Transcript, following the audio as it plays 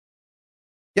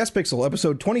Yespixel,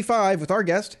 episode 25 with our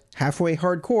guest, Halfway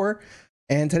Hardcore,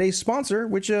 and today's sponsor,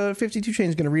 which 52 Chain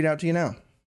is going to read out to you now.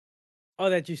 Oh,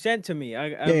 that you sent to me.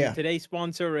 Yeah. Today's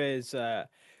sponsor is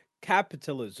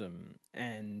capitalism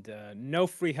and no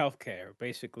free healthcare.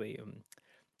 Basically,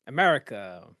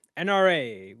 America,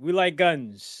 NRA. We like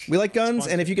guns. We like guns,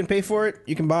 Sponsor. and if you can pay for it,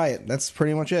 you can buy it. That's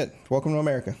pretty much it. Welcome to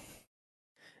America.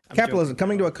 Capitalism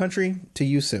coming to a country to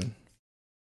you soon.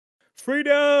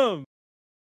 Freedom.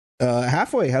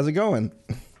 Halfway, how's it going?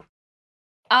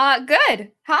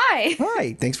 Good. Hi.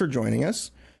 Hi. Thanks for joining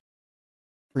us.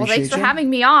 Well, thanks for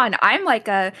having me on. I'm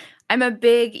a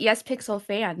big Yespixel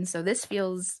fan, so this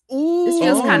feels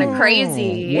kind of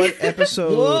crazy. What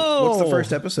episode? What's the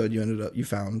first episode you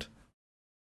found?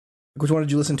 Which one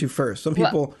did you listen to first? Some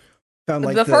people found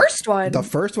like the first one. The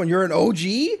first one. You're an OG?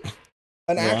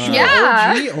 An actual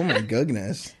OG? Oh my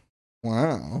goodness.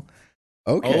 Wow.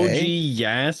 Okay. OG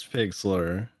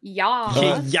Yespixeler.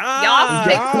 Yespixel.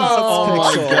 Oh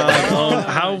my god.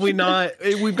 How have we not?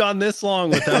 We've gone this long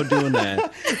without doing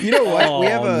that. You know what? We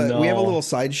have a little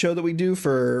side show that we do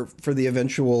for the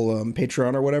eventual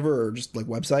Patreon or whatever, or just like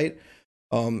website.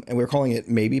 And we're calling it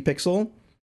Maybe Pixel.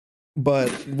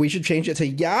 But we should change it to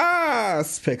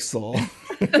Yespixel.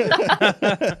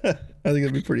 I think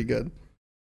it'd be pretty good.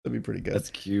 That'd be pretty good. That's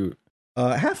cute.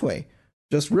 Halfway.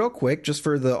 Just real quick, just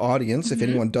for the audience, if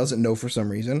anyone doesn't know for some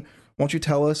reason, why don't you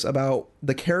tell us about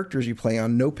the characters you play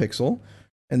on Nopixel,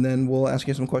 and then we'll ask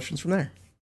you some questions from there.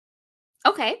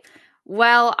 Okay.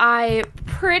 Well, I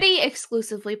pretty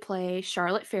exclusively play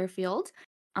Charlotte Fairfield,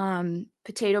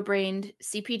 potato-brained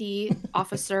CPD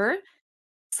officer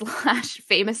 /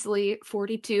 famously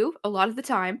 42 a lot of the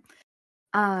time.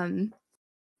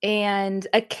 And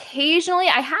occasionally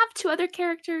I have two other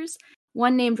characters.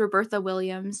 One named Roberta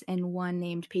Williams and one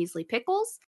named Paisley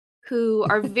Pickles, who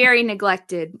are very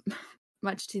neglected,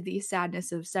 much to the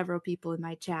sadness of several people in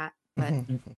my chat. But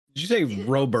did you say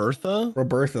Roberta?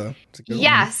 Roberta.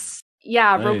 Yes. One.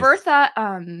 Yeah, Nice. Roberta.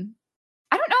 I don't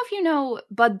know if you know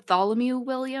Bartholomew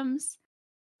Williams,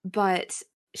 but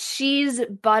she's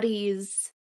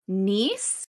Buddy's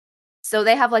niece. So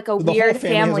they have like a weird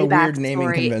family backstory. Weird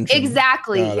naming convention.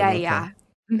 Exactly. Okay. Yeah.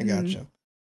 I gotcha.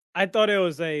 I thought it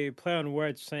was a play on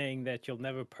words saying that you'll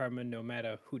never perma no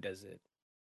matter who does it.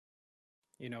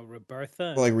 You know,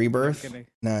 Roberta. Like rebirth?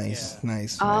 Nice.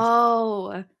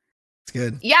 Oh. It's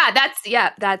good. Yeah,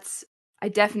 that's I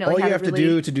definitely all you have to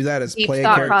do that is play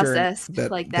a character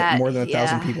that more than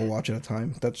 1,000 people watch at a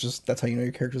time. That's how you know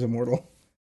your character's immortal.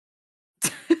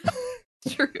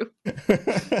 True.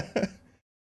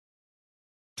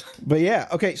 But yeah,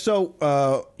 okay,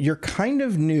 so you're kind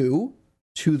of new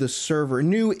to the server,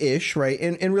 new-ish, right?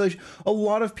 And really, a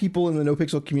lot of people in the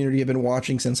Nopixel community have been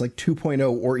watching since like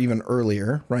 2.0 or even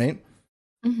earlier, right?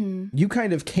 Mm-hmm. You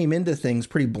kind of came into things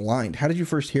pretty blind. How did you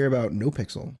first hear about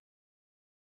Nopixel?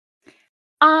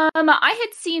 I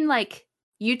had seen like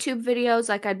YouTube videos,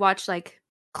 like I'd watch like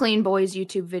Clean Boys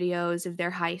YouTube videos of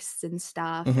their heists and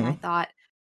stuff, and I thought,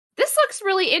 this looks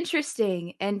really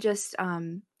interesting, and just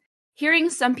hearing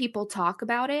some people talk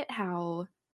about it, how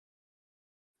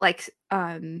like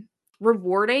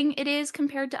rewarding it is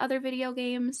compared to other video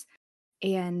games,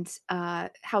 and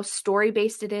how story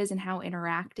based it is and how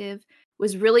interactive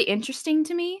was really interesting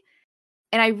to me.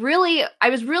 And I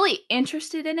was really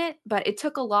interested in it, but it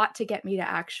took a lot to get me to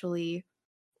actually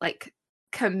like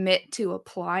commit to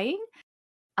applying.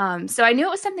 So I knew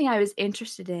it was something I was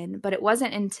interested in, but it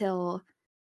wasn't until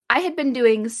I had been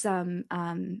doing some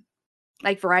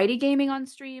like variety gaming on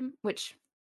stream, which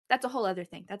that's a whole other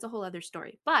thing. That's a whole other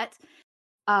story. But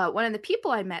one of the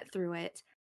people I met through it,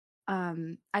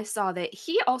 I saw that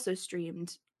he also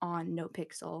streamed on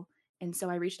Nopixel. And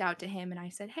so I reached out to him and I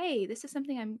said, hey, this is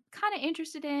something I'm kind of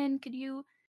interested in. Could you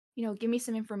give me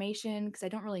some information? Because I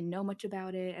don't really know much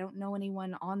about it. I don't know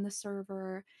anyone on the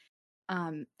server.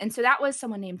 And so that was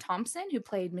someone named Thompson who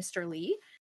played Mr. Lee.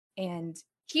 And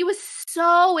he was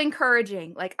so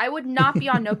encouraging. Like, I would not be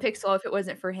on Nopixel if it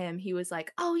wasn't for him. He was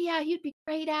like, oh, yeah, you'd be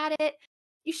great at it.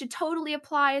 You should totally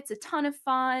apply. It's a ton of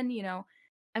fun.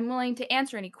 I'm willing to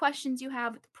answer any questions you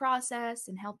have with the process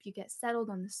and help you get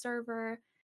settled on the server.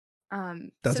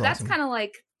 That's so that's awesome. kind of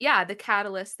like, the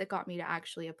catalyst that got me to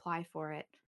actually apply for it.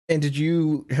 And did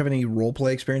you have any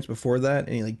roleplay experience before that?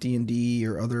 Any like D&D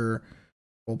or other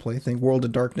roleplay thing? World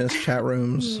of Darkness, chat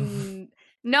rooms?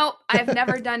 Nope, I've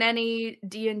never done any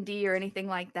D&D or anything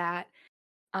like that.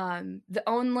 The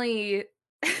only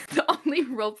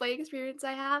roleplay experience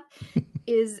I have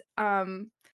is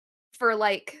for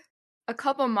like a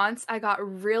couple months I got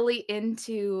really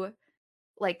into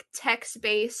like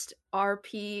text-based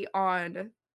RP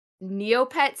on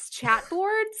Neopets chat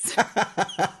boards.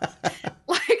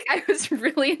 Like I was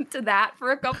really into that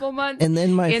for a couple months. And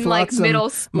then in like middle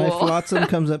school. my flotsam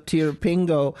comes up to your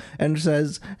Pingo and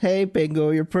says, "Hey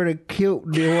Pingo, you're pretty cute.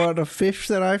 Do you want a fish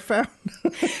that I found?"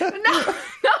 No.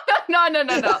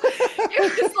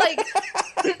 It was like,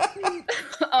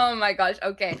 oh my gosh.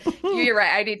 Okay, you're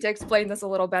right. I need to explain this a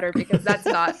little better because that's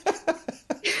not.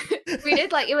 We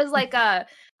did it was like a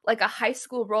high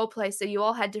school role play, so you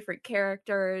all had different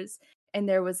characters, and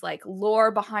there was like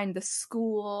lore behind the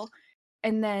school.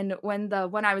 And then when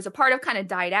I was a part of kind of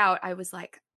died out, I was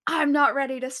like, I'm not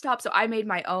ready to stop. So I made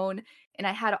my own, and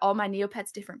I had all my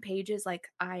Neopets different pages. Like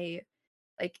I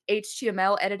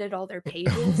HTML edited all their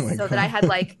pages that I had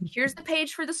like, here's the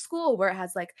page for the school where it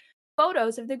has like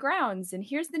photos of the grounds, and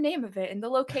here's the name of it and the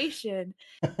location.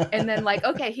 And then like,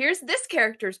 okay, here's this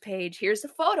character's page. Here's a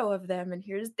photo of them, and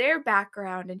here's their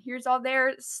background, and here's all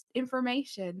their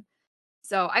information.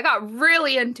 So I got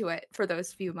really into it for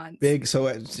those few months. Big, so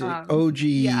OG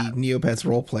Neopets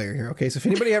role player here. Okay, so if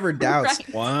anybody ever doubts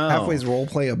Halfway's role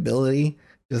play ability,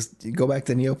 just go back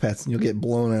to Neopets and you'll get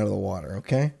blown out of the water.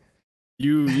 Okay.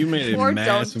 You made a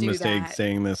massive mistake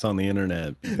saying this on the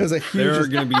internet. There are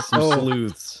going to be some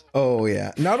sleuths. Oh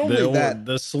yeah. Not only that,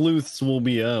 the sleuths will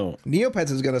be out.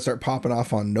 Neopets is going to start popping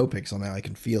off on Nopixel now. I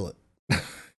can feel it.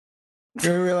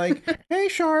 You're gonna be like, "Hey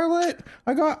Charlotte,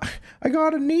 I got a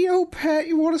Neopet.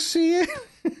 You want to see it?"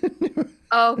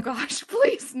 Oh gosh,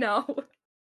 please no.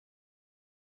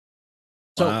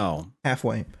 So, wow.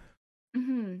 Halfway.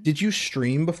 Mm-hmm. Did you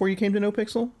stream before you came to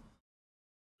Nopixel?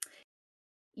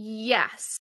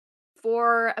 Yes.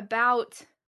 For about,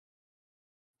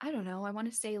 I don't know, I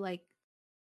want to say like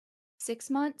 6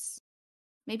 months,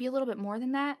 maybe a little bit more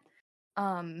than that.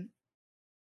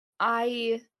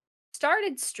 I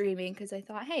started streaming because I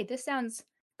thought, hey, this sounds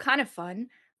kind of fun.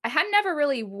 I had never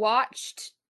really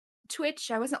watched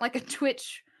Twitch. I wasn't like a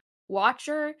Twitch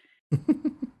watcher.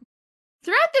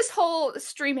 Throughout this whole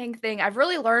streaming thing, I've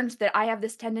really learned that I have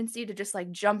this tendency to just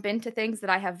like jump into things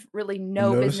that I have really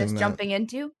no business jumping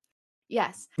into.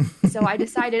 Yes. So I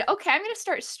decided, okay, I'm going to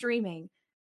start streaming.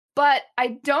 But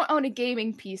I don't own a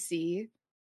gaming PC,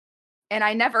 and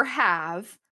I never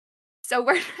have. So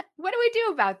what do we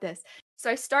do about this? So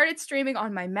I started streaming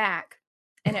on my Mac,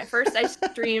 and at first I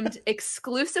streamed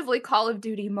exclusively Call of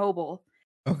Duty Mobile.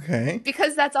 Okay.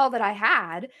 Because that's all that I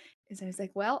had. And so I was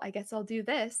like, well, I guess I'll do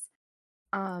this.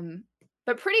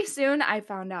 But pretty soon I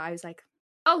found out, I was like,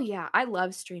 oh yeah, I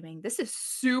love streaming. This is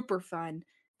super fun.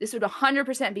 This would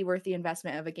 100% be worth the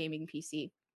investment of a gaming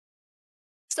PC.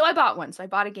 So I bought one. So I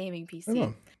bought a gaming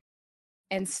PC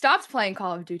and stopped playing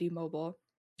Call of Duty Mobile.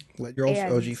 Let your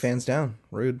OG fans down.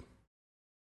 Rude.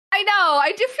 I know.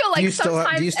 I do feel like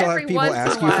sometimes do you still have people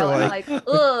ask you for like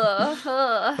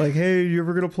like, hey, you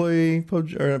ever gonna play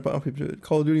PUBG,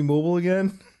 Call of Duty Mobile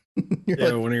again?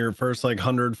 One of your first like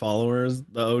 100 followers,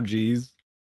 the OGs.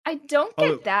 I don't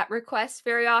get that request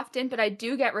very often, but I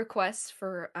do get requests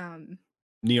for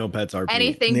Neopets RP.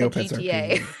 Anything but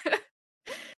GTA.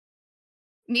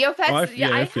 Neopets,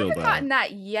 I haven't gotten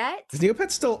that yet. Is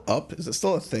Neopets still up? Is it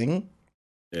still a thing?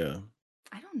 Yeah.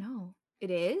 I don't know. It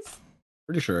is?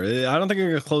 Pretty sure. I don't think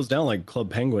it got closed down like Club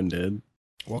Penguin did.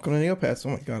 Welcome to Neopets. Oh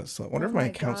my god, I wonder if my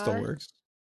account still works.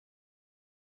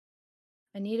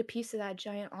 I need a piece of that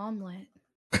giant omelet.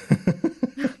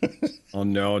 Oh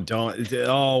no, don't.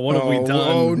 Oh, what have we done?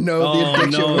 Oh no, the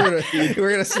addiction. No.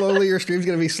 We're gonna slowly, your stream's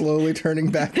gonna be slowly turning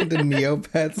back into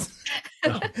Neopets.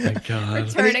 Oh my god.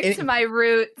 Returning to my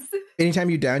roots. Anytime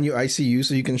you down, you ICU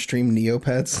so you can stream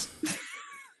Neopets.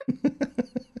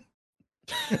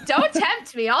 Don't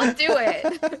tempt me, I'll do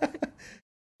it.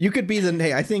 You could be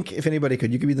hey, I think if anybody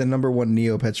could, you could be the #1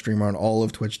 Neopet streamer on all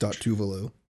of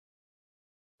Twitch.Tuvalu.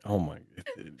 Oh my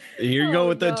god. Here you go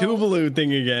with the Tuvalu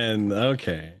thing again.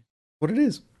 Okay. What it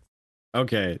is.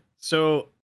 Okay. So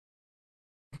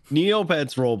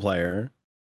Neopets role player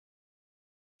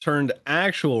turned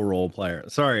actual role player.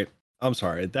 Sorry. I'm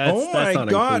sorry. That's not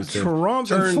inclusive. Trump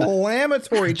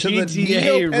inflammatory to the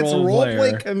Neopets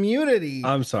roleplay community.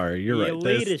 I'm sorry. You're right.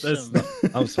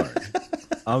 I'm sorry.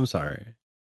 I'm sorry.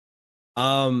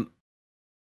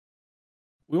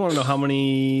 We want to know how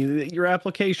many your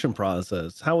application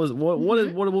process. How was what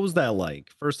was that like?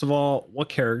 First of all, what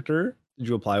character did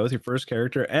you apply with your first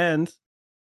character and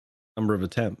number of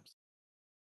attempts?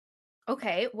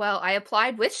 Okay, well, I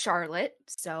applied with Charlotte,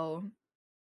 so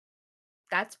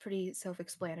that's pretty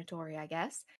self-explanatory, I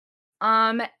guess.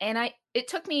 And it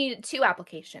took me 2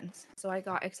 applications, so I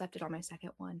got accepted on my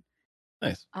second one.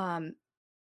 Nice.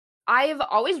 I've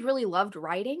always really loved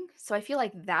writing, so I feel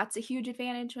like that's a huge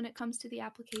advantage when it comes to the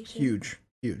application. Huge.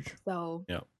 So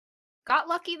yeah. got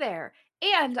lucky there.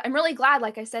 And I'm really glad,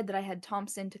 like I said, that I had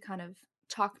Thompson to kind of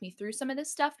talk me through some of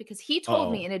this stuff, because he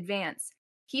told me in advance.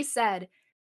 He said,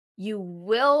 you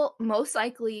will most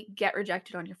likely get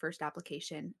rejected on your first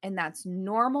application, and that's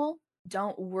normal.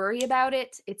 Don't worry about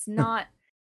it. It's not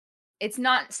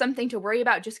something to worry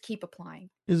about. Just keep applying.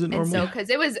 Is it normal? And so,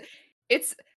 because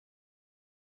it's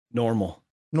normal.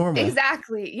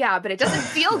 Exactly. Yeah, but it doesn't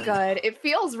feel good. It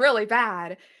feels really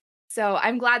bad. So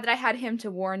I'm glad that I had him to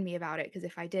warn me about it, because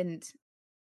if I didn't,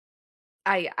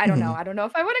 I don't know. I don't know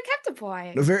if I would have kept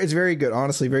applying. It's very good.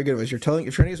 Honestly, very good advice. If you're trying to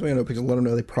get somebody on Nopixel, let them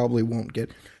know they probably won't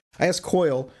get. I asked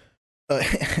Coil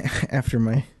after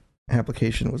my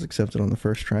application was accepted on the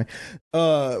first try,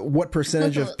 what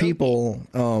percentage of people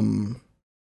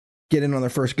get in on their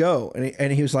first go,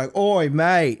 and he was like, "Oi,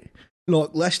 mate,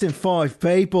 look, less than 5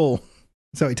 people."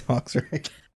 That's how he talks, right?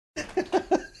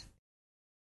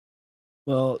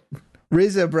 Well,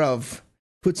 Rizza, bruv,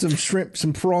 put some shrimp,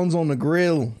 some prawns on the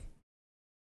grill.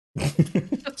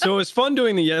 So it's fun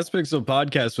doing the Yespixel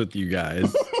podcast with you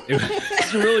guys.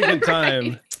 It's a really good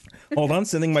time. Hold on,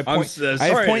 sending my point. Sorry, I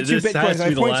have 0.2 bitcoins. I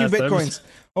have 0.2 bitcoins. Episode.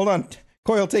 Hold on,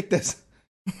 Coil, take this.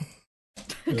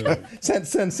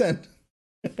 Send.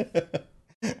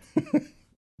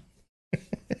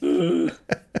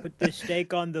 Put the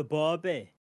steak on the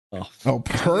barbie. Oh,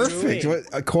 perfect.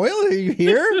 What, Coil, are you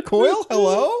here? Coil,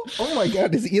 hello? Oh my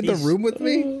God, is he in the room with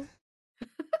me?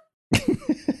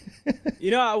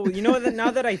 You know that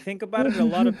now that I think about it, a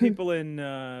lot of people in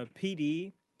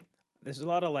PD, there's a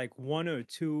lot of like 1 or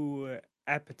 2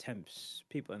 app attempts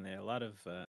people in there. A lot of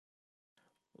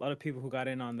people who got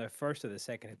in on their first or the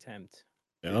second attempt.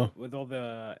 Yeah. With all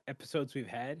the episodes we've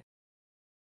had.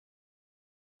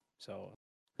 So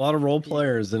a lot of role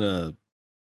players in a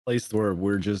place where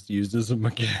we're just used as a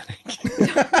mechanic.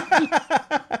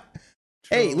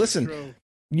 Hey, listen,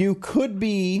 you could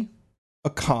be a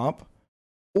cop,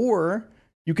 or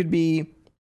you could be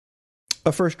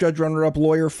a first judge, runner-up,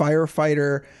 lawyer,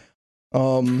 firefighter,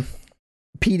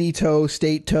 PD tow,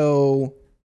 state tow.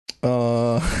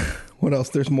 What else?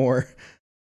 There's more.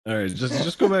 All right,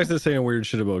 just go back to saying weird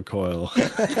shit about Coil.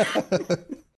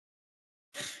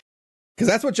 Because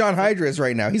that's what John Hydra is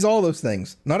right now. He's all those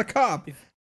things. Not a cop,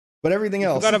 but everything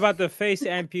else. Forgot about the face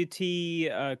amputee,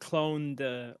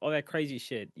 cloned, all that crazy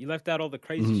shit. You left out all the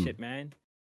crazy shit, man.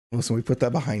 Listen, we put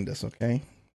that behind us, okay?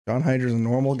 John Hydra's a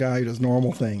normal guy who does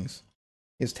normal things.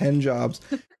 He has 10 jobs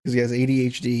because he has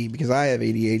ADHD, because I have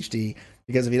ADHD,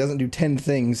 because if he doesn't do 10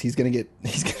 things, he's gonna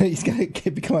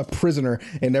become a prisoner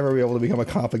and never be able to become a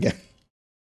cop again.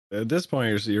 At this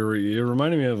point, you're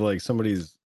reminding me of like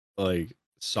somebody's like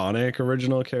Sonic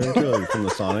original character, like from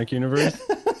the Sonic universe.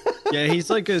 Yeah,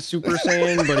 he's like a Super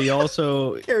Saiyan, but he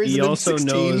also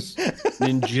knows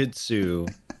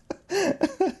ninjutsu.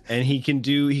 And he can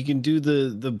do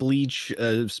the bleach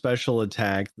special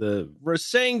attack, the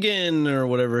Rasengan or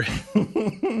whatever.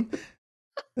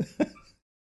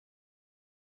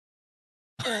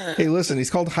 Hey, listen, he's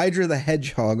called Hydra the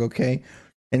Hedgehog, okay?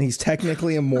 And he's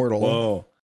technically immortal. Whoa.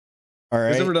 All right.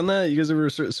 You guys ever done that? You guys ever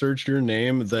searched your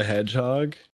name, the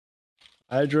Hedgehog?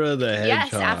 Hydra the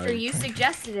Hedgehog. Yes, after you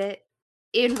suggested it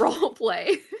in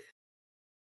roleplay.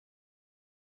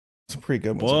 It's a pretty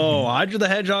good one. Whoa, Hydra the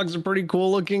Hedgehog's a pretty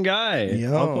cool looking guy.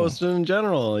 Yo. I'll post him in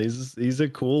general. He's a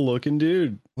cool looking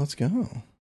dude. Let's go.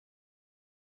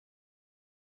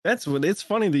 It's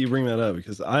funny that you bring that up,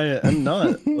 because I'm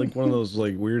not like one of those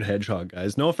like weird hedgehog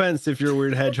guys. No offense if you're a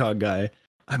weird hedgehog guy.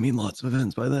 I mean lots of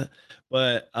offense by that.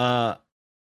 But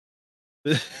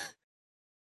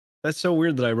that's so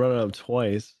weird that I brought it up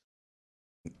twice.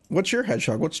 What's your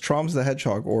hedgehog? What's Trom's the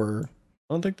Hedgehog? Or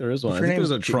I don't think there is one. I think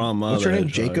there's a Trauma. What's your name?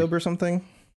 Jacob or something?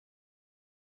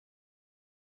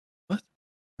 What?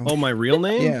 Oh, my real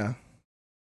name? Yeah.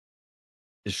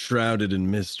 Is shrouded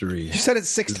in mystery. You said it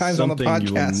 6 times on the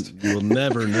podcast. You will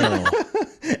never know.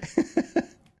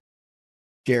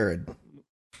 Jared.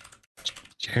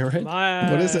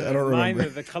 What is it? I don't remember.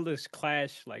 The colors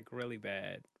clash like really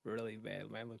bad. Really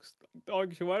bad. Mine looks like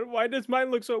dog shit. Why does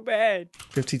mine look so bad?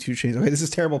 52 Shades. Okay, this is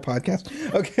terrible podcast.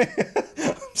 Okay.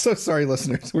 I'm so sorry,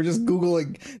 listeners. We're just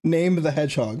Googling name the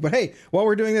hedgehog. But hey, while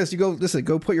we're doing this, you go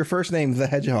put your first name, the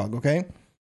hedgehog, okay?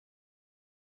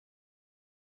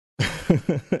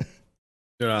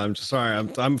 Dude, I'm just sorry.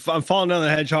 I'm falling down the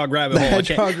hedgehog rabbit hole.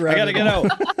 Hedgehog rabbit I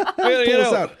gotta get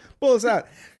out. Pull us out.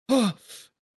 Oh,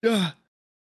 yeah.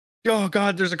 Oh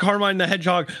God, there's a Carmine the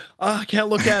Hedgehog. I can't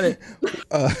look at it.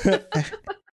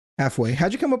 Halfway.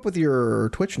 How'd you come up with your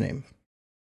Twitch name?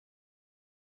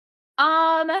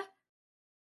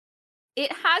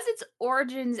 It has its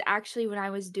origins actually when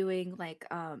I was doing like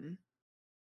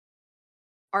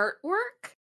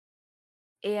artwork.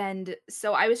 And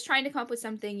so I was trying to come up with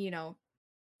something, you know,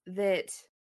 that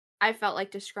I felt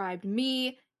like described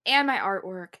me and my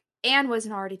artwork and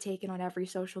wasn't already taken on every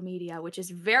social media, which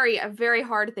is a very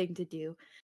hard thing to do.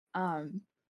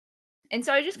 And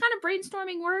so I just kind of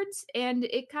brainstorming words, and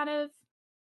it kind of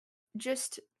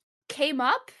just came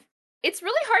up. It's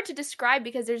really hard to describe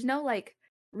because there's no like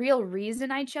real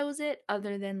reason I chose it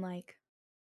other than like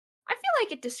I feel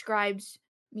like it describes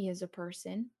me as a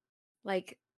person.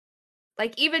 Like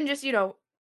even just, you know,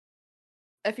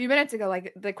 a few minutes ago,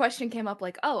 like the question came up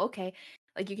like, oh, okay,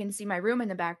 like you can see my room in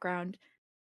the background.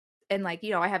 And like,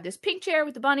 you know, I have this pink chair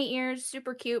with the bunny ears,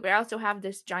 super cute, but I also have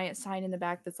this giant sign in the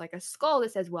back that's like a skull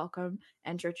that says welcome,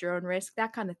 enter at your own risk,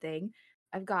 that kind of thing.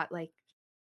 I've got like,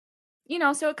 you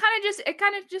know, so it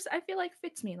kind of just I feel like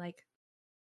fits me like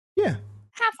Yeah.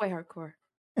 halfway hardcore.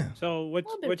 Yeah. So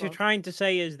what you're trying to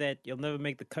say is that you'll never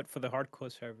make the cut for the hardcore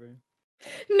server.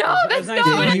 No, that's not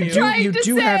what I'm trying to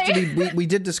say. Have to be. We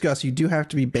did discuss. You do have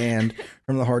to be banned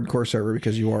from the hardcore server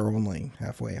because you are only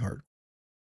halfway hard.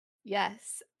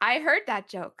 Yes, I heard that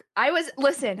joke. I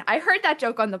heard that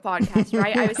joke on the podcast,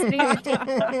 right? I was sitting at the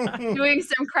table doing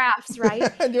some crafts,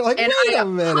 right? And you're like, and wait a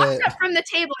minute. I hopped up from the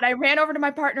table and I ran over to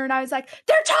my partner and I was like,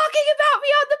 they're talking about me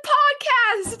on the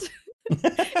podcast.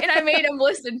 And I made him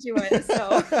listen to it.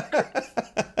 So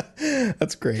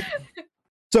that's great.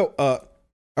 So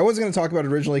I wasn't going to talk about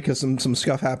it originally because some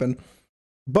stuff happened,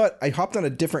 but I hopped on a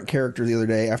different character the other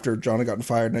day after John had gotten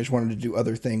fired and I just wanted to do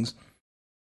other things.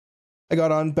 I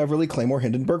got on Beverly Claymore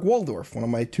Hindenburg Waldorf, one of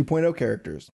my 2.0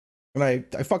 characters. And I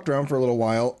fucked around for a little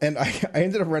while, and I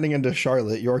ended up running into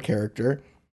Charlotte, your character.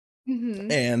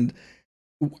 Mm-hmm. And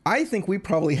I think we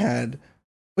probably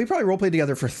roleplayed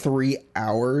together for 3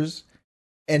 hours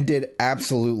and did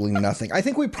absolutely nothing. I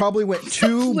think we probably went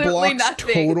 2 blocks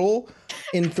total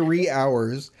in 3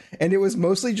 hours, and it was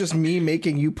mostly just me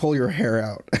making you pull your hair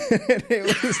out. And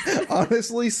it was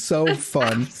honestly so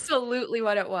fun. Absolutely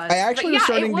what it was. I actually was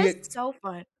starting to get so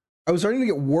fun. I was starting to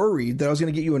get worried that I was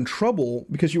going to get you in trouble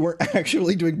because you weren't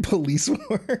actually doing police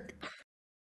work.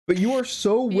 But you are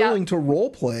so willing to role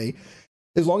play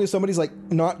as long as somebody's like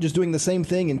not just doing the same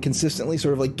thing and consistently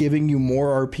sort of like giving you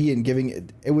more RP and giving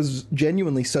it. It was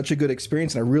genuinely such a good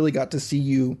experience. And I really got to see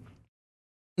you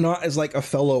not as like a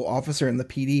fellow officer in the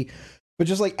PD, but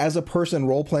just like as a person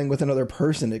role playing with another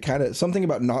person. It kind of something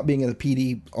about not being in the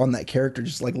PD on that character.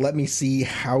 Just like, let me see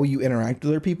how you interact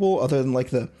with other people other than like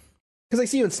because I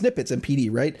see you in snippets in PD,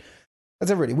 right? That's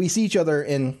everybody. We see each other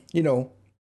in,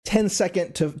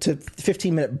 10-second to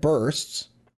 15-minute bursts,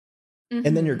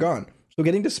 and then you're gone. So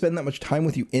getting to spend that much time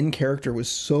with you in character was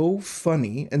so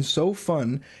funny and so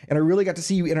fun. And I really got to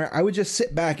see you interact. I would just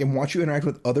sit back and watch you interact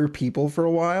with other people for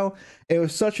a while. It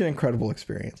was such an incredible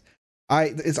experience.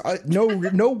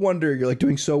 No wonder you're like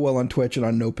doing so well on Twitch and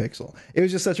on Nopixel. It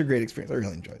was just such a great experience. I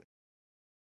really enjoyed it.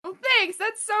 Well, thanks.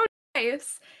 That's so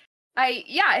nice.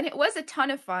 And it was a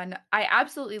ton of fun. I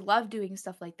absolutely love doing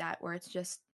stuff like that where it's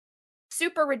just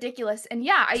super ridiculous. And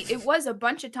it was a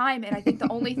bunch of time. And I think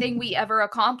the only thing we ever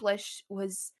accomplished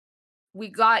was we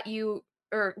got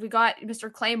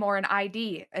Mr. Claymore an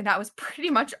ID. And that was pretty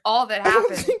much all that happened.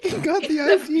 I don't think you got the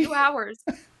ID. A few hours.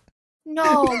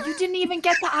 No, you didn't even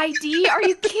get the ID? Are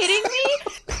you kidding me?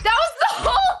 That was the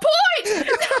whole point!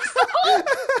 That was the whole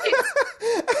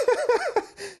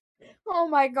point! Oh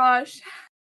my gosh.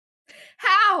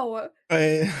 How?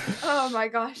 Oh my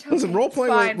gosh. Okay, listen, role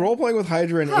playing with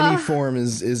Hydra in any form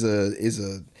is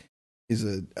a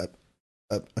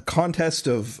contest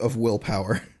of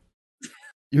willpower.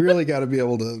 You really got to be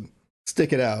able to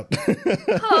stick it out.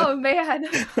 Oh man.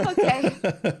 Okay.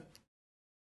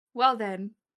 Well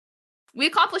then, we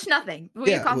accomplished nothing.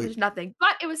 We accomplished nothing,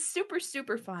 but it was super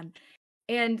super fun,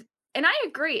 and I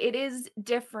agree. It is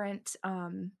different.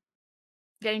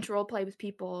 Getting to role play with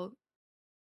people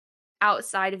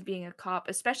outside of being a cop,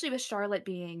 especially with Charlotte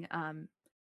being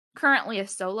currently a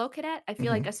solo cadet. I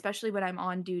feel like especially when I'm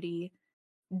on duty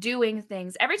doing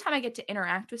things, every time I get to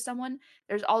interact with someone,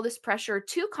 there's all this pressure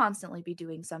to constantly be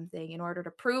doing something in order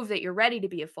to prove that you're ready to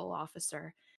be a full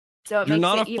officer. So you're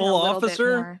not a full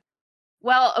officer?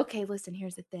 Well, okay, listen,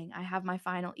 here's the thing. I have my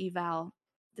final eval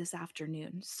this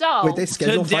afternoon. So wait, they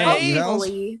schedule final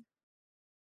evals?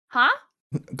 Huh?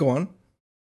 Go on.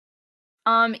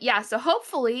 So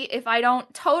hopefully, if I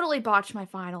don't totally botch my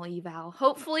final eval,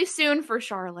 hopefully soon for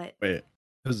Charlotte. Wait,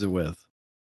 who's it with?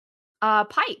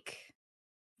 Pike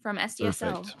from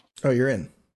SDSL. Perfect. Oh, you're in.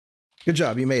 Good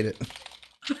job, you made it.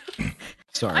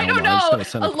 Sorry, I don't know.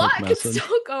 A lot could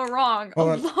still go wrong.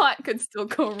 Lot could still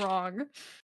go wrong.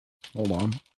 Hold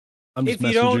on. I'm just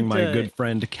messaging my good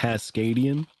friend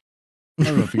Cascadian. I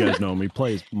don't know if you guys know him. He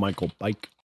plays Michael Pike.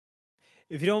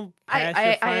 If you don't pass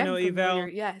your final eval,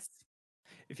 yes.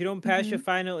 If you don't pass your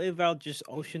final eval, just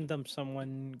ocean dump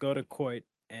someone, go to court,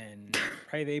 and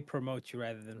pray they promote you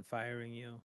rather than firing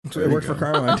you. So it worked for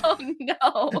Carmine. Oh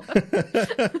no!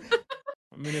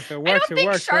 I mean, if it works, it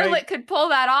works. Charlotte right? could pull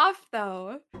that off,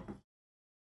 though.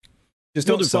 Just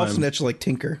don't self-snitch like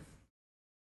Tinker.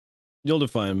 You'll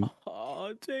define him.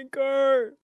 Oh,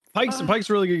 Tinker! Pike's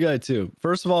a really good guy too.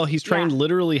 First of all, he's trained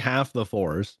literally half the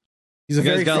force. He's a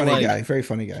very funny guy. Very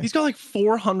funny guy. He's got like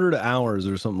 400 hours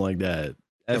or something like that.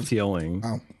 FTOing.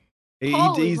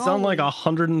 Wow. He's done like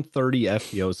 130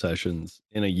 FTO sessions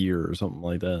in a year or something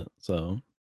like that. So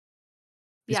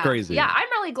he's crazy. Yeah, I'm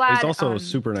really glad. He's also a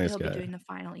super nice guy. He'll be doing the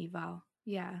final eval.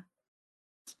 Yeah.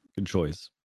 Good choice.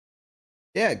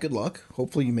 Yeah, good luck.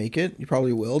 Hopefully you make it. You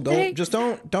probably will. Just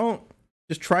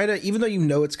try to, even though you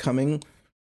know it's coming,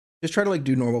 just try to like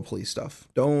do normal police stuff.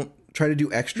 Don't try to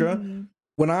do extra. Mm-hmm.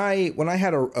 When I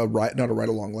had a ride, not a ride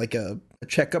along, like a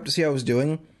checkup to see how I was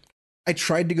doing, I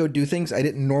tried to go do things I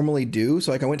didn't normally do.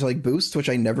 So like I went to like boosts, which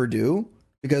I never do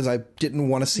because I didn't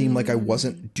want to seem like I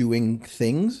wasn't doing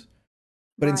things.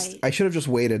 But I should have just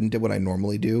waited and did what I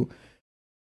normally do.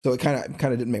 So it kind of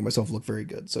didn't make myself look very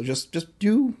good. So just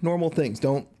do normal things.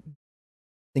 Don't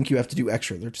think you have to do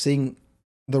extra. They're seeing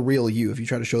the real you. If you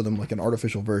try to show them like an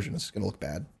artificial version, it's going to look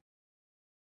bad.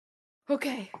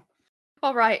 Okay.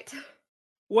 All right.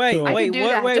 Wait.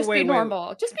 Just be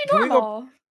normal. Just be normal.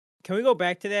 Can we go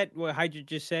back to that? What Hydra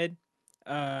just said?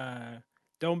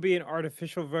 Don't be an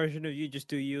artificial version of you. Just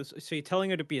do you. So you're telling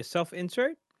her to be a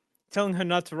self-insert? Telling her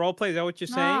not to roleplay? Is that what you're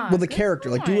saying? Well, the character,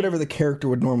 like do whatever the character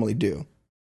would normally do.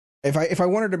 If I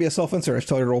wanted to be a self-insert, I should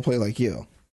tell her to roleplay like you.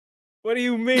 What do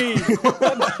you mean? What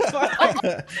the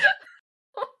fuck?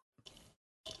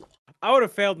 I would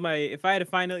have failed if I had a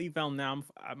final eval now.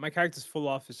 My character's full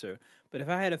officer, but if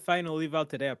I had a final eval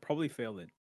today, I'd probably fail it.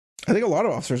 I think a lot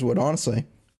of officers would, honestly.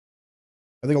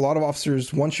 I think a lot of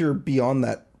officers, once you're beyond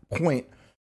that point,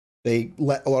 they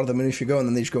let a lot of the minutia go and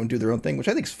then they just go and do their own thing, which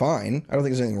I think is fine. I don't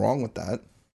think there's anything wrong with that.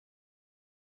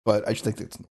 But I just think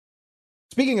that's...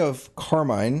 Speaking of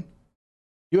Carmine,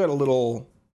 you had a little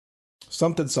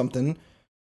something.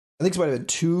 I think it might have been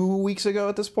 2 weeks ago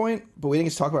at this point, but we didn't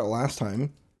get to talk about it last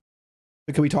time.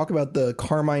 But can we talk about the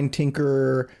Carmine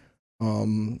Tinker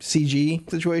CG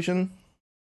situation?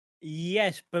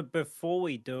 Yes, but before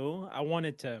we do, I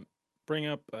wanted to bring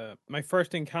up my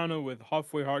first encounter with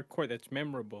HalfwayHardcore that's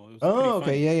memorable. It was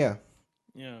okay, funny.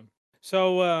 Yeah.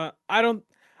 So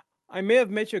I may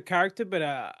have met your character,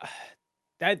 but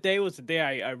that day was the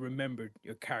day I remembered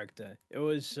your character. It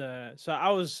was so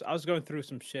I was going through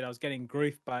some shit. I was getting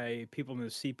grief by people in the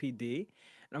CPD,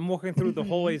 and I'm walking through the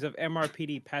hallways of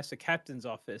MRPD past the captain's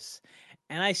office,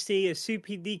 and I see a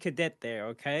CPD cadet there.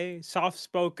 Okay,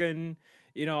 soft-spoken.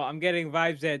 You know, I'm getting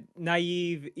vibes that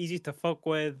naive, easy to fuck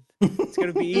with. It's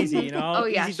gonna be easy, you know. Oh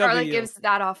yeah, Charlotte gives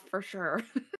that off for sure.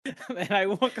 And I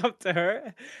walk up to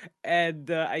her,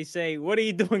 and I say, "What are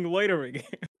you doing loitering?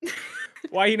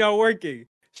 Why are you not working?"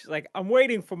 She's like, "I'm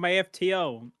waiting for my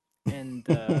FTO." And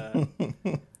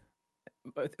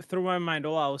but through my mind,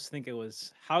 all I was thinking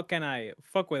was, how can I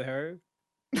fuck with her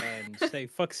and say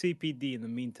fuck CPD in the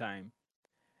meantime?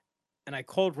 And I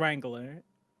called Wrangler.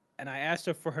 And I asked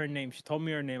her for her name. She told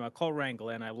me her name. I called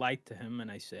Wrangler, and I lied to him.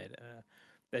 And I said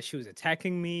that she was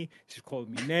attacking me. She called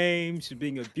me names. She's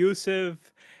being abusive.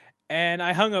 And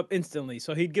I hung up instantly.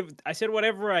 So I said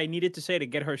whatever I needed to say to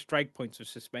get her strike points were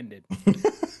suspended.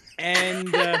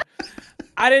 And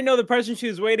I didn't know the person she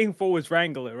was waiting for was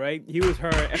Wrangler, right? He was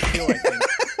her FTO,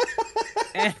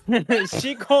 I think. And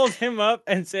she calls him up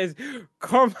and says,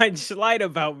 Carmine just lied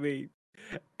about me.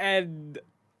 And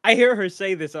I hear her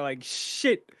say this. I'm like,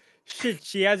 shit,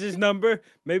 she has his number.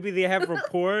 Maybe they have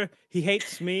rapport. He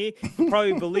hates me. He'll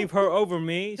probably believe her over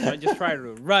me. So I just try to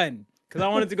run because I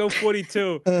wanted to go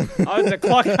 42. I was to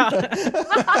clock out. So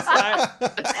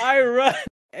I run,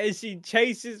 and she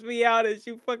chases me out, and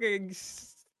she fucking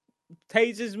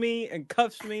tases me and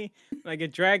cuffs me. And I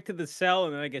get dragged to the cell,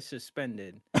 and then I get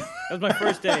suspended. That was my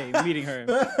first day meeting her.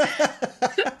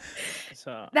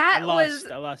 So I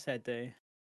lost that day.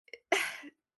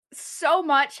 So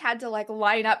much had to like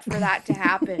line up for that to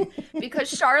happen because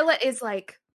Charlotte is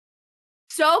like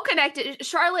so connected.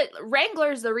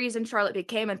 Wrangler's the reason Charlotte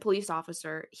became a police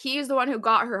officer. He's the one who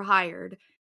got her hired.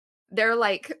 They're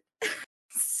like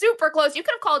super close. You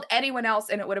could have called anyone else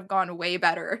and it would have gone way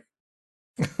better.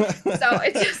 So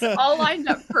it just all lined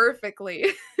up perfectly.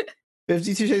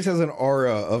 52 Shades has an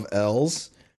aura of L's.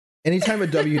 Anytime a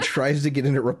W tries to get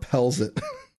in, it repels it.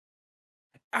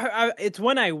 It's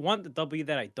when I want the W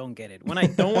that I don't get it. When I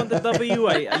don't want the W,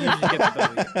 I usually get the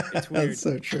W. It's weird. That's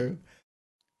so true.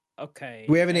 Okay.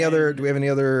 Do we have any other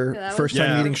first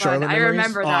time meeting Charlotte I memories?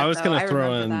 remember that. I was going to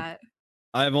throw in. That.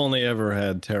 I've only ever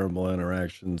had terrible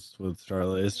interactions with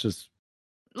Charlotte. It's just.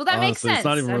 Well, that honestly, makes sense. It's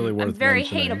not even really worth I'm very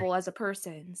mentioning. hateable as a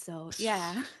person, so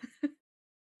yeah.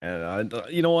 And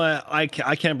you know what? I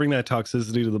can't bring that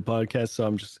toxicity to the podcast,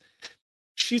 so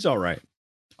she's all right.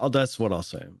 That's what I'll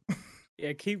say.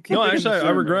 Yeah, keep no, it actually,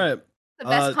 I regret. The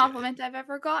best compliment I've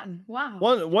ever gotten. Wow.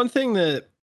 One thing that,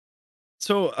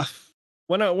 so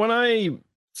when I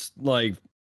like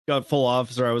got full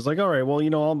officer, I was like, all right, well,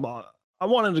 I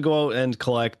wanted to go out and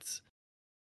collect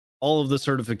all of the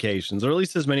certifications, or at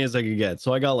least as many as I could get.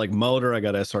 So I got like motor, I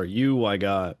got SRU, I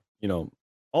got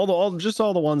all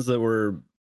the ones that were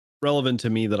relevant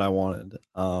to me that I wanted.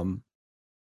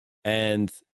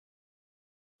 And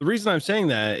the reason I'm saying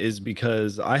that is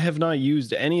because I have not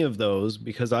used any of those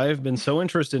because I have been so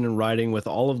interested in riding with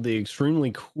all of the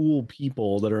extremely cool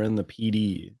people that are in the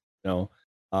PD.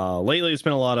 Lately it's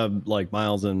been a lot of like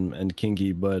Miles and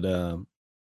Kinky, but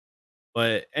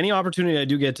any opportunity I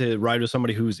do get to ride with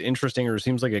somebody who's interesting or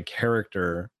seems like a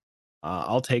character,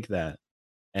 I'll take that.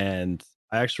 And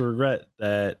I actually regret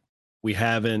that we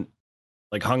haven't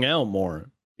like hung out more,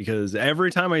 because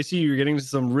every time I see you, you're getting to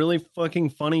some really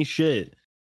fucking funny shit.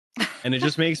 And it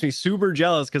just makes me super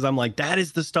jealous because I'm like, that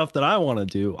is the stuff that I want to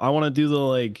do. I want to do the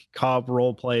like cop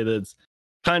role play that's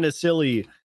kind of silly,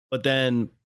 but then,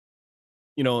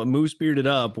 moose bearded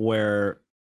up where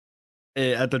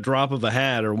at the drop of a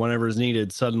hat or whenever is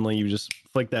needed, suddenly you just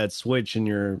flick that switch and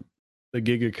you're the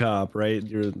Giga Cop, right?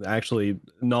 You're actually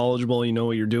knowledgeable. You know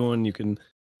what you're doing. You can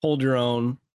hold your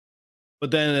own.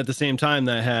 But then at the same time,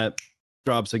 that hat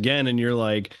drops again and you're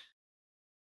like,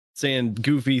 saying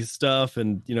goofy stuff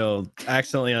and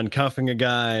accidentally uncuffing a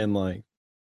guy, and like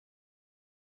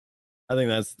I think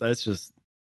that's just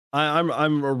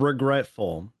I'm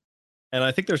regretful. And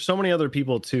I think there's so many other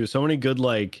people too, so many good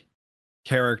like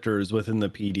characters within the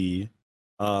PD.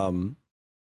 I'm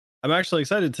actually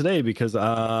excited today because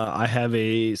I have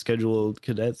a scheduled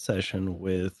cadet session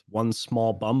with One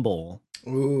Small Bumble.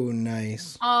 Ooh,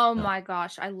 nice. Oh my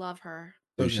gosh, I love her.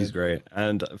 So she's great.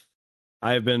 And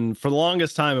I've been for the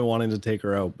longest time and wanting to take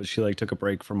her out, but she like took a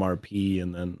break from RP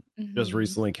and then just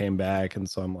recently came back, and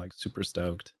so I'm like super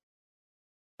stoked.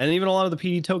 And even a lot of the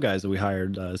PD tow guys that we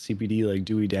hired, CPD, like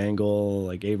Dewey Dangle,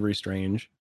 like Avery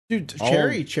Strange. Dude,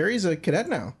 Cherry's a cadet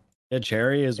now. Yeah,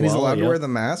 Cherry as and well. He's allowed to wear the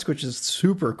mask, which is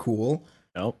super cool.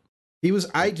 Nope.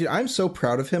 I'm so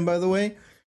proud of him, by the way.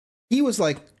 He was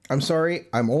like, I'm sorry,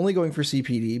 I'm only going for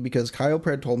CPD because Kyle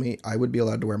Pred told me I would be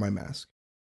allowed to wear my mask.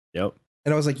 Yep.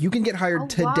 And I was like, you can get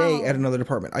hired today at another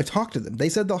department. I talked to them. They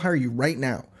said they'll hire you right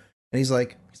now. And he's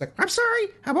like, I'm sorry,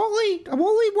 I'm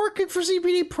only working for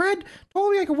CPD. Pred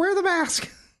told me I could wear the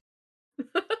mask.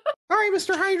 Sorry,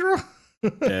 Mr. Hydra.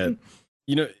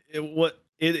 Yeah.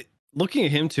 Looking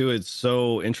at him too, it's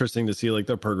so interesting to see like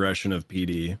the progression of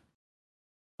PD.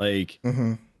 Like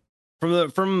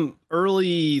from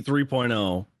early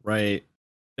 3.0, right?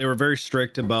 They were very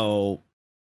strict about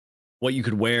what you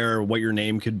could wear, what your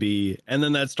name could be. And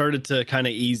then that started to kind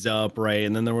of ease up, right?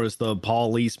 And then there was the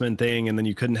Paul Leesman thing, and then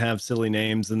you couldn't have silly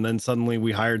names. And then suddenly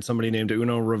we hired somebody named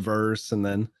Uno Reverse,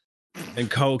 and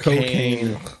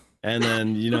cocaine. And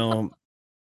then,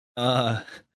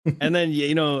 and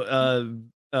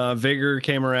then, Vigor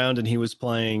came around and he was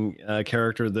playing a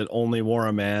character that only wore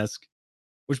a mask,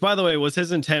 which, by the way, was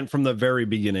his intent from the very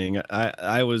beginning.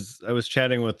 I was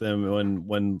chatting with him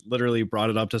when literally brought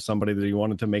it up to somebody that he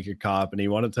wanted to make a cop, and he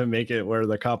wanted to make it where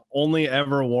the cop only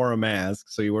ever wore a mask,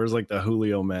 so he wears like the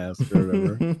Julio mask or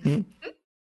whatever.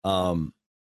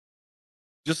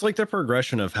 Just like the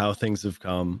progression of how things have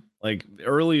come. Like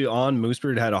early on,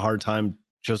 Moosebeard had a hard time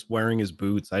just wearing his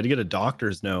boots. I had to get a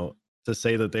doctor's note to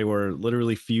say that they were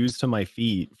literally fused to my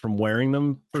feet from wearing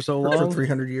them for so long. For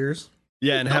 300 years.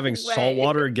 Yeah, and having salt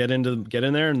water get in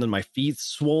there, and then my feet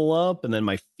swole up, and then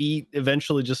my feet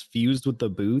eventually just fused with the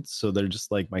boots, so they're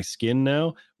just like my skin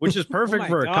now, which is perfect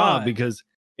for a cop, because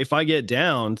if I get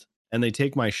downed and they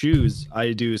take my shoes,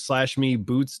 I do /me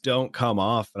boots don't come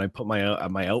off, and I put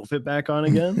my outfit back on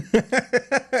again,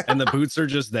 and the boots are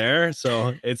just there,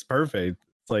 so it's perfect.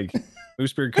 It's like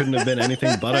Moosebeard couldn't have been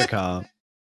anything but a cop.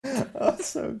 Oh,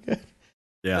 so good.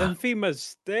 Yeah, them feet must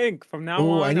stink from now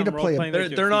on. I need to play.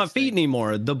 They're not feet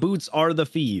anymore. The boots are the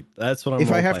feet. That's what I'm.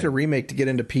 If I have to remake to get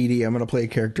into PD, I'm gonna play a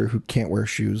character who can't wear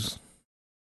shoes.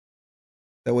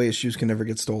 That way, his shoes can never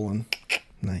get stolen.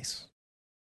 Nice.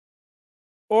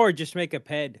 Or just make a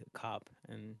ped cop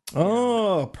and.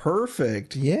 Oh,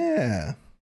 perfect! Yeah.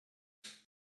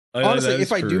 Honestly,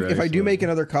 if I do make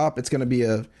another cop, it's gonna be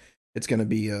a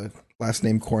last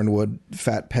name Cornwood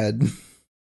fat ped.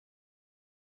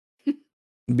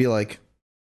 Be like,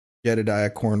 Jedediah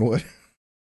Cornwood.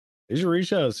 You should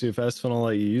reach out, see if Esfin will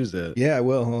let you use it. Yeah, I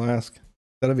will. I'll ask.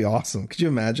 That'd be awesome. Could you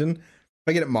imagine if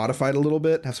I get it modified a little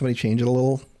bit, have somebody change it a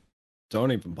little?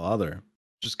 Don't even bother.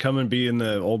 Just come and be in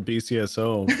the old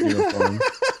BCSO uniform.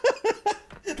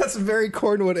 That's very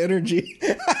Cornwood energy.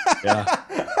 Yeah.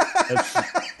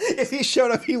 If he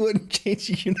showed up, he wouldn't change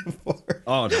the uniform.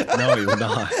 Oh, no, he would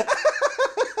not.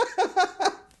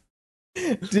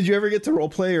 Did you ever get to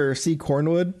roleplay or see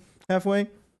Cornwood halfway?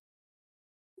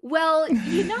 Well,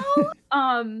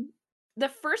 the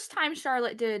first time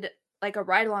Charlotte did like a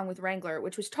ride along with Wrangler,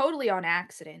 which was totally on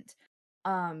accident,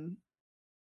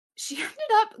 she ended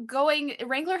up going.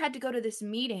 Wrangler had to go to this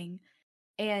meeting,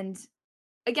 and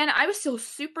again, I was still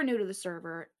super new to the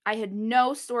server. I had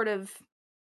no sort of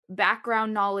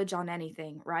background knowledge on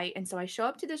anything, right? And so I show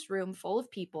up to this room full of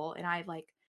people, and I have like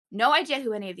no idea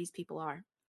who any of these people are.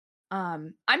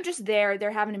 I'm just there.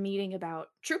 They're having a meeting about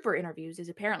trooper interviews is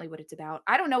apparently what it's about.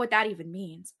 I don't know what that even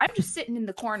means. I'm just sitting in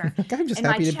the corner and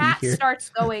my chat starts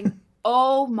going,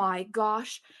 oh my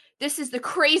gosh, this is the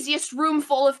craziest room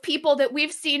full of people that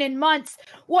we've seen in months.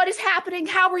 What is happening?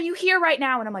 How are you here right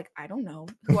now? And I'm like, I don't know.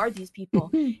 Who are these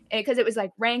people? Because it was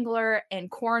like Wrangler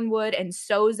and Cornwood and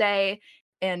Soze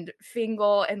and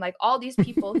Fingal and like all these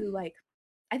people who like,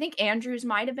 I think Andrews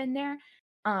might have been there.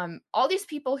 All these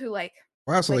people who like,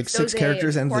 wow, so like 6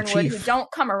 characters and the chief. Who don't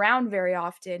come around very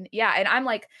often. Yeah, and I'm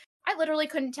like, I literally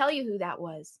couldn't tell you who that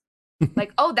was.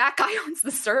 Like, oh, that guy owns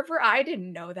the server? I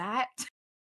didn't know that.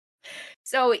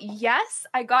 So yes,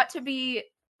 I got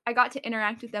to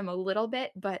interact with them a little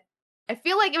bit, but I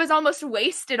feel like it was almost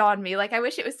wasted on me. Like, I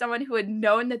wish it was someone who had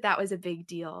known that was a big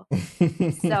deal.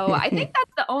 So I think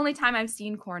that's the only time I've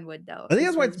seen Cornwood, though. I think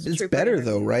that's why it's better,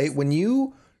 though, right? When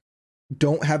you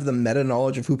don't have the meta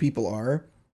knowledge of who people are,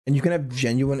 and you can have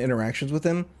genuine interactions with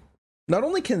them, not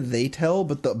only can they tell,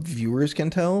 but the viewers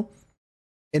can tell.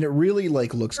 And it really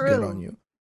like looks good on you.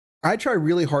 I try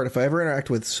really hard if I ever interact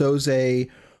with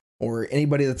Soze or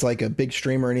anybody that's like a big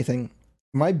streamer or anything.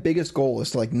 My biggest goal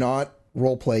is to like not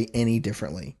roleplay any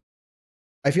differently.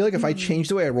 I feel like if I change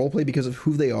the way I roleplay because of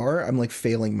who they are, I'm like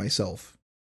failing myself.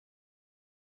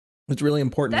 It's really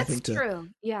important, that's I think, true.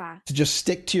 Yeah. To just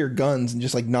stick to your guns and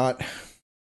just like not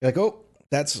like, oh,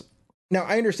 that's. Now,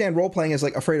 I understand role-playing is,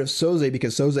 like, afraid of Soze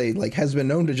because Soze, like, has been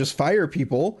known to just fire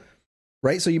people,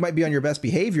 right? So you might be on your best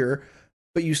behavior,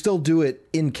 but you still do it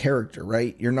in character,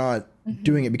 right? You're not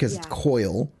doing it because it's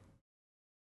coil.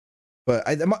 But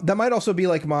that might also be,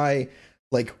 like, my,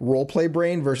 like, role-play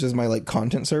brain versus my, like,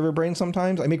 content server brain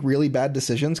sometimes. I make really bad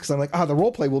decisions because I'm like, the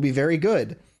role-play will be very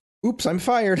good. Oops, I'm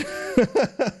fired.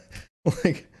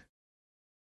 Like...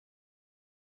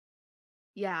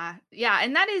 Yeah,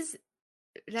 and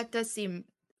that does seem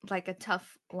like a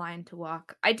tough line to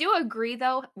walk. I do agree,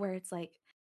 though, where it's like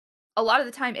a lot of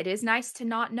the time it is nice to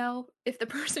not know if the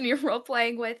person you're role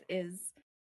playing with is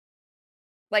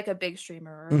like a big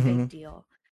streamer or a big deal.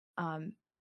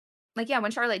 Like, yeah,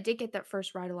 when Charlotte did get that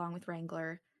first ride along with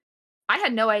Wrangler, I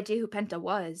had no idea who Penta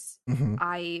was.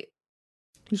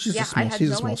 He's just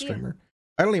a small streamer.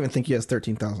 I don't even think he has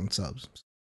 13,000 subs.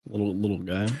 Little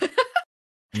guy.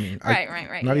 I mean,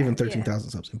 right. Not even 13,000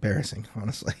 subs. Embarrassing,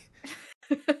 honestly.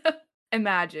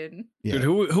 Imagine. Yeah.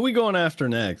 Dude, who we going after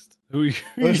next?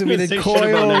 Listen, we did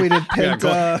Coil, we did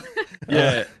Penta.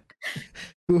 Yeah.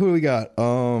 Who we got?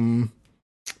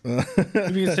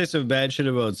 Maybe you can say some bad shit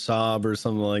about Saab or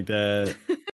something like that.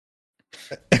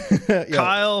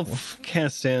 Kyle,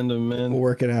 can't stand him, man. We'll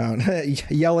work it out.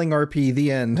 Yelling RP,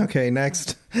 the end. Okay,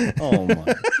 next. Oh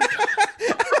my.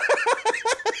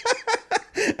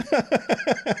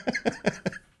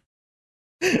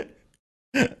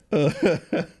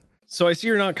 So I see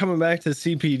you're not coming back to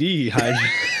CPD.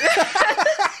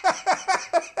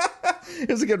 It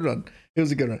was a good run.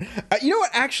 You know what?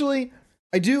 Actually,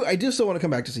 I do still want to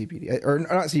come back to CPD, or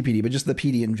not CPD, but just the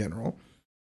PD in general.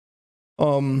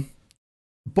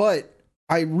 But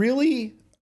I really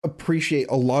appreciate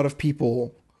a lot of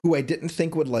people who I didn't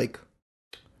think would like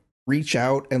reach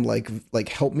out and like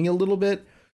help me a little bit.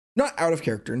 Not out of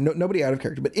character, nobody out of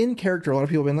character, but in character. A lot of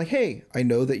people have been like, "Hey, I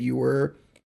know that you were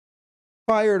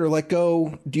fired or let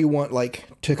go. Do you want like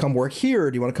to come work here?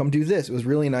 Or do you want to come do this?" It was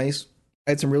really nice.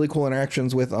 I had some really cool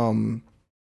interactions with Raymond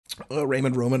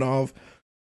Romanov,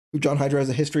 who John Hydra has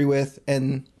a history with.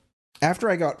 And after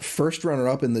I got first runner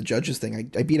up in the judges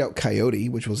thing, I beat out Coyote,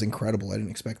 which was incredible. I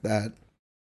didn't expect that.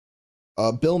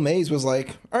 Bill Mays was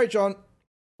like, "All right, John,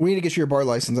 we need to get you your bar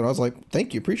license." And I was like,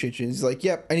 "Thank you, appreciate you." And he's like,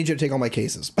 "Yep, I need you to take all my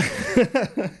cases."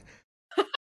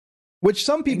 Which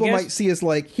some people might see as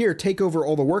like, "Here, take over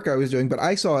all the work I was doing." But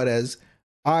I saw it as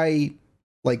I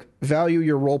like value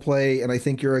your role play, and I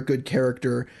think you're a good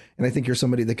character, and I think you're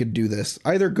somebody that could do this,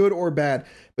 either good or bad,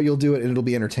 but you'll do it and it'll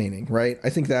be entertaining, right?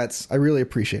 I think I really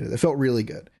appreciate it. It felt really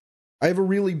good. I have a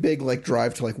really big like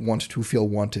drive to like want to feel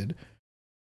wanted,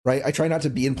 right? I try not to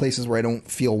be in places where I don't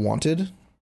feel wanted.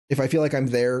 If I feel like I'm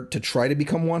there to try to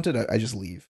become wanted, I just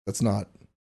leave. I'm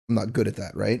not good at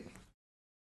that, right?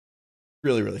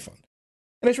 Really, really fun.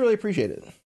 And I just really appreciate it.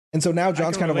 And so now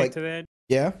John's kind of like,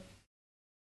 yeah.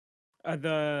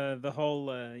 The whole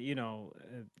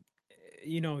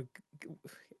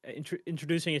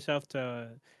introducing yourself to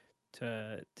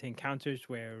encounters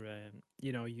where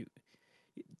you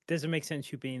doesn't make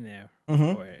sense you being there,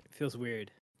 or it feels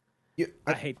weird.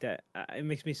 I hate that. It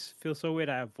makes me feel so weird.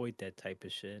 I avoid that type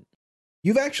of shit.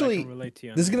 You've actually,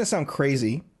 this is going to sound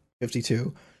crazy,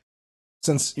 52,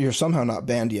 since you're somehow not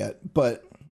banned yet, but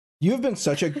you have been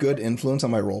such a good influence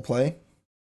on my roleplay.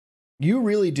 You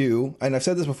really do, and I've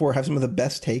said this before, have some of the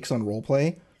best takes on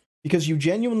roleplay, because you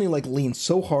genuinely like lean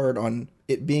so hard on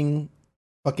it being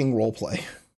fucking roleplay.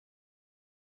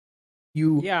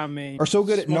 You are so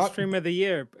good at not stream of the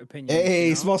year opinion.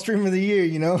 Hey, small stream of the year,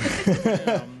 you know.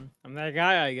 I'm that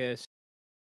guy, I guess.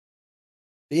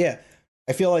 Yeah,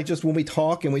 I feel like just when we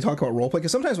talk about roleplay,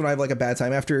 because sometimes when I have like a bad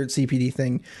time after CPD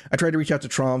thing, I tried to reach out to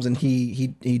Troms and he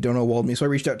don't know walled me, so I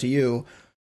reached out to you.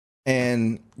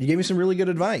 And you gave me some really good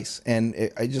advice,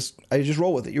 and I just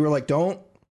roll with it. You were like, don't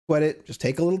sweat it, just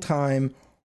take a little time,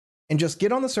 and just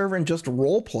get on the server and just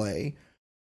role play,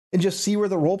 and just see where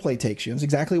the role play takes you. That's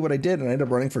exactly what I did, and I ended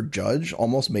up running for judge,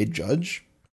 almost made judge,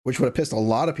 which would have pissed a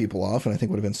lot of people off, and I think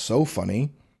would have been so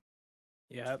funny.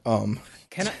 Yeah.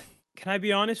 Can I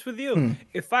be honest with you?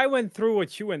 If I went through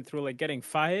what you went through, like getting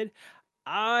fired,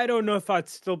 I don't know if I'd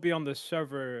still be on the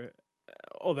server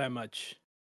all that much.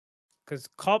 Because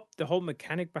COP, the whole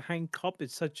mechanic behind COP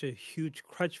is such a huge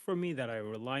crutch for me that I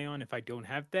rely on. If I don't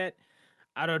have that,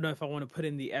 I don't know if I want to put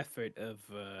in the effort of,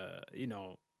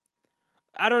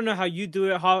 I don't know how you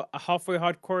do it, halfway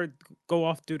hardcore, go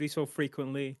off duty so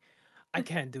frequently. I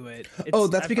can't do it.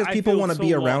 That's because people want to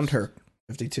be around her,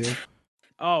 52.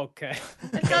 Oh, okay.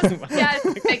 It does,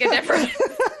 make a difference.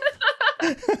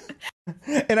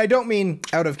 And I don't mean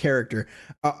out of character.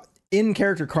 In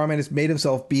character, Carmine has made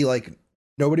himself be like,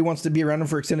 nobody wants to be around him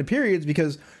for extended periods,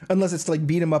 because unless it's to like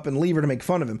beat him up and leave or to make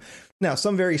fun of him. Now,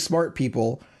 some very smart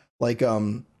people like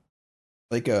Paulie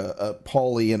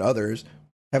and others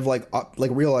have like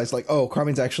realized like, oh,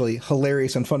 Carmine's actually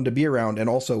hilarious and fun to be around, and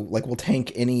also like will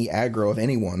tank any aggro of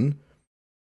anyone.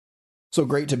 So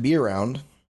great to be around.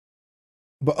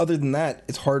 But other than that,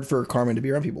 it's hard for Carmine to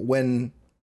be around people. When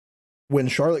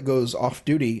Charlotte goes off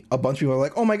duty, a bunch of people are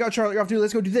like, oh my god, Charlotte, you're off duty,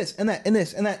 let's go do this and that and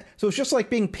this and that. So it's just like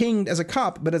being pinged as a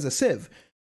cop, but as a civ.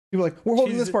 People are like, we're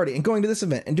holding this party and going to this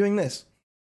event and doing this.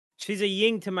 She's a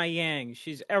yin to my yang.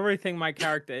 She's everything my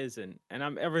character isn't, and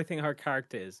I'm everything her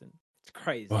character isn't. It's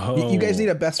crazy. You guys need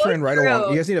a best friend ride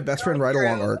along. You guys need a best friend ride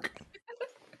along arc.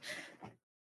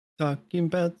 Talking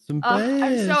about some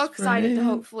I'm so excited to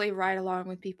hopefully ride along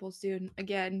with people soon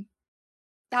again.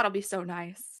 That'll be so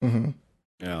nice. Mm-hmm.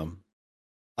 Yeah.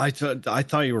 I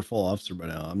thought you were full officer by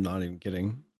now. I'm not even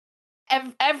kidding.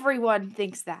 Everyone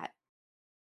thinks that.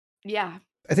 Yeah.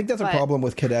 I think that's a problem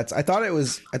with cadets. I thought it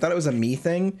was a me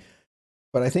thing,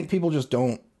 but I think people just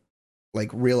don't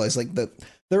like realize like that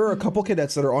there are a couple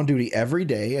cadets that are on duty every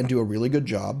day and do a really good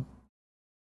job.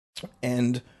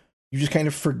 And you just kind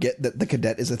of forget that the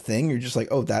cadet is a thing. You're just like,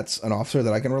 oh, that's an officer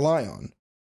that I can rely on.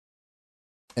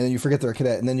 And then you forget they're a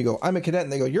cadet, and then you go, I'm a cadet,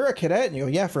 and they go, you're a cadet, and you go,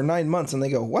 yeah, for 9 months, and they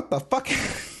go, what the fuck?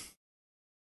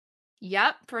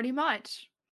 Yep, pretty much.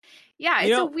 Yeah,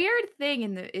 it's a weird thing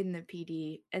in the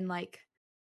PD, and like,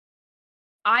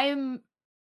 and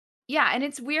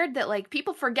it's weird that like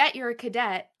people forget you're a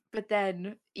cadet, but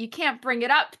then you can't bring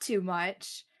it up too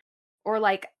much, or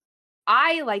like,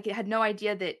 I like had no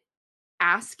idea that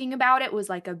asking about it was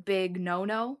like a big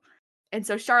no-no. And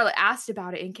so Charlotte asked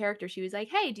about it in character. She was like,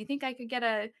 hey, do you think I could get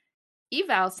a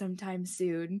eval sometime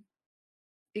soon?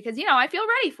 Because, I feel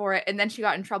ready for it. And then she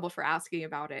got in trouble for asking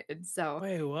about it. And so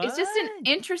it's just an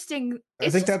interesting... I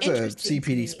think that's a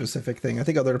CPD specific thing. I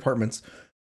think other departments,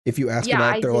 if you ask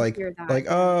about it, they're like,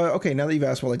 okay, now that you've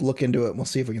asked, we'll like look into it and we'll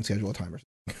see if we can schedule a time or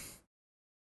something.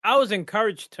 I was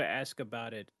encouraged to ask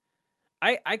about it.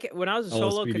 When I was a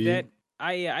solo cadet,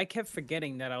 I kept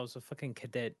forgetting that I was a fucking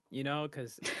cadet,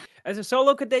 because as a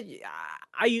solo cadet,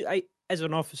 I as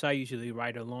an officer, I usually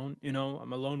ride alone.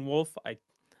 I'm a lone wolf. I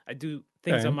do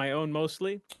things on my own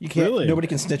mostly. You can't. Really? Nobody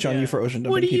can snitch on you for ocean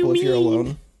dumping people if you're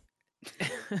alone.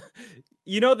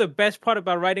 The best part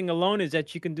about riding alone is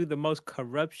that you can do the most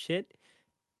corrupt shit,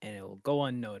 and it will go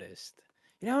unnoticed.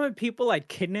 You know how many people I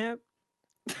kidnap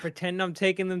pretend I'm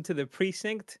taking them to the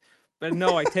precinct. But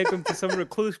no, I take them to some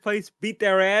recluse place, beat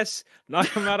their ass,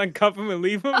 knock them out, uncuff them, and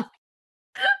leave them.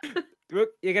 You're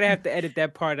going to have to edit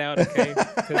that part out, okay?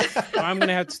 Or I'm going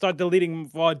to have to start deleting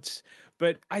VODs.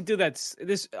 But I do that.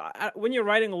 When you're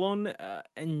writing alone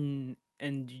and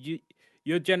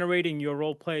you're generating your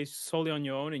role play solely on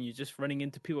your own and you're just running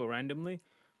into people randomly,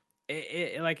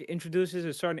 it like introduces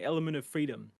a certain element of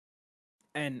freedom.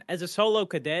 And as a solo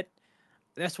cadet,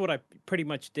 that's what I pretty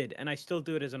much did, and I still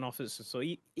do it as an officer. So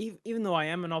even though I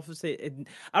am an officer,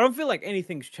 I don't feel like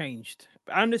anything's changed.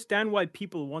 I understand why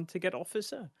people want to get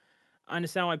officer. I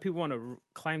understand why people want to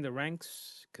climb the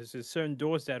ranks because there's certain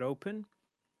doors that open.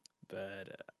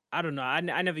 But I don't know.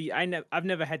 I've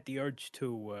never had the urge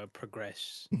to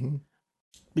progress. Mm-hmm.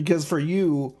 Because for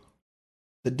you,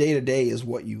 the day-to-day is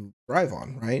what you thrive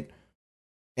on, right?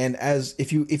 And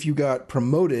if you got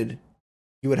promoted,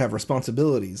 you would have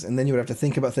responsibilities, and then you would have to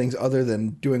think about things other than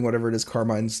doing whatever it is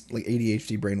Carmine's like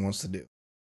ADHD brain wants to do.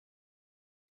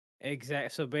 Exactly.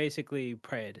 So basically,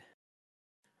 Pred.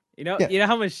 You know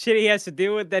how much shit he has to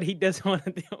deal with that he doesn't want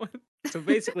to deal with. So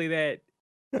basically, that.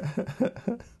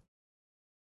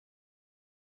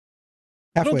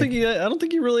 I don't think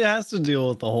he really has to deal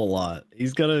with a whole lot.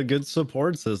 He's got a good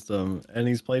support system, and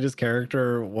he's played his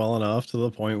character well enough to the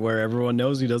point where everyone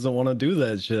knows he doesn't want to do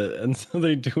that shit, and so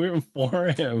they do it for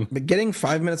him. But getting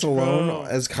 5 minutes alone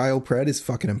as Kyle Pred is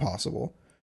fucking impossible.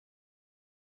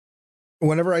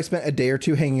 Whenever I spent a day or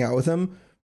two hanging out with him,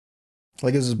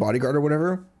 like as his bodyguard or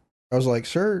whatever, I was like,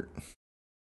 "Sir,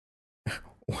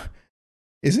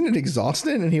 isn't it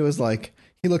exhausting?" And he looked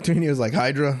at me and he was like,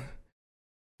 "Hydra,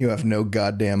 you have no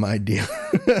goddamn idea."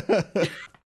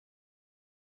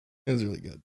 It was really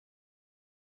good.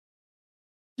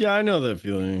 Yeah, I know that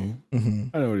feeling. Mm-hmm.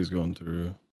 I know what he's going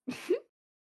through.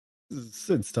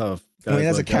 It's tough. I mean,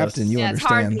 as a captain, you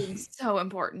understand. It's hard being so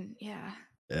important. Yeah.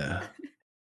 Yeah.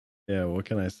 Yeah, what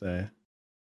can I say?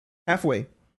 Halfway.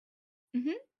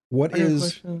 Mm-hmm. What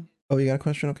is... Oh, you got a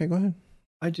question? Okay, go ahead.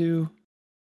 I do.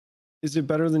 Is it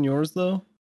better than yours, though?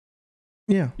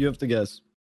 Yeah. You have to guess.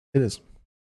 It is.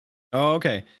 Oh,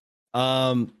 okay.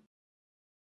 The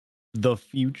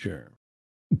future.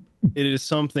 It is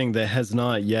something that has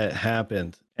not yet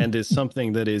happened and is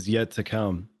something that is yet to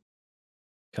come.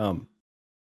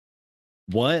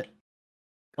 What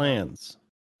plans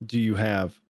do you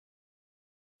have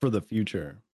for the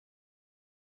future?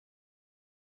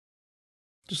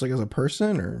 Just like as a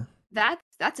person, or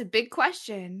that's a big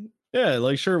question. Yeah,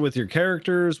 like sure, with your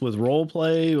characters, with role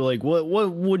play, like what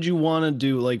would you want to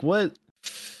do? Like what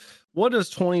does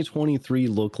 2023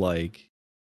 look like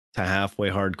to halfway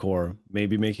hardcore?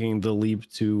 Maybe making the leap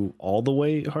to all the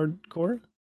way hardcore?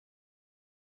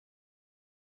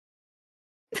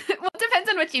 Well, it depends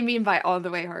on what you mean by all the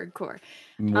way hardcore.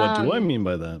 What do I mean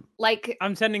by that? Like,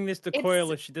 I'm sending this to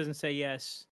Coil if she doesn't say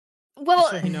yes. Well,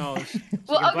 so he knows.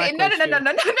 Well, okay,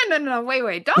 no.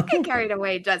 Wait. Don't get carried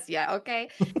away just yet, okay?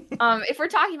 If we're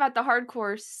talking about the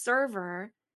hardcore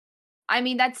server, I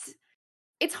mean,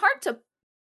 it's hard to.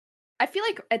 I feel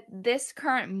like at this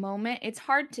current moment, it's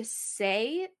hard to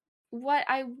say what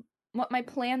my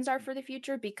plans are for the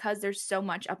future because there's so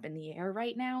much up in the air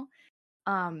right now.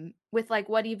 With like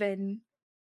what even,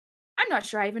 I'm not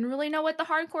sure I even really know what the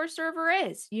hardcore server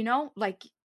is. You know, like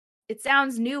it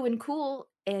sounds new and cool,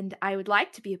 and I would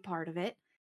like to be a part of it.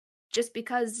 Just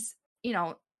because, you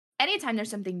know, anytime there's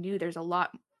something new, there's a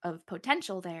lot of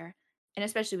potential there, and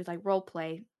especially with like role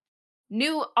play,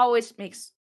 new always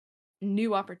makes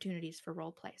new opportunities for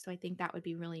role play. So I think that would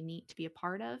be really neat to be a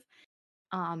part of.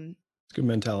 It's good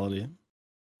mentality.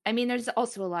 I mean, there's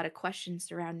also a lot of questions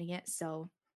surrounding it, so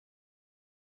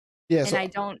yeah. And I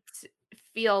don't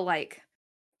feel like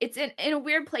it's in a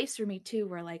weird place for me too,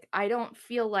 where like I don't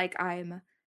feel like I'm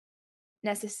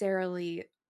necessarily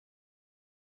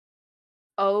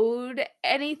owed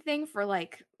anything for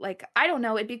like I don't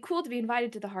know, it'd be cool to be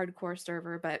invited to the hardcore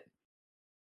server, but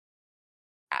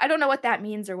I don't know what that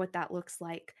means or what that looks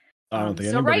like. I don't think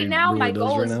so right now really my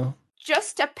goal is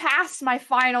just to pass my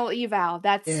final eval.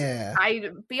 That's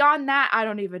beyond that I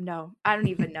don't even know.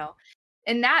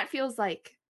 And that feels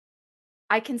like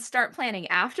I can start planning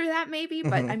after that maybe,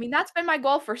 but I mean that's been my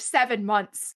goal for 7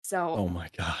 months. So oh my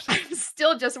god. I'm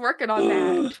still just working on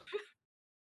that.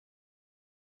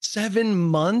 7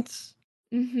 months?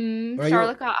 Mm-hmm.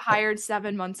 Charlotte got hired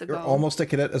 7 months ago. You're almost a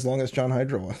cadet as long as John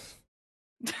Hydra was.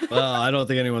 Well, I don't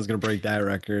think anyone's gonna break that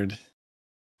record.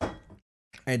 I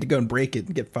had to go and break it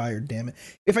and get fired. Damn it!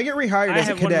 If I get rehired as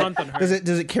a cadet,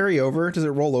 does it carry over? Does it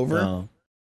roll over?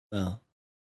 No.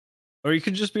 Or you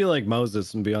could just be like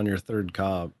Moses and be on your third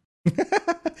cob.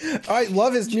 I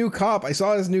love his new cop. I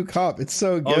saw his new cop. It's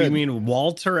so good. Oh, you mean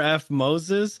Walter F.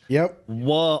 Moses? Yep.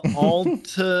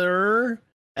 Walter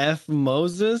F.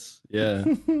 Moses? Yeah.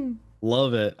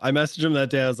 Love it. I messaged him that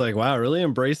day. I was like, wow, really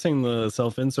embracing the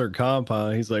self-insert comp,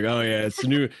 huh? He's like, oh yeah, it's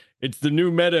the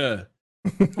new meta.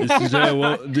 This is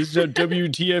a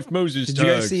WTF Moses. Did you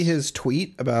guys see his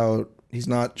tweet about he's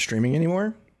not streaming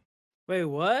anymore? Wait,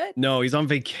 what? No, he's on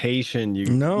vacation. You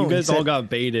guys all got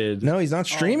baited. No, he's not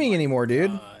streaming anymore,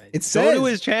 dude. It says go to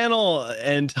his channel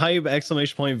and type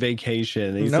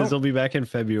 !vacation. He says he'll be back in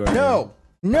February.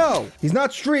 No, he's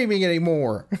not streaming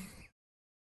anymore.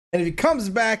 And if he comes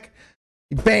back,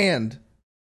 he's banned.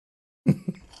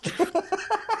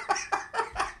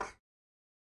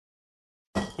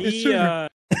 Yes,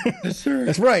 sir.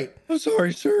 That's right. I'm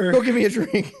sorry, sir. Go give me a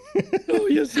drink. Oh,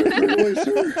 yes, sir. Right away,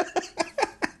 sir.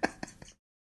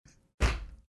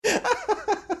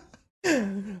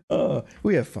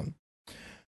 We have fun.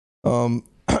 Okay,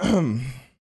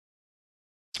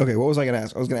 what was I gonna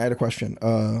ask? I was gonna add a question.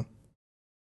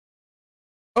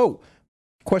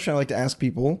 Question I like to ask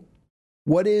people: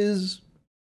 what is,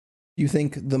 you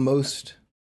think, the most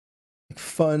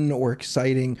fun or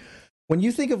exciting when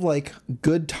you think of like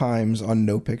good times on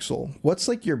Nopixel? What's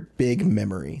like your big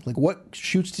memory? Like, what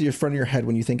shoots to the front of your head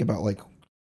when you think about like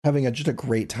having just a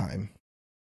great time?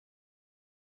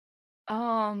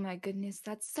 Oh my goodness,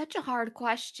 that's such a hard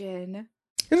question.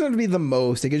 It doesn't have to be the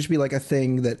most. It could just be like a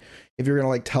thing that if you're gonna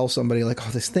like tell somebody like,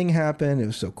 oh, this thing happened, it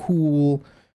was so cool.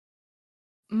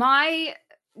 My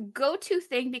go-to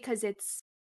thing, because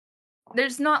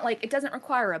there's not like, it doesn't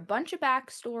require a bunch of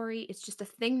backstory, it's just a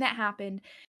thing that happened,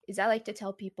 is I like to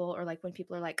tell people, or like when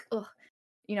people are like, oh,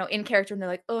 you know, in character, and they're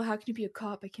like, oh, how can you be a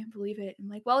cop? I can't believe it. I'm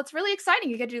like, well, it's really exciting.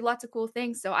 You get to do lots of cool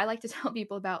things. So I like to tell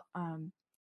people about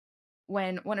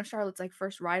when one of Charlotte's like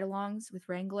first ride-alongs with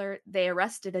Wrangler, they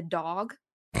arrested a dog.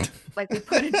 Like, we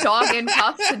put a dog in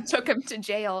cuffs and took him to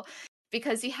jail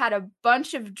because he had a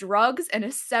bunch of drugs and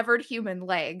a severed human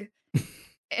leg.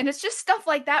 And it's just stuff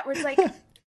like that where it's like,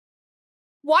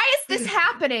 why is this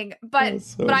happening? But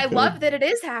I love that it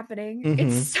is happening. Mm-hmm.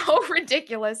 It's so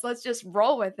ridiculous. Let's just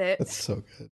roll with it. That's so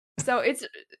good. So it's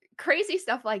crazy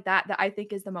stuff like that that I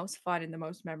think is the most fun and the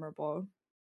most memorable.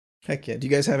 Heck yeah. Do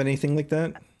you guys have anything like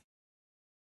that?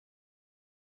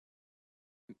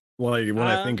 Well, when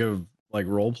I think of like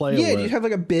role play, yeah, do you have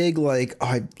like a big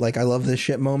I love this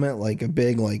shit moment, like a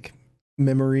big like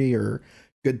memory or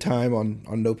good time on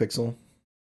Nopixel?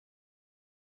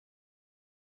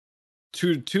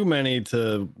 Too many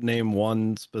to name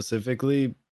one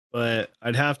specifically, but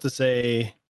I'd have to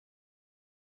say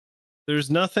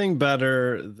there's nothing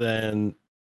better than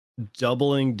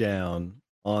doubling down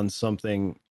on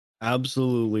something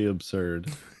absolutely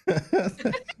absurd. That's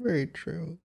very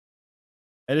true.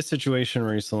 I had a situation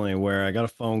recently where I got a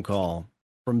phone call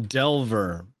from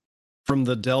Delver, from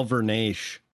the Delver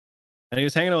Nation, and he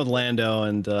was hanging out with Lando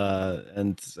and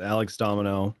Alex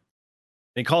Domino.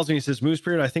 And he calls me. He says,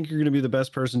 "Moosebeard, I think you're going to be the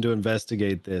best person to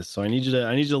investigate this. So I need you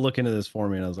to look into this for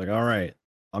me." And I was like, "All right,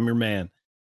 I'm your man."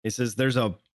 He says, "There's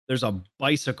a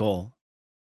bicycle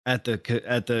at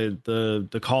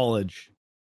the college,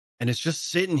 and it's just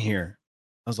sitting here."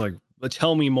 I was like, "But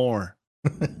tell me more."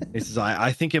 He says,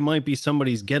 I think it might be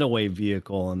somebody's getaway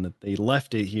vehicle and that they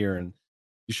left it here, and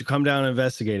you should come down and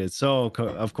investigate it. So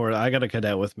of course I got a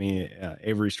cadet with me,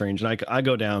 Avery Strange, and I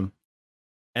go down,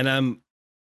 and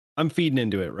I'm feeding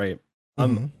into it, right?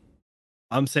 Mm-hmm.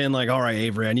 I'm saying like, all right,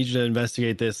 Avery, I need you to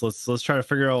investigate this. Let's try to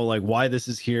figure out like why this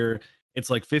is here. It's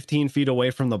like 15 feet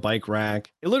away from the bike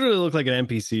rack. It literally looked like an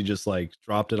NPC just like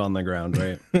dropped it on the ground,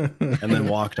 right? And then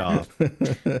walked off.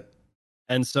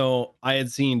 And so I had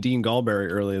seen Dean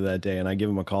Galberry earlier that day, and I give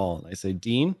him a call. And I say,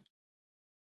 Dean,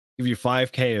 give you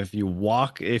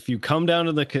 $5,000 if you come down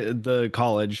to the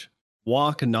college,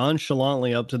 walk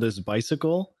nonchalantly up to this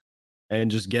bicycle, and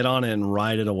just get on it and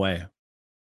ride it away.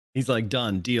 He's like,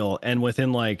 done, deal. And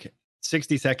within like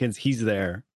 60 seconds, he's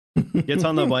there. Gets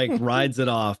on the bike, rides it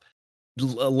off.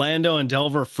 Lando and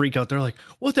Delver freak out. They're like,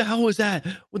 what the hell was that?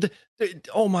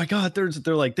 Oh my God. They're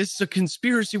like, this is a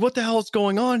conspiracy. What the hell is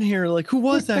going on here? Like, who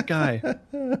was that guy?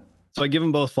 So I give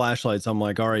them both flashlights. I'm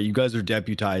like, all right, you guys are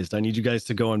deputized. I need you guys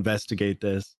to go investigate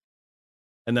this.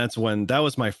 And that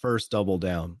was my first double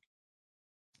down.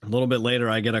 A little bit later,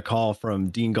 I get a call from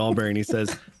Dean Galberry, and he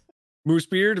says,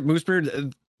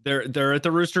 Moosebeard, they're at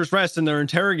the Rooster's Rest and they're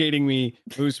interrogating me,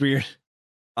 Moosebeard.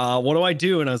 What do I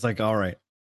do? And I was like, all right.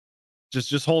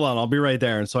 Just hold on. I'll be right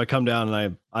there. And so I come down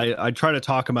and I try to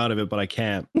talk him out of it, but I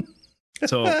can't.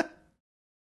 So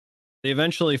they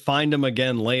eventually find him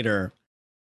again later.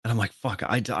 And I'm like, fuck,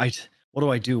 what do I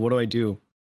do? What do I do?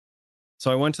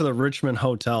 So I went to the Richmond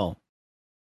Hotel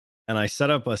and I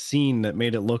set up a scene that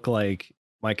made it look like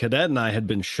my cadet and I had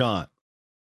been shot.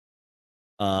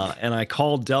 And I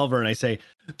called Delver and I say,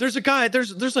 there's a guy,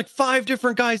 there's like 5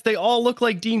 different guys. They all look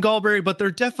like Dean Gallberry, but they're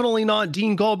definitely not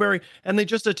Dean Gallberry. And they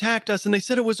just attacked us. And they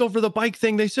said it was over the bike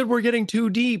thing. They said we're getting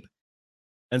too deep.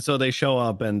 And so they show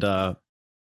up and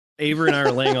Avery and I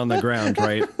are laying on the ground,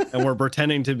 right? And we're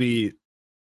pretending to be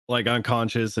like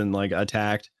unconscious and like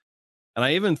attacked. And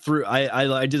I even threw,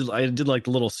 I did like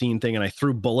the little scene thing and I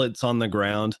threw bullets on the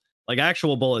ground. Like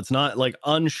actual bullets, not like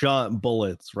unshot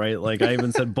bullets, right? Like I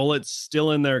even said bullets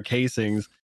still in their casings,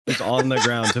 just on the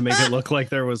ground to make it look like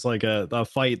there was like a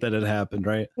fight that had happened,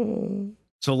 right?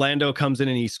 So Lando comes in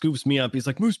and he scoops me up. He's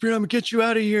like, Moosebeard, I'm gonna get you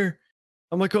out of here.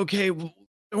 I'm like, okay,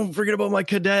 don't forget about my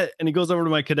cadet. And he goes over to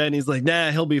my cadet and he's like,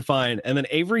 nah, he'll be fine. And then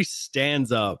Avery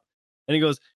stands up and he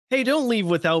goes, hey, don't leave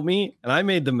without me. And I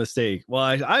made the mistake. Well,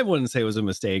 I wouldn't say it was a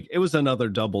mistake. It was another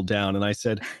double down. And I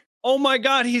said, oh my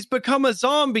God, he's become a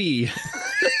zombie.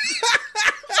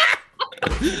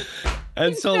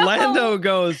 And so no. Lando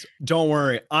goes, don't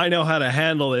worry, I know how to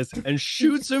handle this, and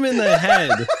shoots him in the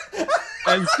head.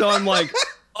 And so I'm like,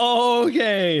 oh,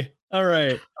 okay, all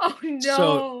right. Oh no.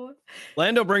 So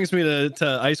Lando brings me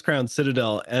to Ice Crown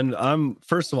Citadel, and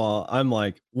first of all, I'm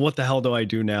like, what the hell do I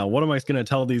do now? What am I going to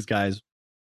tell these guys?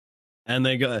 And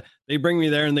they bring me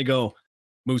there and they go,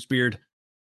 Moosebeard,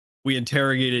 we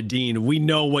interrogated Dean. We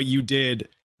know what you did.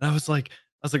 And I was like,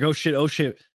 oh shit.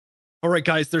 All right,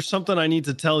 guys, there's something I need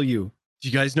to tell you. Do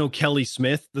you guys know Kelly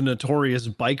Smith, the notorious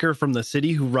biker from the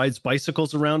city who rides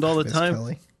bicycles around all the time?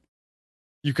 Kelly.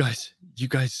 You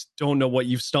guys don't know what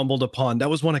you've stumbled upon. That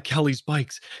was one of Kelly's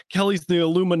bikes. Kelly's the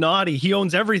Illuminati. He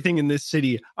owns everything in this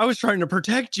city. I was trying to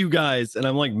protect you guys. And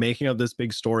I'm like making up this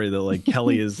big story that like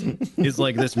Kelly is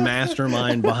like this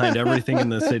mastermind behind everything in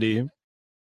the city.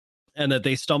 And that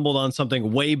they stumbled on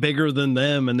something way bigger than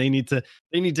them and they need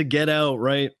to get out,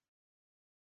 right?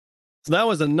 So that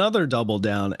was another double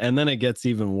down, and then it gets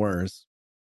even worse.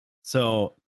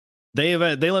 So they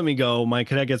let me go. My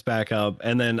cadet gets back up,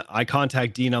 and then I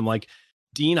contact Dean. I'm like,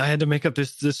 Dean, I had to make up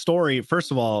this story. First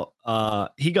of all,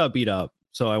 he got beat up.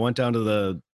 So I went down to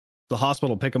the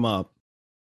hospital to pick him up.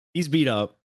 He's beat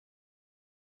up.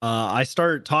 I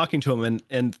start talking to him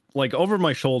and like over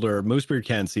my shoulder, Moosebeard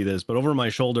can't see this, but over my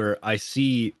shoulder, I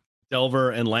see Delver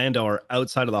and Lando are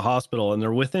outside of the hospital and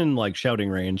they're within like shouting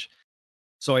range.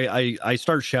 So I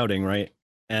start shouting, right?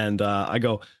 And I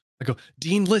go,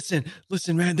 Dean, listen,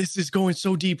 man, this is going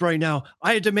so deep right now.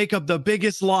 I had to make up the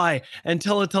biggest lie and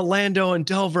tell it to Lando and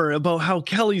Delver about how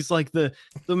Kelly's like the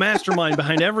mastermind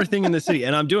behind everything in the city.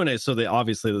 And I'm doing it so they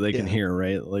obviously that they can hear,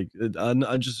 right? Like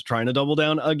I'm just trying to double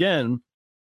down again.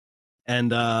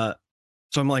 And so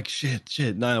I'm like,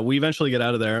 shit. No, we eventually get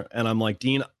out of there. And I'm like,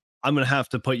 Dean, I'm going to have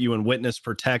to put you in witness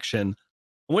protection.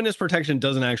 Witness protection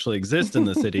doesn't actually exist in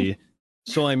the city.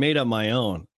 So I made up my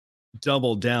own.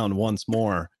 Double down once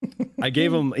more. I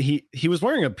gave him, he was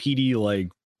wearing a PD like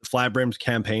flat brimmed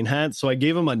campaign hat. So I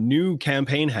gave him a new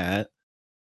campaign hat.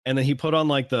 And then he put on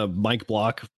like the Mike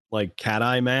Block, like cat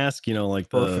eye mask, you know, like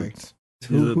perfect.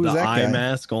 the eye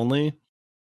mask only.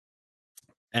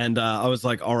 And I was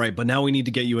like, all right, but now we need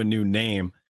to get you a new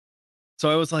name. So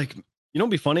I was like, you know,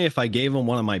 it'd be funny if I gave him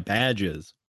one of my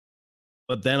badges.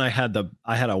 But then I had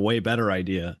a way better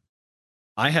idea.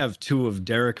 I have 2 of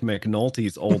Derek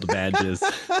McNulty's old badges.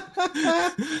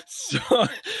 So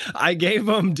I gave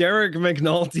him Derek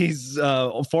McNulty's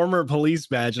former police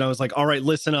badge. And I was like, all right,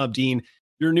 listen up, Dean.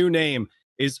 Your new name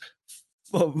is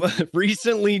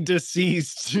recently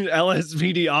deceased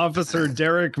LSPD officer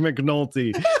Derek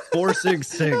McNulty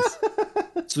 466.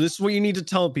 So this is what you need to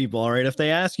tell people. All right, if they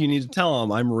ask, you need to tell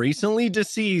them I'm recently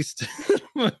deceased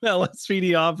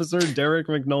LSPD officer Derek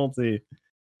McNulty.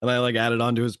 And I like added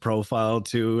onto his profile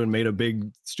too and made a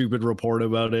big stupid report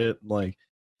about it. Like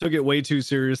took it way too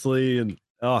seriously. And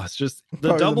it's just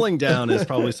the doubling down is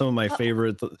probably some of my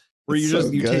favorite. Where you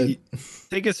just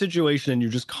take a situation and you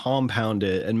just compound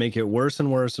it and make it worse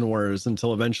and worse and worse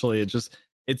until eventually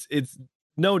it's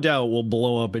no doubt will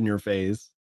blow up in your face.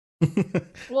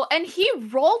 Well, and he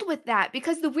rolled with that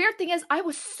because the weird thing is I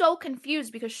was so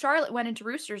confused because Charlotte went into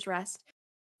Rooster's Rest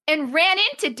and ran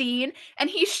into Dean and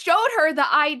he showed her the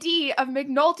ID of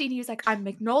McNulty and he was like, I'm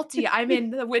McNulty. I'm in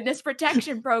the witness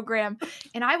protection program.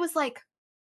 And I was like,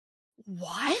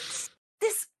 what?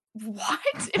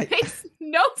 It makes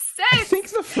no sense. I think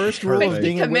the first rule of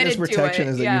being in witness protection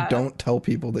is that you don't tell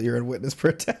people that you're in witness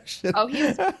protection. Oh,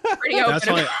 he's pretty open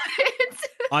about it.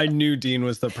 I knew Dean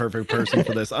was the perfect person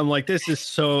for this. I'm like, this is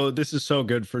so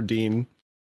good for Dean.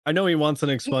 I know he wants an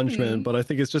expungement, but I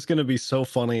think it's just going to be so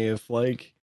funny if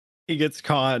like he gets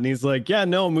caught and he's like, yeah,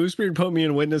 no, Moosebeard put me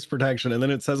in witness protection. And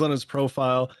then it says on his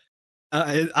profile,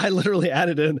 I literally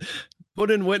added in,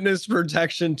 put in witness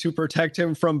protection to protect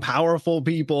him from powerful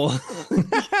people.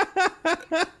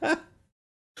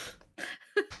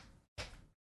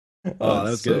 Oh,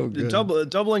 that's so good.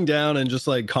 Doubling down and just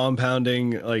like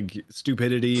compounding like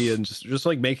stupidity and just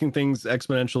like making things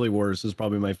exponentially worse is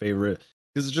probably my favorite,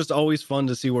 because it's just always fun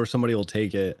to see where somebody will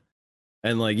take it.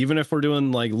 And like, even if we're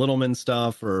doing like Littleman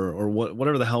stuff or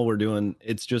whatever the hell we're doing,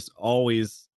 it's just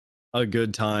always a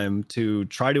good time to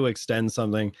try to extend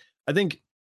something. I think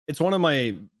it's one of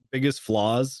my biggest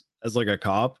flaws as like a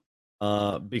cop,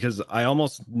 because I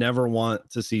almost never want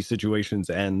to see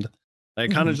situations end. I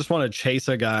kind of just want to chase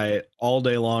a guy all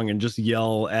day long and just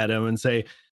yell at him and say,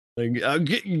 like,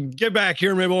 get back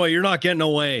here, my boy. You're not getting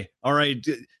away. All right.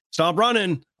 Stop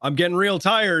running. I'm getting real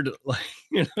tired. Like,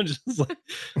 just like,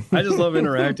 I just love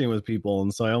interacting with people.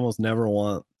 And so I almost never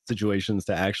want situations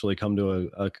to actually come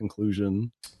to a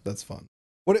conclusion. That's fun.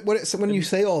 So when you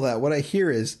say all that, what I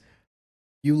hear is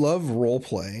you love role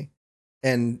play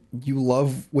and you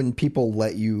love when people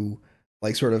let you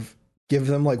like sort of give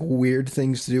them like weird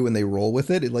things to do and they roll with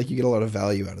it. Like you get a lot of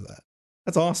value out of that.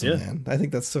 That's awesome, man. I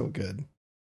think that's so good.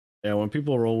 Yeah, when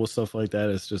people roll with stuff like that,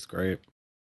 it's just great.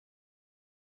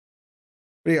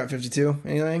 What do you got, 52?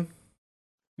 Anything?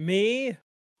 Me?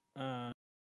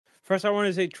 First I want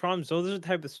to say, Trumps, those are the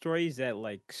type of stories that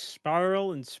like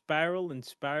spiral and spiral and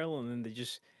spiral, and then they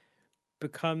just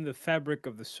become the fabric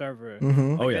of the server.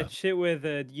 Like that shit with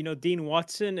Dean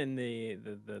Watson and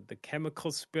the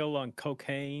chemical spill on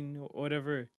cocaine or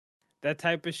whatever, that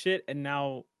type of shit. And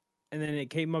then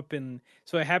it came up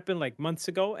so it happened like months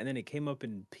ago, and then it came up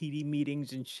in PD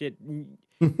meetings and shit.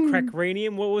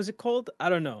 Crackranium, what was it called? I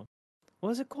don't know. What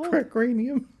was it called?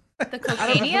 Crackranium. The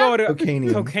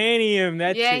cocainium? Cocainium,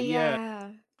 that's it, yeah.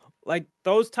 Like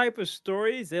those type of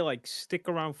stories, they like stick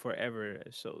around forever.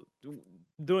 So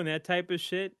doing that type of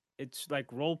shit, it's like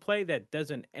role play that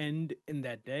doesn't end in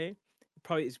that day.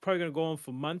 It's probably gonna go on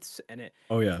for months, and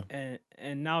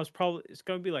and now it's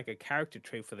gonna be like a character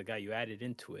trait for the guy you added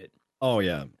into it. Oh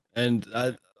yeah, and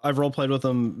I've role played with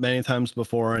him many times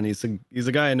before, and he's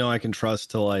a guy I know I can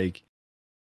trust to like,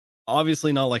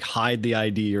 obviously not like hide the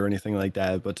ID or anything like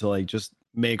that, but to like just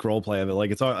make role play of it. Like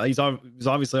he's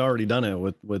obviously already done it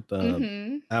with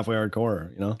Halfway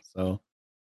Hardcore, So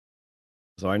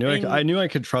I knew I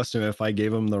could trust him if I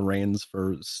gave him the reins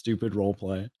for stupid role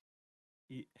play.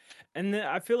 And then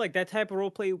I feel like that type of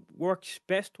role play works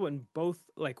best when both,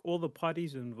 like all the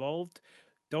parties involved,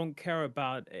 don't care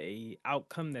about a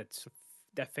outcome that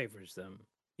favors them.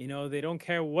 They don't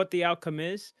care what the outcome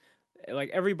is. Like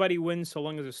everybody wins so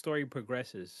long as the story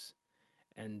progresses,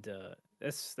 and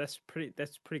that's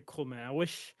pretty cool, man. I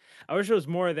wish there was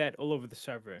more of that all over the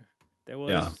server. There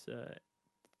was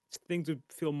things would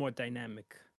feel more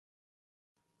dynamic.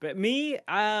 But me,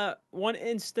 one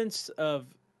instance of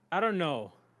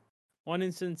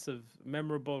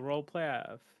memorable roleplay I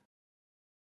have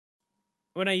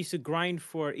when I used to grind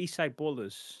for Eastside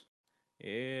Ballers.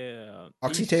 Yeah,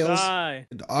 Oxytails.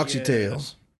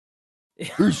 Oxytails.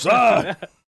 Yeah.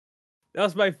 That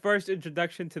was my first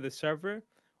introduction to the server.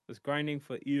 Was grinding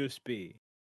for ESB.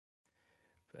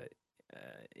 But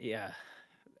yeah.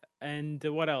 And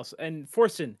what else? And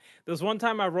Forsen. There was one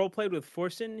time I roleplayed with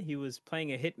Forsen. He was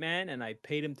playing a hitman, and I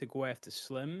paid him to go after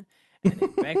Slim. And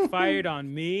it backfired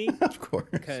on me. Of course.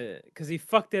 Because he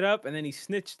fucked it up, and then he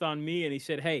snitched on me, and he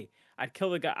said, hey, I'd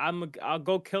kill the guy. I'll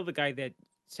go kill the guy that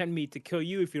sent me to kill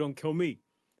you if you don't kill me.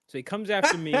 So he comes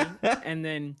after me, and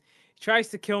then he tries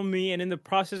to kill me, and in the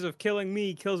process of killing me,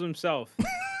 he kills himself.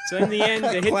 So in the end,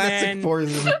 the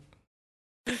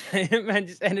hitman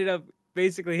just ended up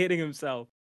basically hitting himself.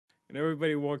 And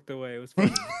everybody walked away. It was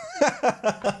funny.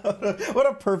 What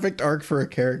a perfect arc for a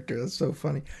character. That's so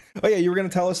funny. Oh yeah, you were gonna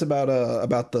tell us about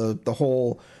the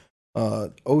whole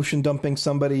ocean dumping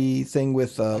somebody thing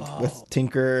with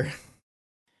Tinker.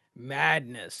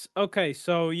 Madness. Okay,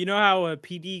 so you know how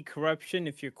PD corruption,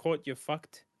 if you're caught, you're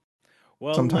fucked.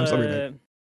 Well, sometimes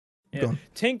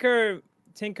Tinker,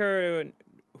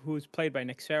 who's played by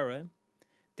Nexera,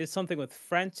 did something with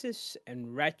Francis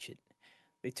and Ratchet.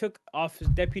 They took off his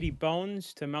Deputy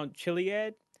Bones to Mount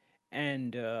Chiliad,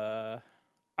 and I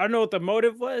don't know what the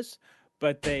motive was,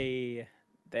 but they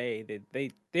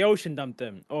ocean dumped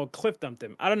him or cliff dumped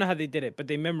him. I don't know how they did it, but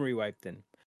they memory wiped him,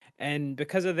 and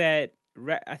because of that,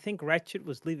 I think Ratchet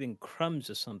was leaving crumbs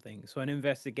or something. So an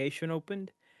investigation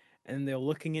opened, and they're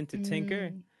looking into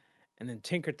Tinker, and then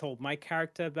Tinker told my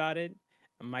character about it,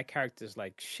 and my character's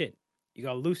like, shit. You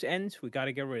got loose ends, we got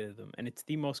to get rid of them. And it's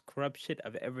the most corrupt shit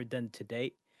I've ever done to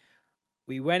date.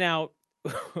 We went out,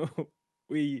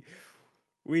 we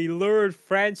lured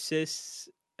Francis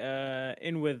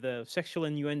in with sexual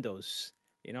innuendos.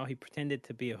 You know, he pretended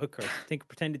to be a hooker. I think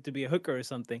pretended to be a hooker or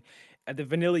something at the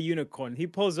Vanilla Unicorn. He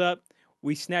pulls up.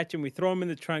 We snatch him. We throw him in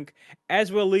the trunk.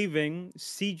 As we're leaving,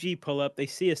 CG pull up. They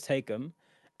see us take him,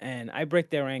 and I break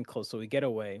their ankle, so we get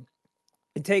away.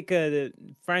 We take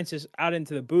Francis out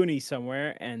into the boonies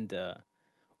somewhere, and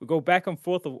we go back and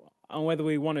forth on whether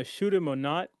we want to shoot him or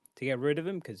not to get rid of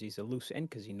him because he's a loose end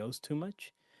because he knows too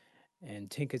much. And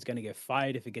Tinker's going to get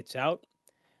fired if he gets out.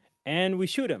 And we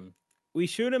shoot him.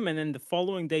 And then the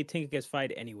following day, Tinker gets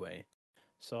fired anyway.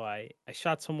 So I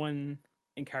shot someone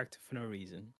in character for no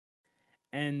reason.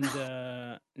 And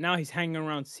now he's hanging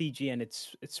around CG and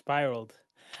it's spiraled.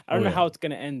 I don't know how it's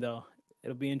going to end, though.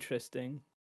 It'll be interesting.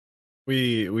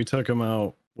 We took him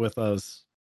out with us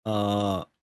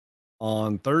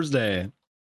on Thursday.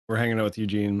 We're hanging out with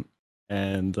Eugene,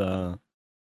 and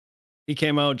he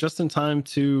came out just in time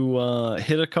to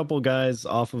hit a couple guys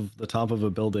off of the top of a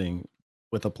building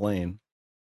with a plane.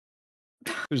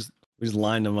 We just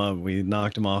lined him up. We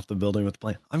knocked him off the building with the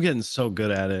plane. I'm getting so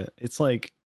good at it. It's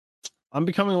like I'm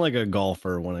becoming like a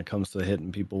golfer when it comes to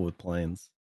hitting people with planes.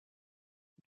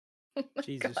 Oh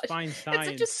Jesus, gosh. fine science.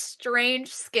 It's such a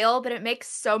strange skill, but it makes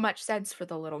so much sense for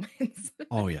the little mins.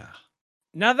 Oh yeah.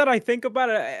 Now that I think about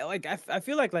it, I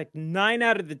feel like 9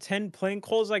 out of the 10 plane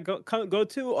calls I go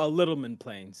to are Littleman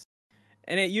planes,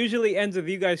 and it usually ends with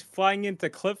you guys flying into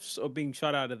cliffs or being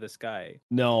shot out of the sky.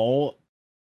 No,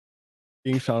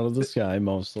 being shot out of the sky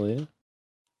mostly.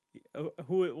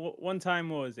 One time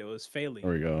was it was failing.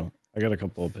 There we go. I got a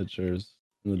couple of pictures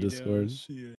in the Discord.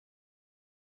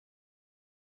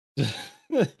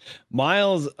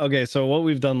 Miles, okay, so what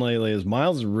we've done lately is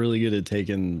Miles is really good at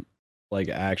taking like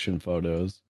action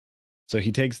photos. So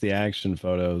he takes the action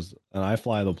photos and I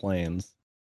fly the planes.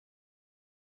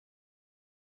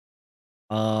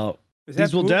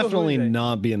 These will definitely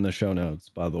not be in the show notes,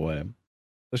 by the way.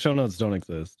 The show notes don't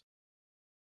exist.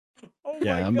 Oh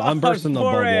yeah, my God, I'm bursting the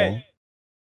Borat.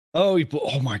 bubble.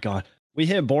 Oh my God. We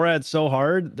hit Borat so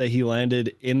hard that he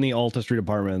landed in the Alta Street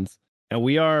Apartments. And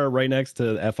we are right next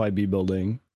to the FIB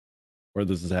building where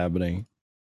this is happening.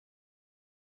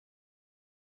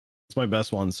 It's my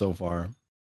best one so far.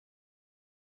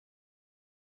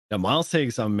 Yeah, Miles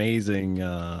takes amazing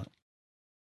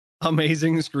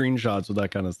screenshots with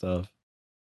that kind of stuff.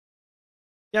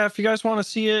 Yeah, if you guys want to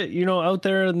see it, you know, out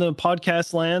there in the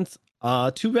podcast land,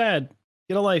 too bad.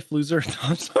 Get a life, loser.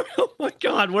 I'm sorry. Oh my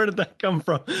God, where did that come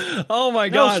from? Oh my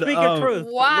God. Speak of truth.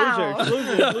 Wow.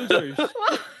 Losers.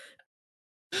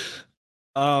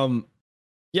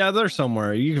 Yeah, they're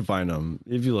somewhere. You can find them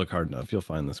if you look hard enough. You'll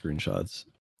find the screenshots,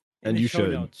 and you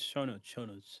should. Show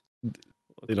notes.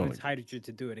 They don't. It's Hydra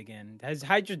to do it again. Has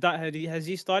Hydra has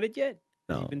he started yet?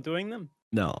 No. Has he been doing them?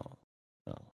 No,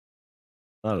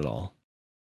 not at all.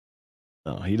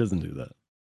 No, he doesn't do that.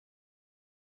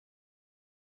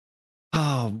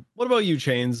 What about you,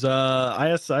 Chains?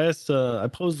 I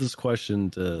posed this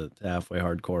question to Halfway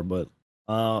Hardcore, but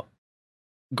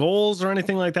goals or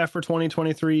anything like that for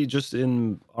 2023, just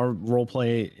in our role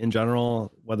play in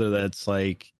general, whether that's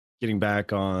like getting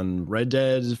back on Red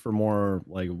Dead for more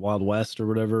like Wild West or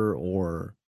whatever,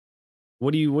 or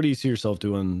what do you see yourself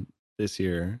doing this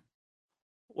year?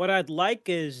 What I'd like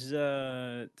is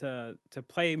to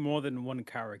play more than one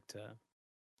character.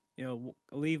 You know,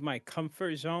 leave my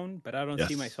comfort zone, but I don't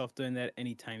see myself doing that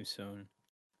anytime soon.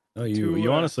 No,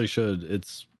 you honestly should.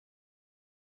 It's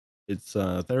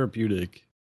therapeutic.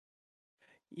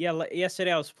 Yeah,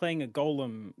 yesterday I was playing a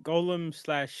golem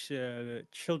slash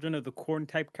Children of the Corn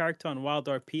type character on Wild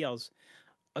RP.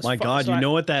 My God, you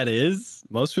know what that is?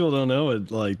 Most people don't know what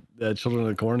like that Children of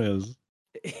the Corn is.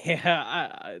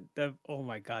 Yeah, oh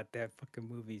my God, that fucking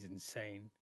movie's insane.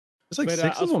 There's like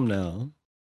 6 of them now.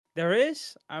 There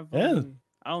is? I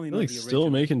only know the original. Still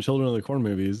making Children of the Corn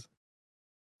movies.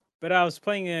 But I was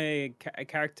playing a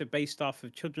character based off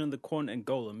of Children of the Corn and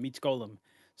Golem meets Golem.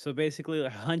 So basically, a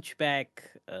hunchback,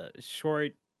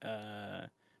 short,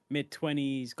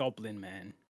 mid-20s goblin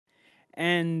man.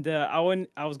 And I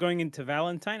was going into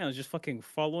Valentine. I was just fucking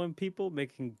following people,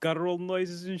 making guttural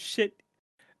noises and shit.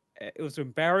 It was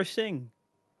embarrassing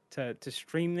to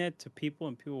stream that to people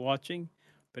and people watching,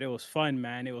 but it was fun,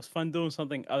 man. It was fun doing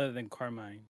something other than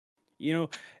Carmine. You know,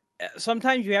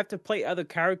 sometimes you have to play other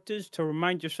characters to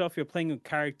remind yourself you're playing a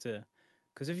character.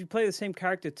 Because if you play the same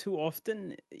character too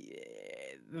often,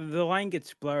 the line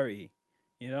gets blurry,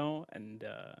 you know? And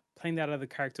playing that other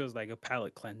character is like a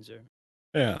palate cleanser.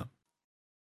 Yeah.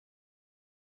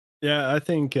 Yeah, I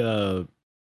think,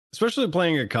 especially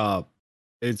playing a cop,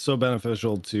 it's so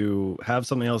beneficial to have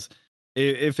something else.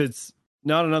 If it's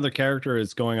not another character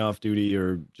is going off duty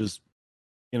or just,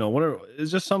 you know, whatever.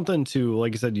 It's just something to,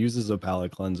 like I said, use as a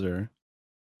palate cleanser.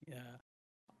 Yeah.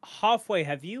 Halfway,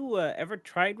 have you ever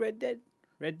tried Red Dead?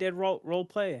 Red Dead role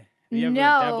play? Have you ever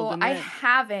dabbled No, in I that?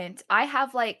 haven't. I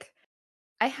have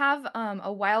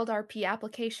a Wild RP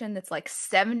application that's like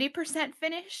 70%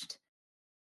 finished,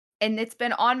 and it's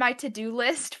been on my to-do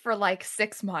list for like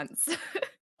 6 months.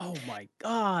 Oh my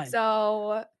god.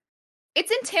 So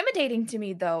it's intimidating to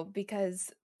me though,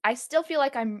 because I still feel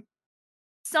like I'm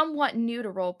somewhat new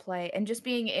to roleplay, and just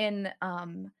being in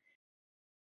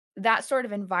that sort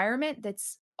of environment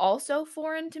that's also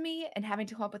foreign to me, and having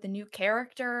to come up with a new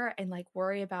character and like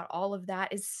worry about all of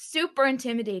that is super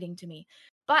intimidating to me.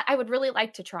 But I would really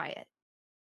like to try it.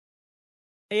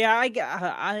 Yeah, I got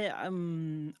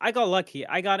lucky.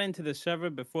 I got into the server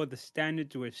before the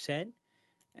standards were set,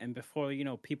 and before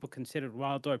people considered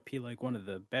Wild RP like one of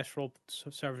the best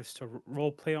servers to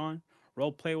role play on,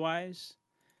 role play wise.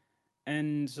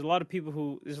 And there's a lot of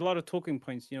talking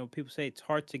points. People say it's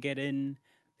hard to get in.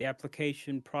 The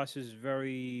application process is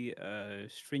very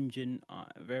stringent,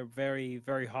 very very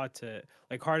very hard to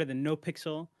harder than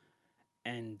Nopixel.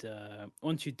 And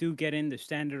once you do get in, the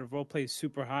standard of roleplay is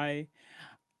super high.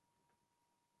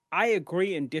 I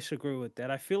agree and disagree with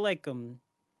that. I feel like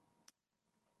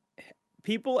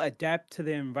people adapt to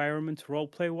their environment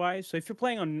roleplay wise. So if you're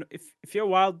playing on if you're a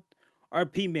Wild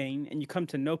RP main and you come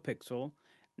to Nopixel,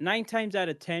 9 times out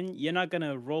of 10 you're not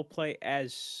gonna roleplay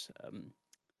as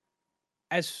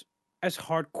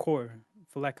hardcore,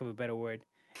 for lack of a better word,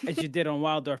 as you did on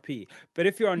Wild RP. But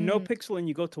if you're on Nopixel and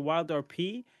you go to Wild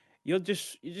RP, you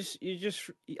just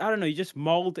I don't know, you just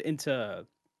mold into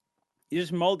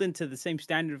the same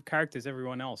standard of character as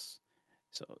everyone else.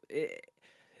 So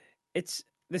it's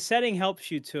the setting helps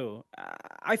you too.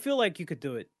 I feel like you could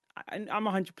do it. I'm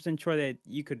 100% sure that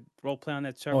you could roleplay on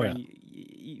that server. Oh, yeah.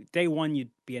 And day one,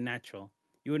 you'd be a natural.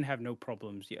 You wouldn't have no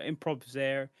problems. Your improv's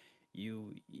there.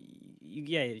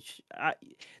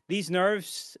 These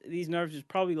nerves is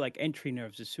probably like entry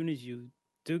nerves. As soon as you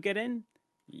do get in,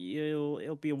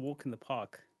 it'll be a walk in the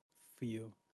park for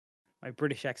you. My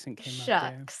British accent came out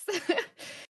there. Shucks.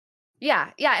 Yeah,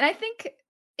 and I think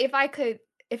if I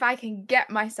can get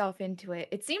myself into it,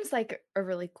 it seems like a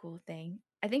really cool thing.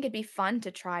 I think it'd be fun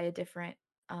to try a different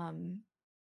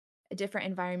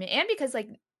environment, and because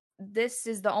like this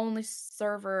is the only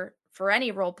server for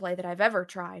any role play that I've ever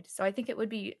tried, so I think it would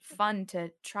be fun to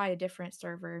try a different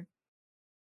server.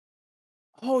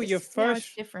 Oh, Just your to see how it's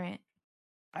first different.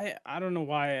 I don't know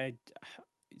why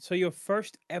so your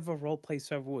first ever roleplay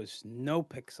server was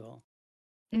Nopixel.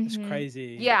 That's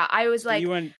crazy. Yeah, I was So like, you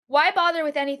went, why bother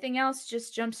with anything else?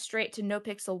 Just jump straight to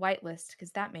Nopixel whitelist,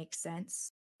 because that makes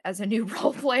sense as a new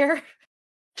role player.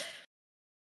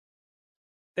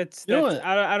 that's You know what?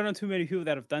 I don't know too many people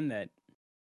that have done that.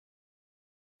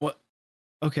 What?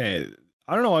 Okay,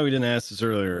 I don't know why we didn't ask this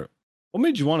earlier. What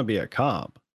made you want to be a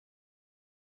cop?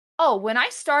 Oh, when I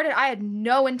started, I had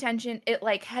no intention. It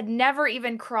like had never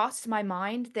even crossed my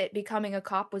mind that becoming a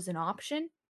cop was an option.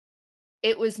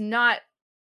 It was not.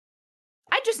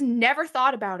 I just never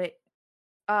thought about it.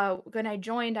 When I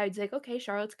joined, I was like, okay,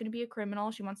 Charlotte's gonna be a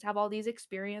criminal. She wants to have all these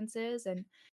experiences,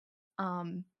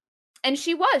 um, and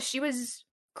she was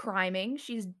criming.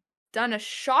 She's done a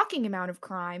shocking amount of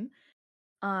crime,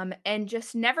 and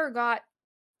just never got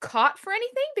caught for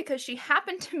anything because she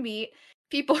happened to meet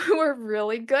people who were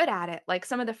really good at it. Like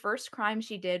some of the first crimes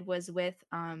she did was with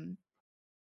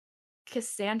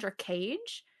Cassandra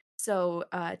Cage, so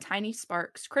Tiny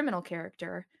Sparks' criminal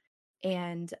character,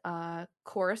 and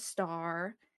Cora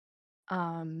Starr,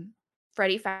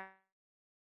 Freddie Fastfingers.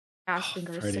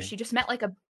 So Freddie. she just met like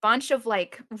a bunch of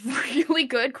like really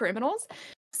good criminals.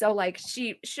 So like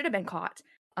she should have been caught.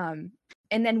 And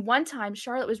then one time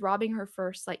Charlotte was robbing her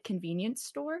first like convenience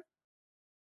store.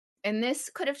 And this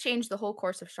could have changed the whole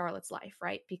course of Charlotte's life,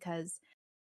 right? Because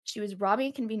she was robbing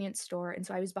a convenience store, and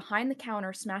so I was behind the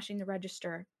counter smashing the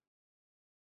register.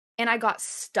 And I got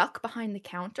stuck behind the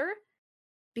counter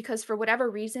because for whatever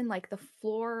reason, like the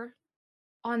floor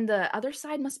on the other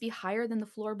side must be higher than the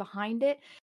floor behind it.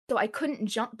 So I couldn't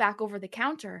jump back over the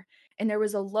counter. And there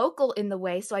was a local in the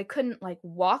way, so I couldn't like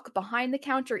walk behind the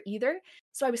counter either.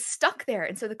 So I was stuck there.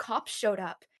 And so the cops showed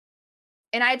up.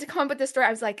 And I had to come up with this story.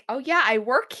 I was like, oh yeah, I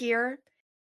work here.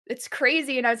 It's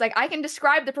crazy. And I was like, I can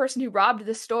describe the person who robbed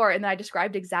the store. And then I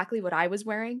described exactly what I was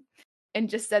wearing and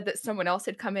just said that someone else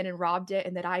had come in and robbed it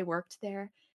and that I worked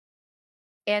there.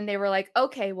 And they were like,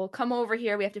 okay, well, come over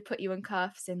here. We have to put you in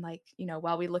cuffs. And like,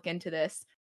 while we look into this,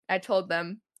 I told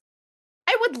them,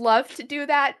 I would love to do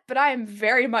that, but I am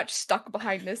very much stuck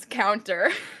behind this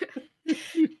counter.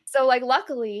 So like,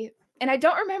 luckily, And I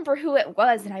don't remember who it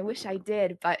was, and I wish I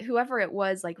did, but whoever it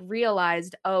was, like,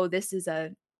 realized, oh, this is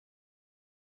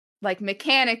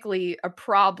mechanically a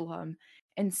problem.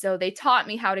 And so they taught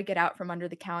me how to get out from under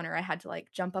the counter. I had to,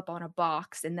 like, jump up on a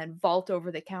box and then vault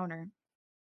over the counter.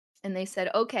 And they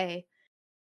said, okay,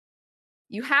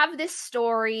 you have this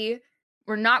story.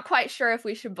 We're not quite sure if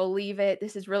we should believe it.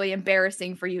 This is really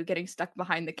embarrassing for you getting stuck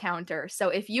behind the counter. So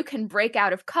if you can break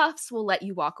out of cuffs, we'll let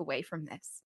you walk away from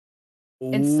this.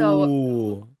 Ooh. And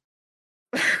so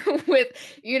with,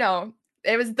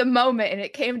 it was the moment and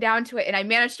it came down to it and I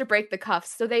managed to break the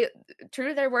cuffs. So they, true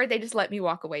to their word, they just let me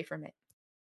walk away from it.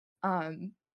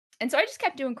 And so I just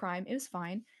kept doing crime. It was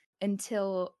fine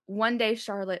until one day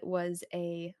Charlotte was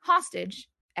a hostage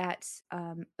at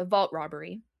a vault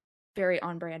robbery, very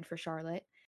on brand for Charlotte.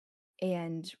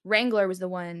 And Wrangler was the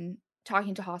one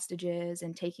talking to hostages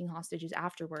and taking hostages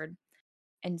afterward.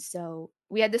 And so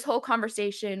we had this whole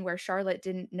conversation where Charlotte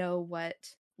didn't know what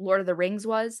Lord of the Rings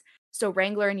was. So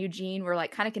Wrangler and Eugene were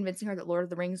like kind of convincing her that Lord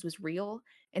of the Rings was real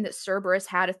and that Cerberus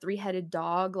had a 3-headed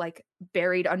dog like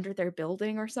buried under their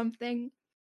building or something.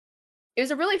 It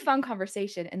was a really fun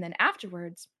conversation. And then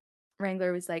afterwards,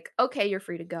 Wrangler was like, okay, you're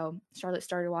free to go. Charlotte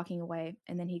started walking away.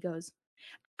 And then he goes,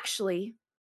 actually,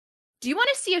 do you want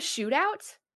to see a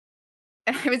shootout?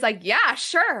 And I was like, yeah,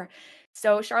 sure.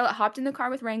 So Charlotte hopped in the car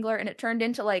with Wrangler and it turned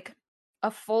into like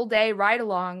a full day ride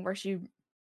along where she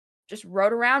just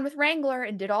rode around with Wrangler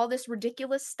and did all this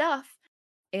ridiculous stuff.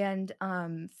 And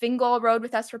Fingal rode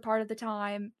with us for part of the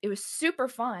time. It was super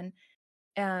fun.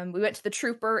 We went to the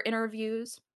trooper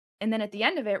interviews. And then at the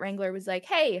end of it, Wrangler was like,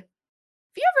 hey,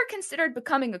 have you ever considered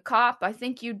becoming a cop? I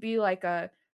think you'd be like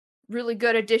a really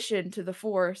good addition to the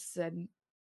force. And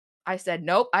I said,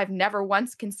 nope, I've never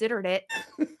once considered it.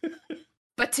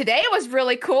 But today was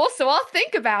really cool, so I'll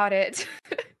think about it.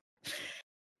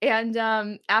 And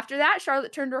after that,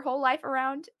 Charlotte turned her whole life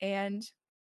around and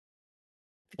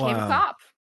became a cop.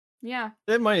 Yeah.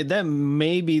 That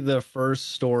may be the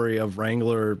first story of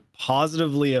Wrangler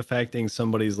positively affecting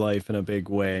somebody's life in a big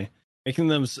way, making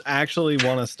them actually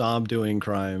want to stop doing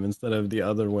crime instead of the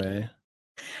other way.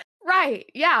 Right.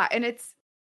 Yeah, and it's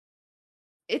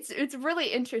really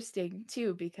interesting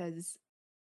too because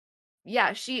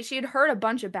yeah, she had heard a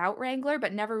bunch about Wrangler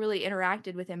but never really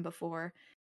interacted with him before.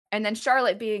 And then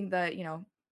Charlotte being the,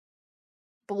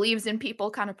 believes in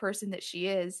people kind of person that she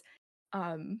is,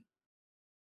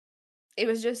 it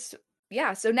was just,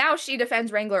 yeah. So now she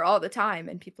defends Wrangler all the time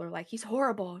and people are like, he's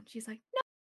horrible. And she's like, no,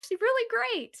 she's really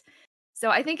great. So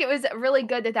I think it was really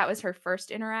good that was her first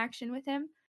interaction with him.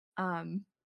 And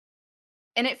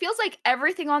it feels like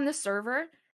everything on the server,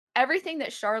 everything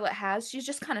that Charlotte has, she's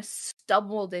just kind of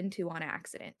stumbled into on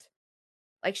accident.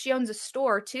 Like she owns a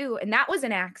store too, and that was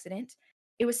an accident.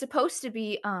 It was supposed to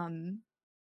be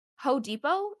Ho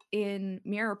Depot in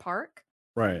Mirror Park.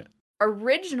 Right.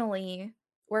 Originally,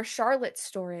 where Charlotte's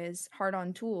store is, Hard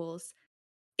On Tools,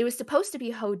 it was supposed to be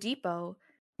Ho Depot,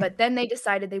 but then they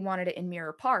decided they wanted it in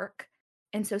Mirror Park.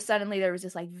 And so suddenly there was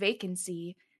this like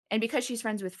vacancy. And because she's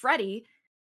friends with Freddie,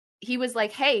 he was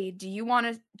like, hey, do you want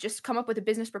to just come up with a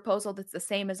business proposal that's the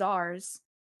same as ours?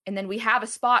 And then we have a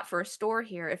spot for a store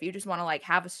here if you just want to like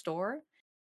have a store.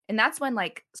 And that's when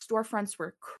like storefronts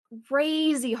were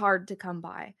crazy hard to come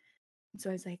by. And so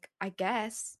I was like, I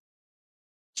guess.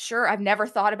 Sure, I've never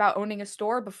thought about owning a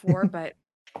store before, but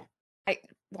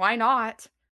why not?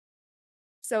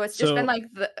 So it's just been like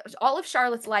all of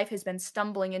Charlotte's life has been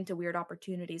stumbling into weird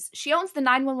opportunities. She owns the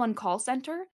 911 call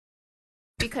center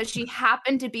because she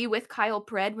happened to be with Kyle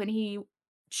Pred when he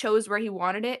chose where he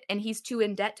wanted it, and he's too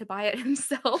in debt to buy it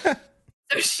himself.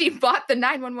 So she bought the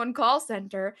 911 call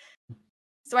center.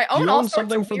 So I own all sorts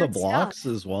something of for the blocks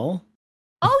stuff as well.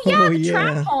 Oh yeah, the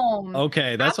trap home.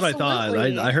 Okay, that's Absolutely. What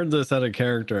I thought. I heard this out of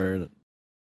character.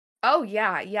 Oh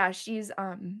yeah. She's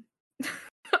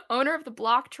owner of the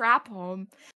block trap home.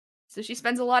 So she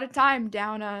spends a lot of time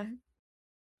down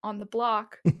on the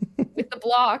block with the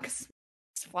blocks.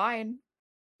 It's fine.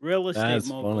 Real estate That's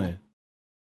mogul. Funny.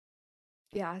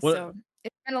 Yeah, so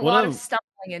it's been a lot of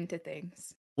stumbling into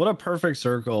things. What a perfect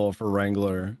circle for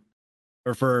Wrangler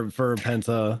or for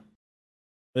Penta.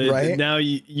 Right now,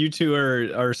 you two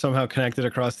are somehow connected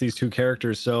across these two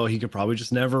characters, so he could probably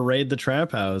just never raid the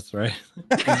trap house, right?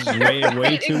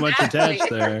 way too much attached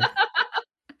there.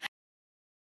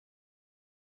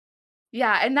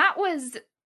 Yeah, and that was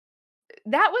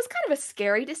kind of a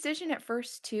scary decision at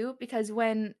first too, because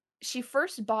when she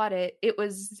first bought it, it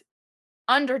was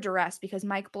under duress because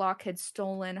Mike Block had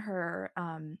stolen her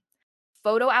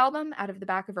photo album out of the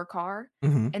back of her car.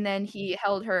 Mm-hmm. And then he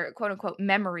held her quote unquote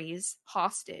memories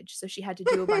hostage. So she had to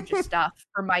do a bunch of stuff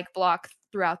for Mike Block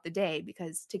throughout the day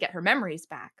because to get her memories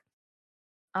back.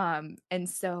 And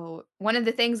so one of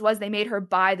the things was they made her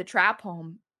buy the trap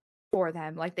home for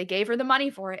them. Like they gave her the money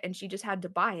for it and she just had to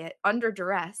buy it under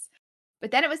duress.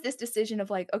 But then it was this decision of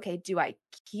like, okay, do I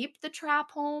keep the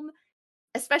trap home?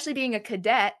 Especially being a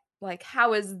cadet, like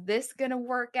how is this going to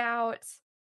work out?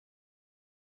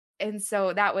 And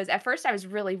so that was, at first I was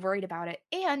really worried about it.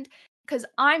 And because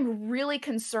I'm really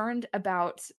concerned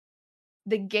about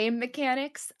the game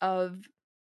mechanics of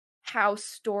how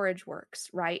storage works,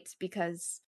 right?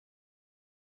 Because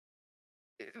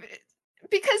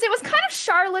it was kind of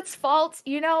Charlotte's fault,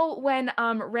 you know, when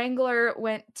Wrangler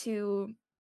went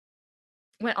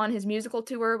on his musical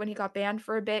tour when he got banned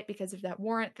for a bit because of that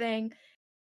warrant thing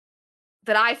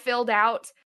that I filled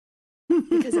out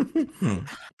because of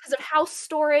house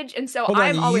storage. And so Hold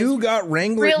I'm on, always you got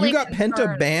Wrangler, really you got concerned.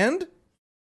 Penta banned?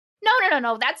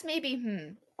 No. That's maybe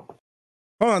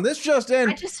Hold on, this just in.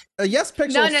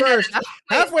 Yespixel No. first. Wait,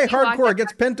 Halfway let me walk Hardcore it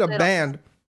gets back a Penta little. banned.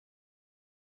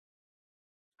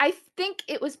 I think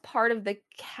it was part of the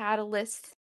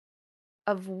catalyst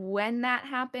of when that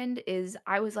happened is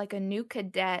I was like a new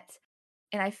cadet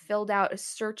and I filled out a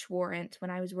search warrant when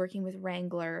I was working with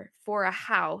Wrangler for a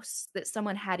house that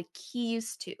someone had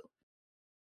keys to.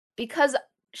 Because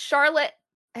Charlotte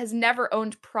has never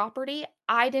owned property,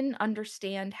 I didn't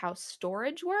understand how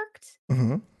storage worked.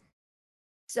 Mm-hmm.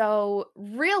 So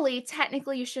really,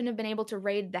 technically, you shouldn't have been able to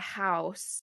raid the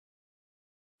house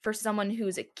for someone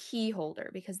who's a key holder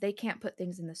because they can't put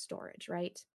things in the storage,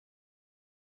 right?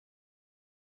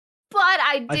 But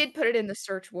I did put it in the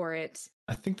search warrant.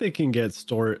 I think they can get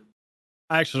storage.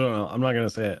 I actually don't know. I'm not going to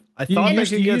say it. I You thought they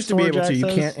used, could you get used to be storage able to. You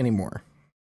access. can't anymore.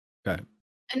 Okay.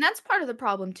 And that's part of the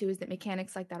problem, too, is that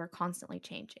mechanics like that are constantly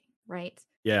changing, right?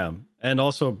 Yeah. And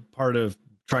also part of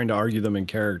trying to argue them in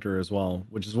character as well,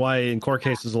 which is why in court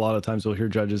cases, a lot of times you'll hear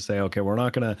judges say, okay, we're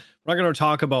not going to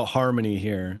talk about harmony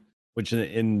here, which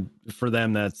for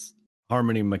them, that's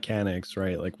harmony mechanics,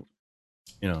 right? Like,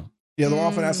 you know. Yeah, they'll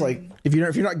often ask, like, if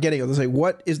you're not getting it, they'll say,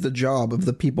 what is the job of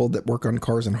the people that work on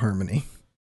cars in Harmony?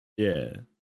 Yeah.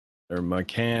 They're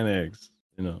mechanics,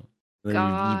 you know. Then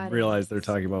you realize they're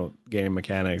talking about game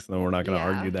mechanics, and then we're not going to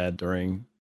argue that during.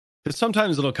 Because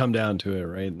sometimes it'll come down to it,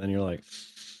 right? And then you're like,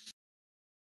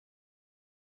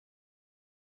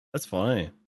 that's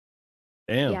fine.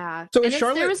 Damn. Yeah. So and is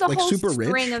Charlotte there was a like whole super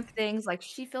string rich? of things, like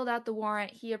she filled out the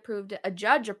warrant, he approved it, a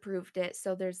judge approved it.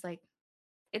 So there's like,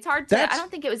 it's hard to, I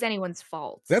don't think it was anyone's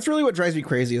fault. That's really what drives me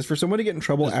crazy is for someone to get in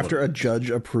trouble Is after what a judge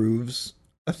approves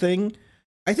a thing.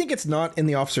 I think it's not in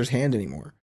the officer's hand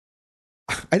anymore.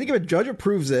 I think if a judge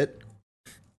approves it,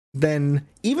 then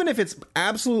even if it's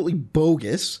absolutely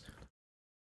bogus,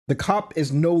 the cop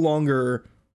is no longer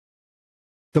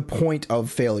the point of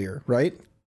failure, right?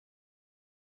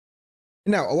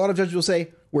 Now, a lot of judges will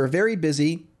say, we're very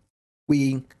busy.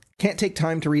 We can't take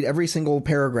time to read every single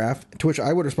paragraph, to which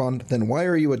I would respond, then why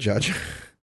are you a judge?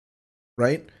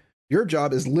 Right? Your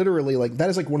job is literally like, that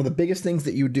is like one of the biggest things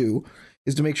that you do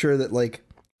is to make sure that like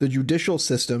the judicial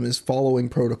system is following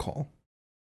protocol,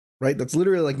 right? That's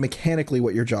literally like mechanically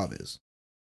what your job is.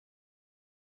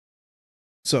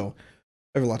 So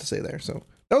I have a lot to say there. So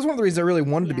that was one of the reasons I really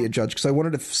wanted to be a judge, because I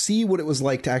wanted to see what it was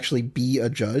like to actually be a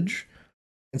judge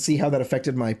and see how that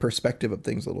affected my perspective of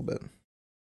things a little bit.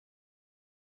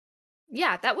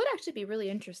 Yeah, that would actually be really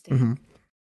interesting. Mm-hmm.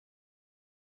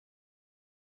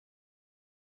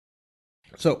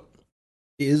 So,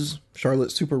 is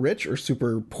Charlotte super rich or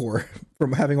super poor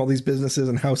from having all these businesses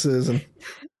and houses and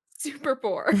super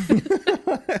poor?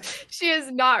 She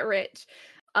is not rich.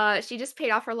 She just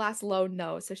paid off her last loan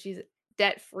though, so she's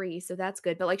debt free, so that's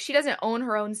good. But like, she doesn't own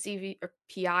her own CV or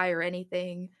PI or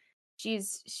anything.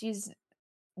 She's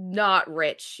not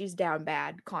rich. She's down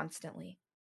bad constantly.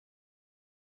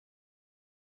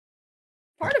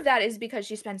 Part of that is because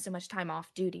she spends so much time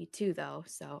off duty too, though.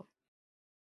 So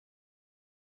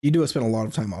you do spend a lot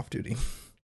of time off duty.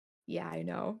 Yeah, I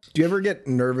know. Do you ever get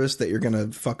nervous that you're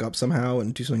gonna fuck up somehow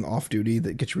and do something off duty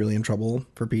that gets you really in trouble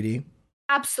for PD?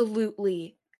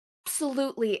 Absolutely.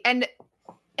 And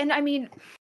I mean,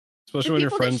 especially when you're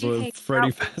friends with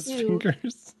Freddy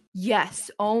Fastfingers.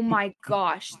 Yes. Oh my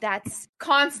gosh, that's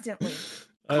constantly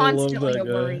I love that a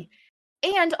guy. worry.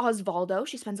 And Osvaldo,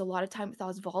 she spends a lot of time with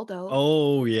Osvaldo.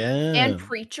 Oh yeah. And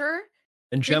Preacher.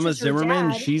 And Gemma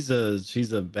Zimmerman, she's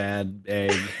a bad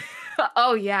egg.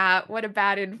 Oh yeah, what a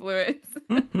bad influence.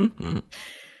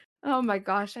 Oh my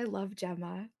gosh, I love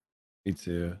Gemma. Me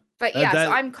too. But yeah,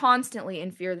 so I'm constantly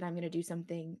in fear that I'm going to do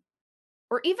something,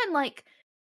 or even like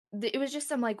it was just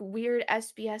some like weird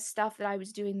SBS stuff that I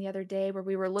was doing the other day where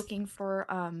we were looking for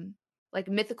like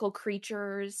mythical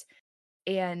creatures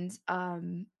and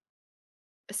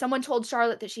someone told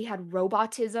Charlotte that she had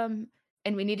robotism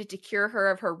and we needed to cure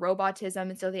her of her robotism,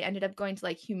 and so they ended up going to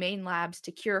like humane labs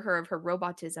to cure her of her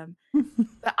robotism.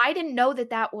 But I didn't know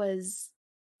that was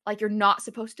like you're not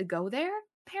supposed to go there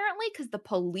apparently, because the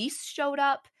police showed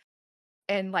up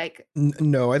and like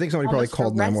no, I think somebody probably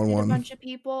called arrested 911. a bunch of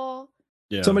people.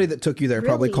 Yeah. Somebody that took you there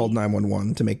probably Really? called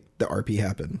 911 to make the RP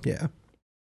happen. Yeah.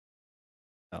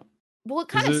 Well, it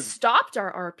kind of stopped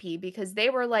our RP because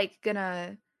they were like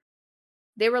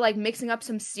mixing up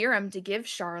some serum to give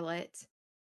Charlotte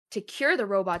to cure the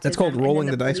robotism. That's called rolling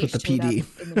the dice with the police showed PD.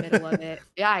 up in the middle of it.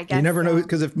 Yeah, I guess You never know, so.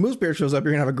 because if Moosebeard shows up,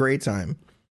 you're gonna have a great time.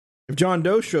 If John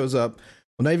Doe shows up,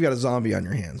 well, now you've got a zombie on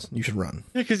your hands. You should run.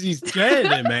 Yeah, because he's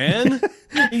dead, man.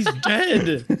 He's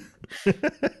dead.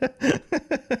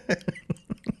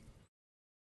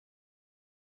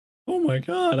 Oh my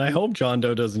god! I hope John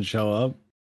Doe doesn't show up.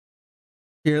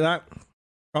 Hear that?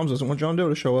 Problems doesn't want John Doe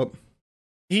to show up.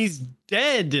 He's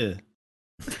dead.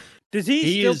 Does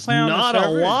he still is play on not the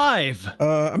server? alive.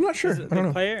 I'm not sure. Is I it don't the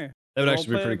know. player? That would Role actually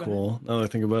be player pretty cool. Now that I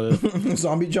think about it.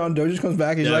 Zombie John Doe just comes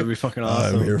back. He's Yeah, like, that'd be fucking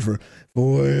awesome. I'm here for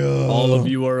All of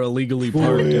you are illegally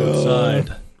parked Boy,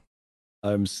 outside.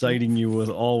 I'm citing you with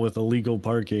illegal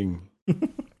parking.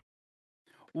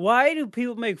 Why do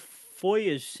people make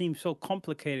FOIAs seem so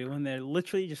complicated when they're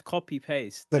literally just copy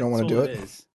paste? They don't want to do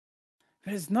it.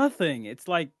 There's nothing. It's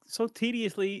like so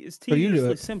tediously. It's So you do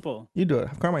tediously it. simple. You do it.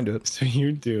 Have Carmine do it. So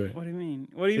you do it. What do you mean?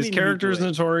 What do you His mean? character is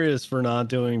notorious for not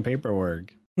doing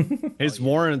paperwork. His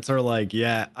warrants are like,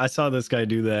 yeah, I saw this guy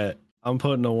do that. I'm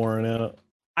putting a warrant out.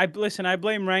 I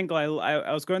blame Wrangler.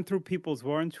 I was going through people's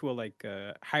warrants who are like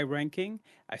high ranking.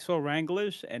 I saw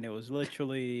Wranglers, and it was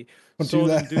literally saw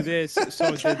them do this,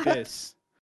 so did this.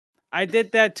 I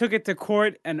did that, took it to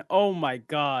court, and oh my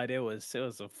god, it was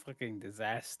a fucking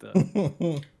disaster.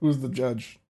 Who's the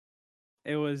judge?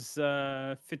 It was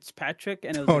Fitzpatrick,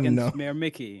 and it was against no. Mayor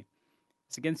Mickey.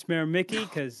 It's against Mayor Mickey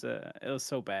because it was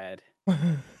so bad.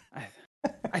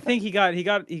 I think he got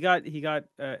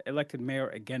elected mayor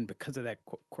again because of that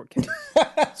court case.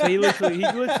 So he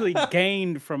literally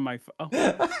gained from my.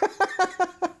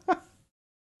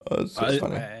 It's so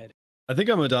funny. Bad. I think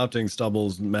I'm adopting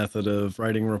Stubble's method of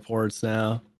writing reports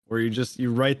now, where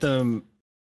you write them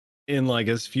in like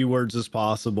as few words as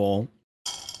possible.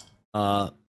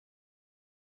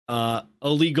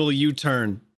 Illegal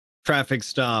U-turn, traffic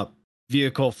stop,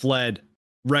 vehicle fled,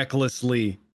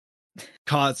 recklessly,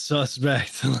 caught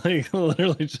suspect. Like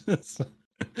literally just.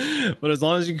 But as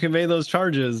long as you convey those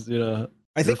charges,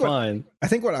 I think fine. I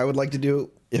think what I would like to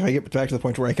do, if I get back to the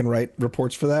point where I can write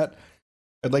reports for that,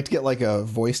 I'd like to get like a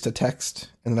voice to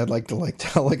text, and I'd like to like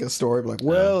tell like a story, like,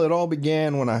 well, it all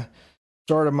began when I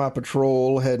started my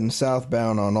patrol heading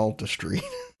southbound on Alta Street.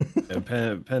 Yeah,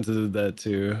 Penta did that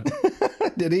too.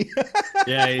 Did he?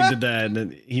 Yeah, he did that,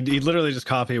 and he literally just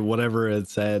copied whatever it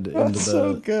said into the.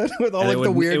 So good with all like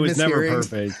the weird. It was never mishearings.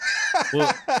 perfect.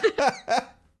 Well,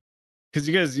 because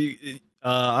you guys,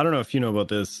 I don't know if you know about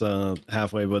this,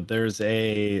 Halfway, but there's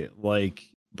a like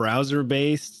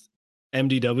browser-based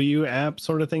MDW app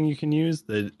sort of thing you can use.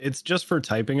 That it's just for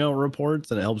typing out reports,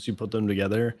 and it helps you put them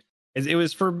together. It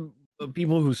was for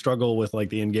people who struggle with like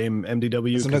the in-game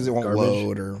MDW. Sometimes it won't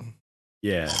load or.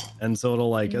 Yeah, and so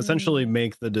it'll like essentially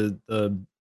make the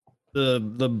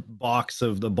box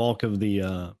of the bulk of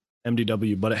the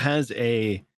MDW, but it has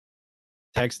a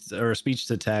text or speech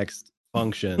to text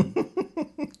function,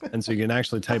 and so you can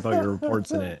actually type out your reports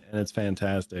in it, and it's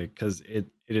fantastic because it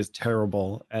is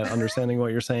terrible at understanding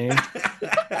what you're saying.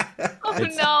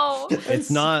 No,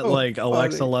 it's not so like funny.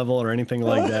 Alexa level or anything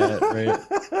like that, right?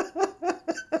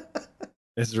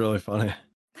 It's really funny.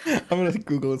 I'm gonna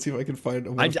Google and see if I can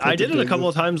find. I did it a couple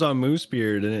of times on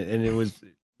Moosebeard, and it was,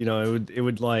 it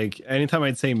would like anytime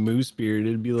I'd say Moosebeard,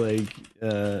 it'd be like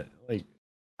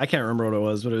I can't remember what it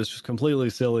was, but it was just completely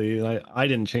silly. I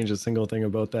didn't change a single thing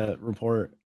about that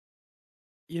report.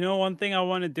 One thing I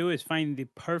want to do is find the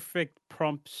perfect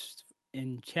prompts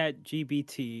in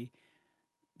ChatGPT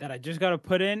that I just gotta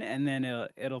put in, and then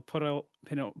it'll put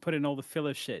in all the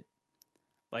filler shit,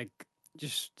 like.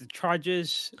 Just the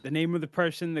charges, the name of the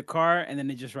person, the car, and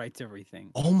then it just writes everything.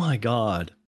 Oh my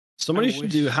god! Somebody should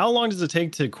do. How long does it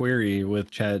take to query with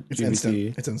ChatGPT? It's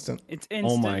instant. It's instant.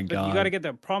 Oh my god! But you got to get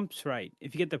the prompts right.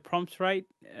 If you get the prompts right,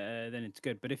 then it's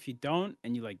good. But if you don't,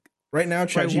 and you like right now,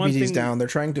 ChatGPT's down. They're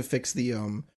trying to fix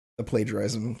the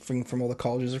plagiarism from all the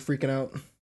colleges are freaking out.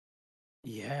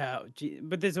 Yeah,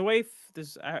 but there's a way.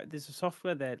 There's a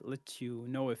software that lets you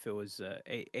know if it was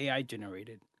AI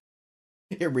generated.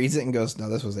 It reads it and goes, no,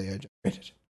 this was AI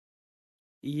generated.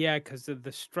 Yeah, because of the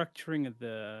structuring of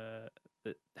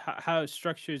how it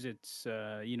structures its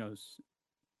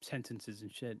sentences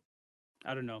and shit.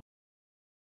 I don't know.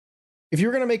 If you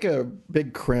were gonna make a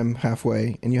big crim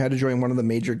halfway and you had to join one of the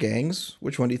major gangs,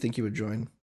 which one do you think you would join?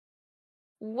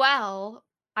 Well,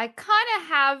 I kind of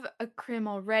have a crim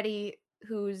already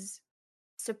who's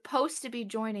supposed to be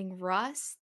joining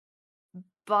Rust,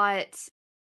 but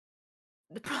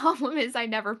the problem is I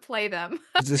never play them.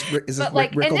 Is this but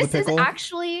like, Rickle and the this is Pickle?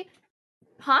 actually,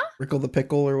 huh? Rickle the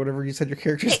Pickle or whatever you said your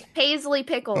character's. Paisley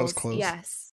Pickles. That was close.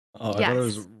 Yes. Oh, I yes. thought it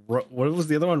was what was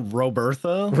the other one?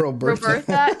 Roberta.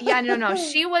 Roberta. Yeah, no.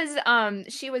 She was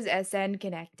SN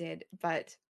connected,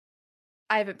 but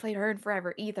I haven't played her in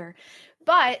forever either.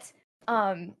 But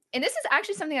and this is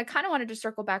actually something I kind of wanted to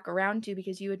circle back around to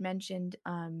because you had mentioned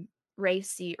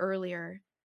Racy earlier.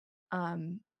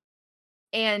 And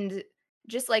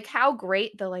just like how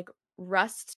great the like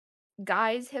Rust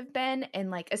guys have been, and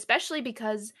like especially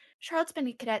because Charlotte's been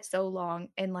a cadet so long,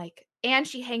 and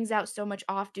she hangs out so much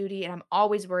off duty, and I'm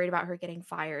always worried about her getting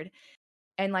fired.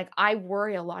 And like I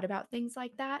worry a lot about things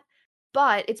like that.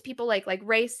 But it's people like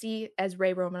Racy as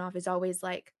Ray Romanoff is always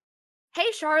like,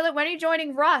 hey Charlotte, when are you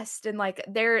joining Rust? And like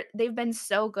they've been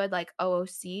so good, like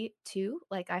OOC too.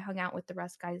 Like I hung out with the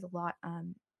Rust guys a lot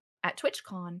at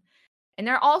TwitchCon. And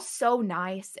they're all so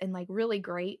nice and like really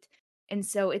great. And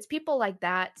so it's people like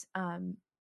that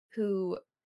who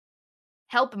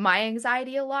help my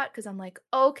anxiety a lot because I'm like,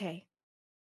 okay,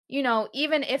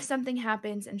 even if something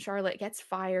happens and Charlotte gets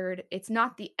fired, it's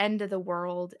not the end of the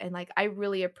world. And like, I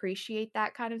really appreciate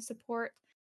that kind of support.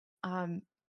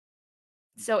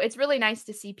 So it's really nice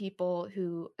to see people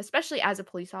who, especially as a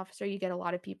police officer, you get a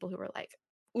lot of people who are like,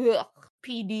 ugh,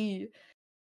 PD,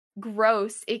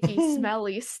 gross, icky,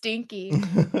 smelly, stinky.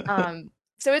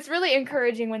 So it's really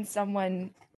encouraging when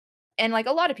someone, and like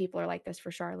a lot of people are like this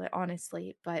for Charlotte,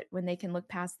 honestly, but when they can look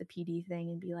past the PD thing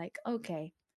and be like,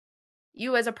 okay,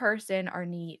 you as a person are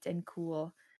neat and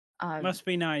cool. Must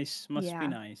be nice. Be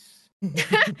nice.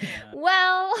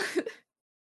 Well,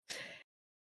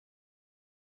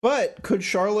 but could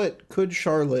Charlotte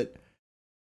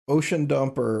ocean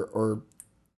dump or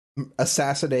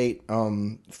assassinate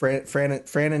Fran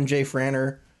and Jay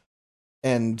Franner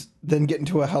and then get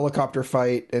into a helicopter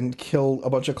fight and kill a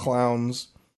bunch of clowns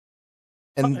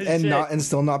and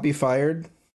still not be fired?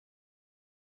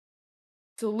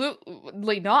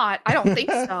 Absolutely not. I don't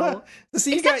think so.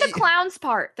 Except the clowns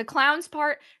part. The clowns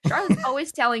part, Charlotte's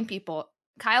always telling people.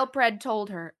 Kyle Pred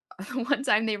told her one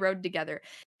time they rode together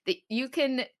that you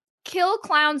can kill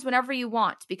clowns whenever you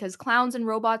want because clowns and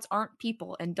robots aren't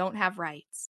people and don't have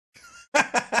rights.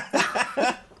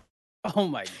 Oh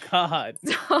my god.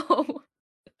 So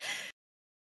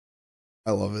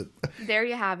I love it. There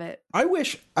you have it. I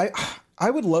wish I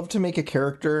would love to make a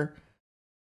character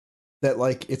that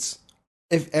like it's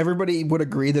if everybody would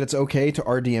agree that it's okay to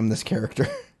RDM this character.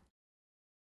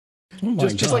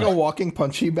 Just like a walking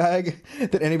punchy bag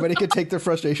that anybody could take their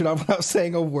frustration off without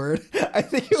saying a word. I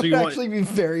think it would actually be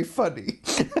very funny.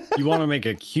 You want to make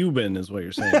a Cuban is what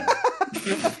you're saying.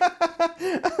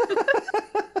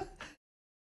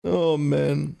 Oh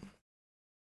man.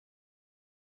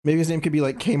 Maybe his name could be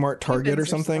like Kmart Target or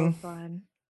something. So fun.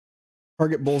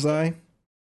 Target Bullseye. I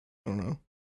don't know.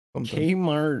 Something.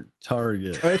 Kmart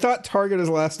Target. I thought Target is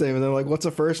last name, and then like, what's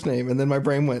a first name? And then my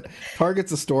brain went,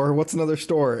 Target's a store. What's another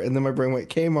store? And then my brain went,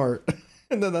 Kmart.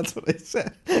 And then that's what I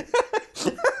said.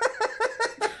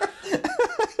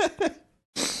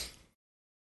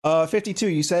 52.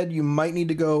 You said you might need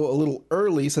to go a little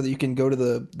early so that you can go to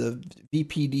the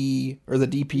VPD or the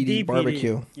DPD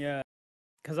barbecue. Yeah,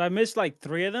 because I missed like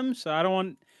 3 of them, so I don't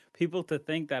want people to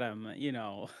think that I'm,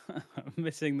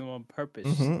 missing them on purpose.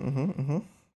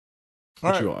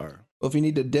 But you are. Well, if you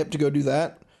need to dip to go do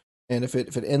that, and if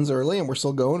it ends early and we're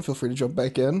still going, feel free to jump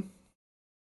back in.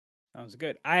 Sounds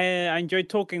good. I enjoyed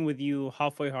talking with you,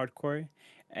 Halfway Hardcore,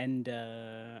 and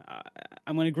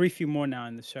I'm gonna grief you more now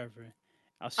in the server.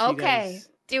 I'll see you guys.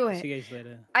 Do it. See you guys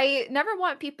later. I never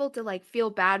want people to like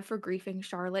feel bad for griefing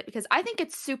Charlotte because I think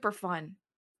it's super fun,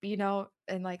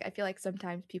 and like I feel like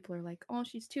sometimes people are like, "Oh,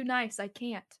 she's too nice, I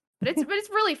can't." But it's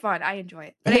really fun. I enjoy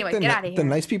it. But anyway, get out of here. The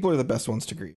nice people are the best ones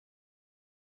to grief.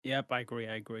 Yep, I agree.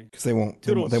 Because they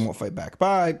won't fight back.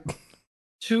 Bye.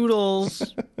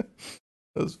 Toodles.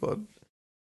 That was fun.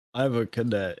 I have a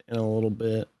cadet in a little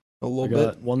bit. A little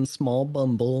bit. One small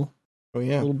bumble. Oh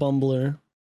yeah. Little bumbler.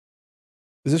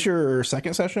 Is this your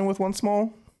second session with One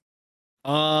Small?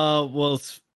 Well,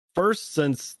 it's first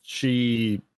since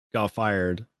she got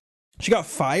fired. She got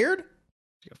fired?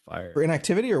 She got fired. For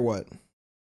inactivity or what?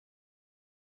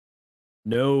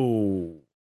 No.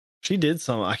 She did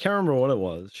something. I can't remember what it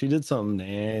was. She did something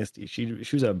nasty. She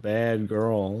was a bad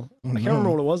girl. I can't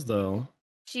remember what it was though.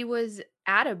 She was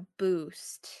at a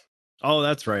boost. Oh,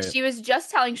 that's right. She was just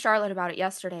telling Charlotte about it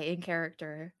yesterday in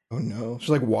character. Oh no.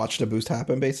 She like watched a boost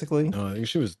happen basically. No, I think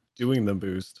she was doing the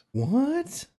boost.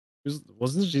 What?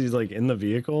 Wasn't she like in the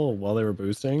vehicle while they were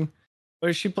boosting?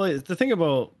 But she plays the thing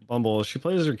about Bumble, she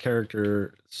plays her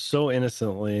character so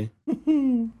innocently.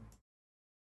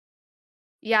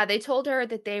 Yeah, they told her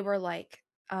that they were like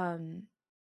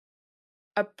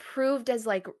approved as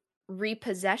like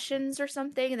repossessions or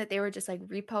something, and that they were just like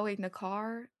repoing the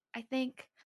car, I think.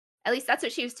 At least that's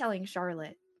what she was telling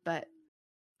Charlotte. But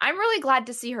I'm really glad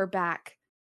to see her back.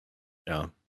 Yeah.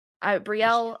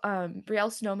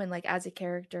 Brielle Snowman, like as a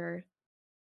character,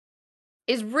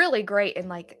 is really great, and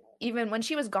like even when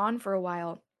she was gone for a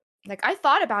while, like I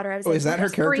thought about her. I was like, is that her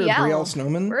character, Brielle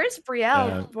Snowman? Where's Brielle?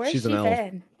 Yeah, Where's she's she an elf.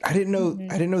 been? I didn't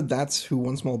know that's who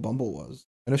One Small Bumble was.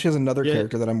 I know she has another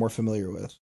character that I'm more familiar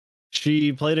with.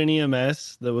 She played an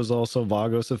EMS that was also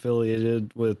Vagos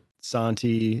affiliated with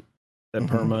Santi and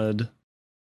Permad.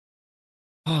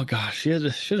 Oh gosh, she had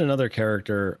another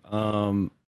character.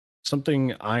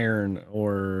 Something Iron,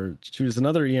 or she was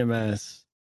another EMS.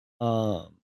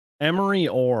 Emery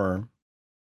Orr,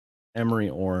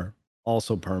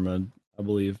 also Permad, I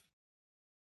believe.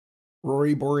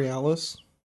 Rory Borealis.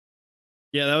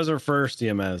 Yeah, that was her first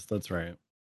EMS. That's right.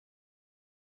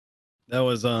 That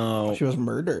was she was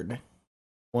murdered.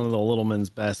 One of the Littleman's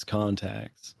best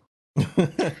contacts. we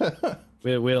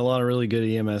had a lot of really good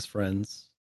EMS friends,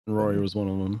 and Rory was one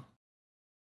of them.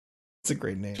 It's a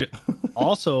great name. She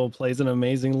also plays an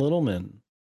amazing Littleman.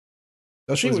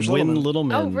 Oh, she was Wynn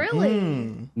Littleman. Oh,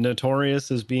 really? Notorious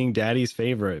as being Daddy's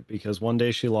favorite because one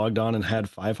day she logged on and had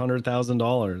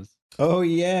 $500,000. Oh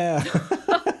yeah,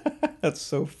 that's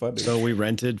so funny. So we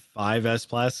rented 5 S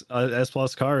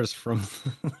Plus cars from.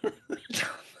 Oh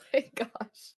my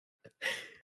gosh.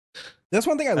 That's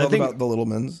one thing I love about the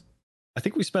Littlemans. I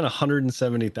think we spent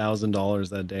 $170,000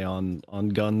 that day on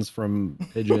guns from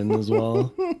Pigeon as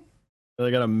well. They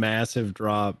got a massive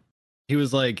drop. He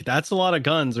was like, "That's a lot of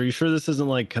guns. Are you sure this isn't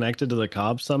like connected to the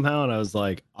cops somehow?" And I was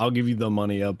like, "I'll give you the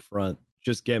money up front.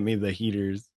 Just get me the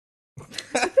heaters."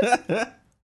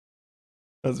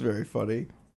 That's very funny.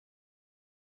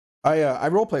 I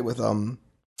roleplay with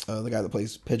the guy that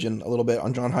plays Pigeon a little bit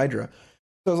on John Hydra.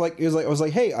 So I was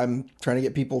like, hey, I'm trying to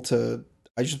get people to.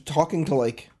 I was just talking to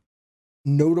like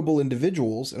notable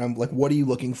individuals, and I'm like, what are you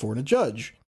looking for in a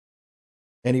judge?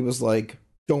 And he was like,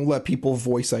 don't let people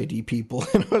voice ID people.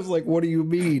 And I was like, what do you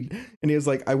mean? And he was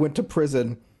like, I went to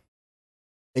prison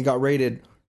and got raided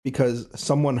because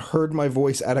someone heard my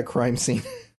voice at a crime scene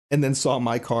and then saw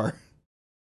my car,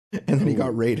 and then he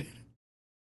got raided.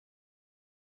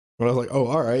 And I was like, oh,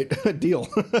 all right, deal.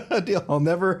 Deal. I'll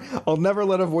never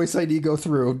let a voice ID go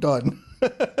through. Done.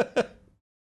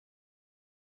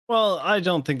 Well, I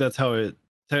don't think that's how it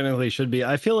technically should be.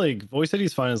 I feel like voice ID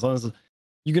is fine as long as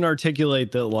you can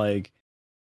articulate that, like,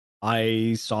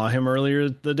 I saw him earlier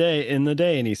in the day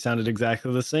and he sounded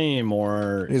exactly the same,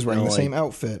 or he's wearing the same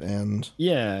outfit. And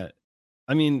yeah,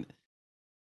 I mean,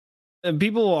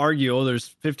 people will argue, oh, there's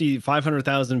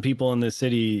 500,000 people in this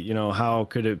city. You know, how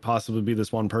could it possibly be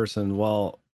this one person?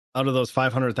 Well, out of those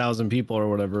 500,000 people or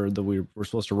whatever that we're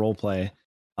supposed to role play,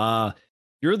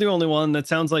 you're the only one that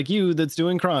sounds like you that's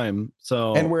doing crime.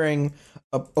 So, and wearing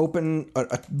a buttoned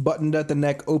at the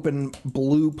neck, open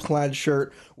blue plaid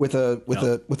shirt with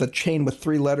a chain with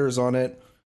 3 letters on it,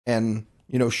 and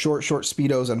you know, short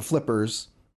Speedos and flippers,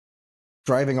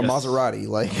 driving a Maserati.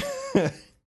 Like,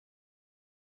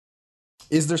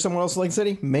 is there someone else in Lake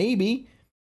City? Maybe.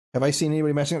 Have I seen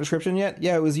anybody matching that description yet?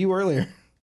 Yeah, it was you earlier.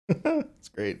 It's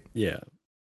great. Yeah,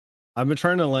 I've been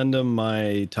trying to lend him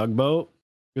my tugboat,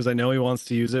 because I know he wants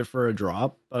to use it for a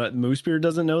drop, but Moosebeard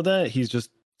doesn't know that. He's just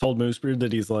told Moosebeard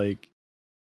that he's like,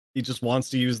 he just wants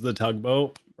to use the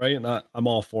tugboat, right? And I'm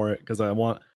all for it, because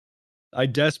I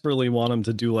desperately want him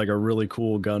to do like a really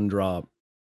cool gun drop,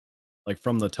 like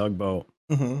from the tugboat.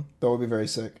 That would be very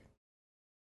sick.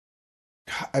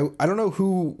 I don't know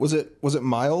who was it. Was it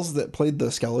Miles that played the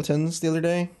skeletons the other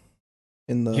day?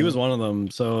 He was one of them.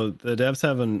 So the devs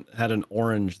had an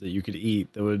orange that you could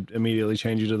eat that would immediately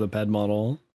change you to the ped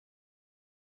model.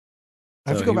 I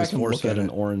have to go back and look at an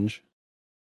orange.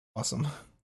 Awesome.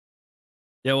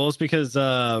 Yeah, well, it's because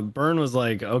Byrne was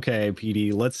like, okay,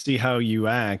 PD, let's see how you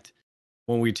act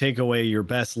when we take away your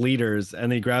best leaders. And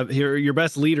they grab your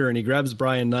best leader, and he grabs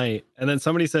Brian Knight. And then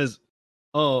somebody says,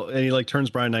 oh, and he like turns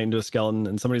Brian Knight into a skeleton.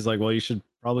 And somebody's like, well, you should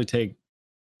probably take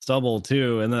Stubble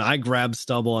too. And then I grab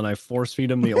Stubble and I force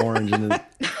feed him the orange. And then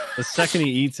the second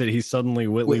he eats it, he's suddenly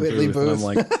Whitley Booth. And I'm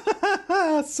like,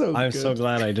 I'm so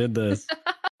glad I did this.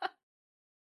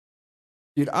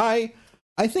 Dude, I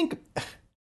think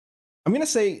I'm gonna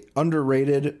say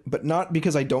underrated, but not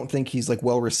because I don't think he's like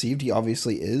well received. He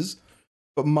obviously is,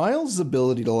 but Miles'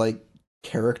 ability to like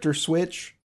character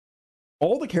switch,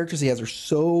 all the characters he has are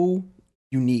so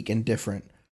unique and different.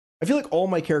 I feel like all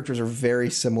my characters are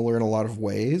very similar in a lot of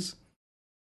ways.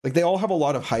 Like they all have a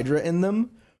lot of Hydra in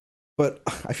them, but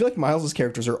I feel like Miles'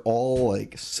 characters are all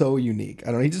like so unique.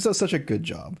 I don't know. He just does such a good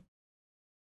job.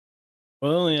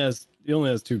 Well, he only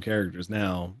has 2 characters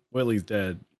now. Whitley's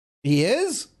dead. He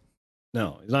is?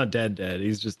 No, he's not dead.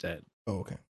 He's just dead. Oh,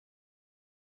 okay.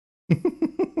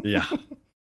 Yeah.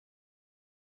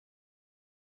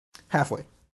 Halfway.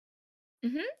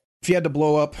 Mm-hmm. If you had to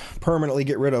blow up, permanently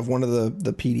get rid of one of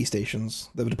the PD stations,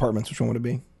 the departments, which one would it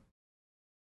be?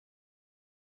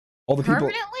 All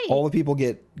the people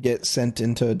get sent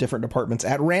into different departments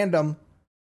at random.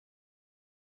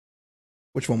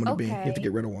 Which one would it be? You have to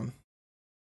get rid of one.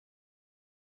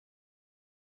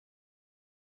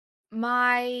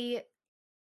 My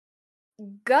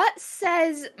gut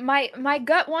says my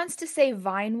gut wants to say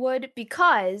Vinewood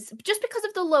because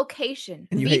of the location.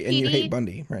 And you hate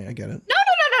Bundy, right? I get it. No.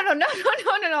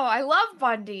 I love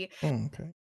Bundy. Oh, okay.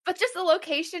 But just the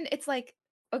location, it's like,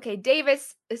 okay,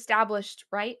 Davis established,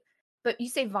 right? But you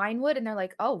say Vinewood and they're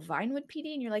like, oh, Vinewood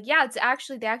PD? And you're like, yeah, they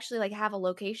actually like have a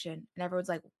location. And everyone's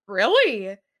like,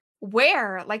 really?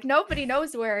 Where? Like nobody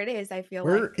knows where it is, I feel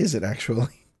like. Where is it actually?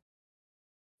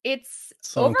 It's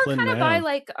over kind of by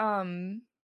like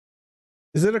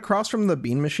Is it across from the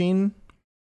bean machine?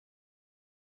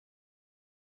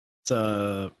 It's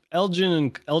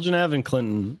Elgin Ave and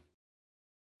Clinton.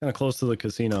 Kind of close to the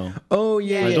casino. Oh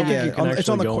yeah, I don't yeah. think you can It's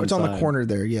on actually the corner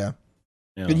there, yeah.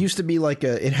 It used to be like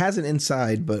it has an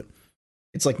inside, but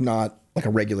it's like not like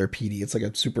a regular PD. It's like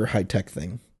a super high tech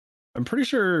thing. I'm pretty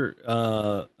sure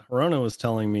Hirona was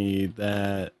telling me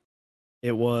that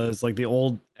it was like the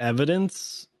old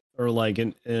evidence or like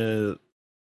like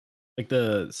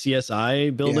the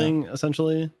CSI building,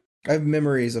 essentially. I have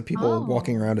memories of people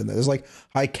walking around in there. There's like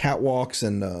high catwalks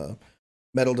and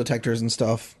metal detectors and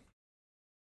stuff.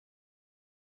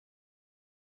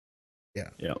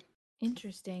 Yeah.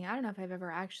 Interesting. I don't know if I've ever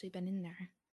actually been in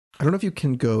there. I don't know if you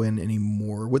can go in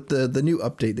anymore. With the new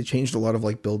update, they changed a lot of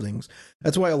like buildings.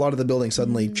 That's why a lot of the buildings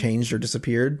suddenly changed or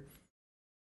disappeared.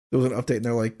 There was an update and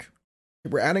they're like,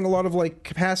 we're adding a lot of like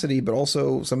capacity, but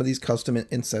also some of these custom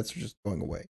insets are just going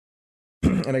away.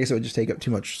 And I guess it would just take up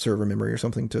too much server memory or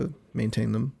something to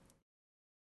maintain them.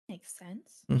 Makes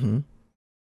sense. Mm-hmm.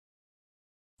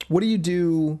 What do you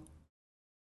do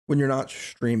when you're not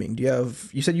streaming?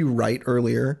 You said you write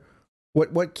earlier.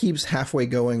 What keeps Halfway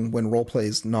going when roleplay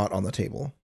is not on the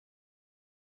table?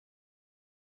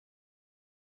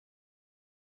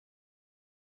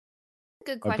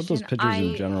 Good question. I put those pictures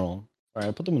in general. All right,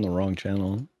 I put them in the wrong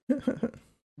channel. Put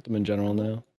them in general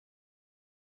now.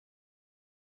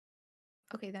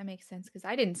 Okay, that makes sense because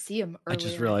I didn't see them earlier. I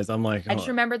just realized I just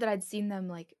remembered that I'd seen them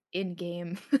like in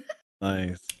game.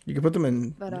 Nice. You can put them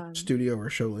in studio or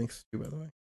show links too, by the way.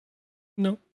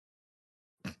 No.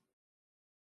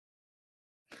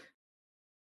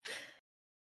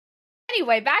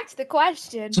 Anyway, back to the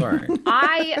question. Sorry.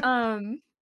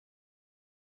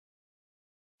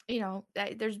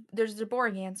 There's the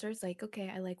boring answers like, okay,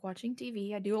 I like watching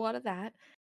TV. I do a lot of that.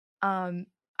 I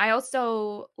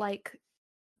also like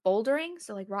bouldering,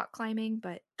 so like rock climbing,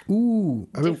 but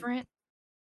different.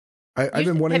 I've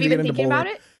been wanting to get into bouldering. About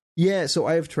it? Yeah, so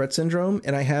I have Tourette syndrome,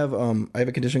 and I have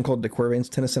a condition called de Quervain's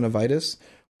tenosynovitis.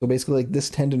 So basically, like this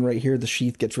tendon right here, the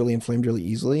sheath gets really inflamed really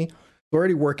easily. So I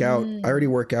already work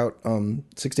out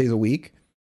 6 days a week,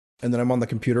 and then I'm on the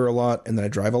computer a lot, and then I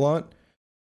drive a lot,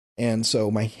 and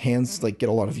so my hands like get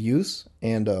a lot of use,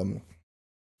 and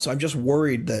so I'm just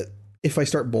worried that if I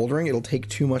start bouldering, it'll take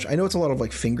too much. I know it's a lot of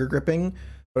like finger gripping,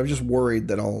 but I'm just worried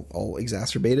that I'll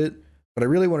exacerbate it. But I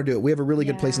really want to do it. We have a really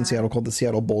good place in Seattle called the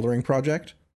Seattle Bouldering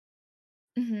Project.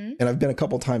 Mm-hmm. And I've been a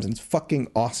couple times and it's fucking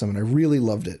awesome. And I really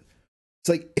loved it. It's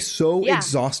like so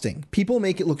exhausting. People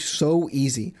make it look so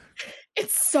easy.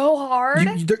 It's so hard.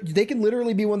 They can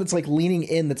literally be one that's like leaning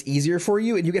in that's easier for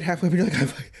you. And you get halfway and you're like,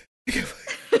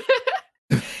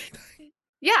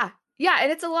 Yeah.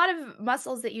 And it's a lot of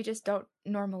muscles that you just don't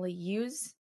normally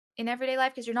use in everyday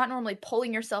life because you're not normally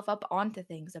pulling yourself up onto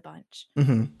things a bunch.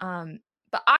 Mm-hmm.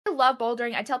 But I love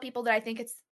bouldering. I tell people that I think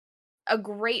it's a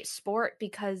great sport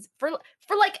because for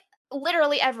like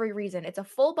literally every reason. It's a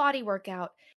full body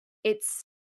workout. It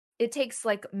takes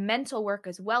like mental work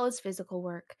as well as physical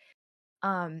work.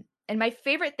 And my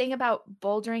favorite thing about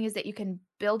bouldering is that you can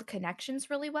build connections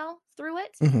really well through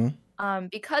it. Mm-hmm.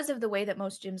 because of the way that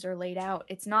most gyms are laid out,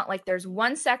 it's not like there's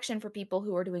one section for people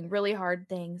who are doing really hard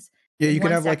things. Yeah, you and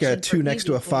can one have like a section 2 for next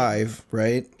to easy a 5,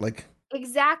 right? Like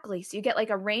exactly. So you get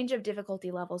like a range of difficulty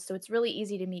levels. So it's really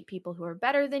easy to meet people who are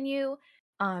better than you,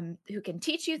 who can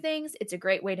teach you things. It's a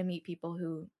great way to meet people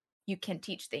who you can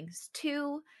teach things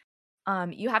to.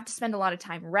 You have to spend a lot of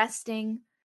time resting.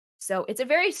 So it's a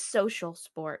very social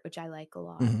sport, which I like a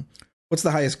lot. What's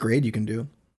the highest grade you can do?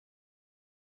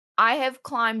 I have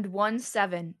climbed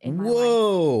 1-7 in my life.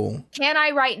 Whoa. Can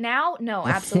I right now? No,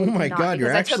 absolutely Oh my not. God, because you're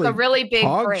I took actually a really big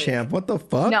hog break. champ. What the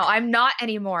fuck? No, I'm not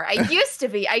anymore. I used to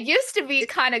be. I used to be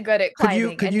kind of good at Could climbing, you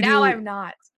and do- now I'm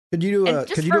not. Could you do And a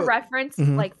just could you for do a, reference,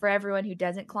 Mhm. like for everyone who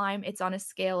doesn't climb, it's on a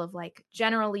scale of like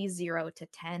generally 0 to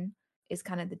 10 is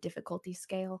kind of the difficulty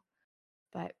scale.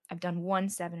 But I've done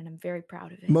 1-7 and I'm very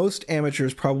proud of it. most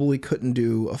amateurs probably couldn't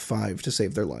do a 5 to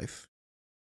save their life.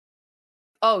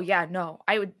 Oh yeah, no.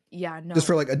 I would no. Just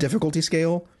for like a difficulty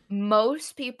scale?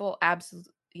 Most people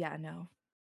absolutely no.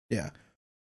 Yeah.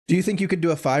 Do you think you could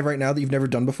do a 5 right now that you've never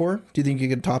done before? Do you think you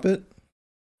could top it?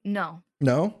 No.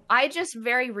 No? I just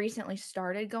very recently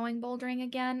started going bouldering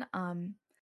again.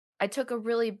 I took a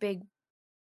really big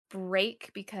break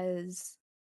because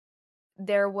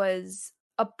there was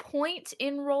a point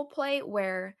in roleplay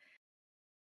where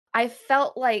I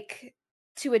felt like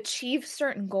to achieve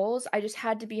certain goals, I just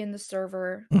had to be in the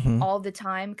server all the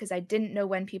time because I didn't know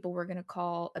when people were going to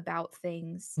call about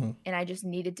things, and I just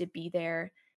needed to be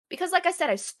there because, like I said,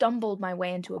 I stumbled my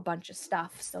way into a bunch of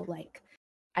stuff. So like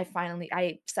I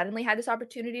suddenly had this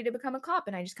opportunity to become a cop,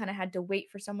 and I just kind of had to wait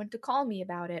for someone to call me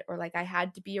about it, or like I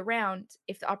had to be around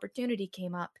if the opportunity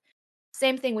came up.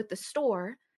 Same thing with the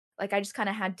store. Like I just kind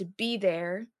of had to be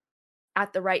there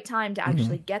at the right time to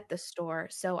actually get the store.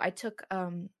 So I took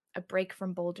a break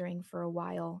from bouldering for a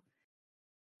while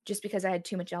just because I had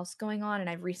too much else going on, and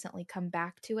I've recently come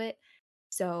back to it.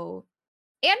 So,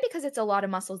 and because it's a lot of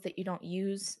muscles that you don't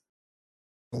use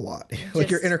a lot.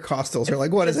 Like your intercostals are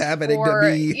like, what is happening to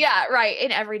me? Yeah, right,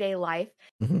 in everyday life.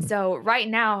 So right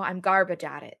now I'm garbage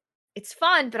at it. It's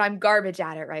fun, but I'm garbage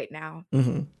at it right now.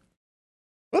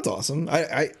 That's awesome.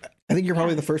 I think you're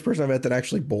probably the first person I've met that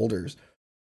actually boulders.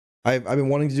 I've been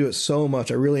wanting to do it so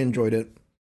much. I really enjoyed it.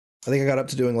 I think I got up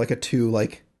to doing like a 2,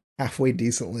 like halfway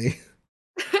decently.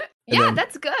 Yeah,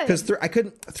 that's good. Because I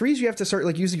couldn't 3s. You have to start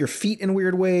like using your feet in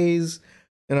weird ways,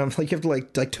 and I'm like you have to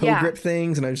like toe grip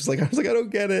things, and I was like I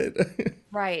don't get it.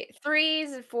 Right,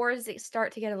 3s, 4s they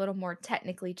start to get a little more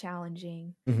technically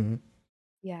challenging.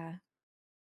 Yeah,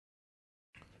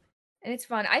 and it's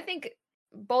fun. I think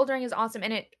bouldering is awesome,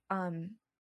 and it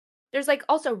there's like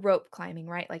also rope climbing,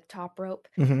 right? Like top rope.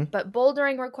 But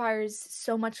bouldering requires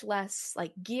so much less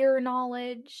like gear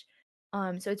knowledge.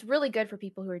 So it's really good for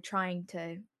people who are trying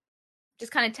to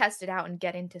just kind of test it out and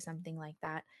get into something like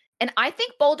that. And I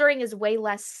think bouldering is way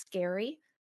less scary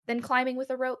than climbing with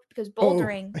a rope because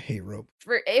bouldering I hate rope.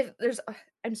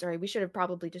 I'm sorry, we should have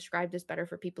probably described this better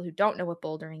for people who don't know what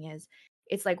bouldering is.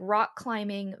 It's like rock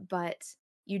climbing, but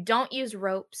you don't use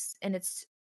ropes and it's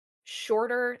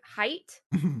shorter height.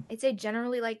 I'd say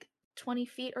generally like 20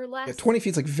 feet or less. Yeah, 20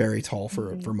 feet's like very tall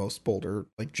for most boulder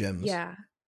like gyms. Yeah.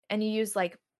 And you use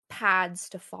like pads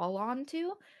to fall onto.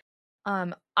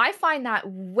 I find that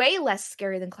way less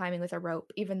scary than climbing with a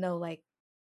rope, even though like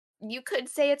you could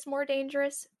say it's more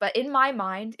dangerous. But in my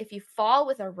mind, if you fall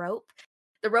with a rope,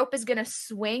 the rope is gonna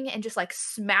swing and just like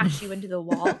smash you into the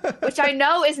wall, which I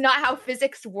know is not how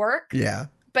physics work. Yeah.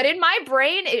 But in my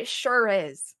brain, it sure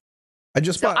is.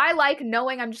 I like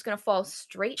knowing I'm just gonna fall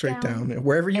straight down.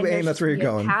 Wherever you aim, that's where you're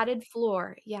going. Padded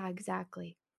floor. Yeah,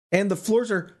 exactly. And the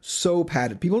floors are so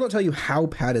padded. People don't tell you how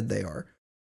padded they are.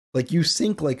 Like you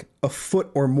sink like a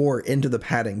foot or more into the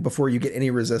padding before you get any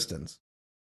resistance.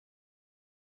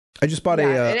 I just bought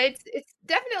and it's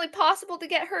definitely possible to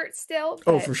get hurt still.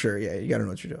 Oh, for sure. Yeah, you gotta know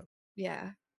what you're doing.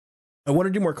 Yeah. I want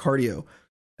to do more cardio,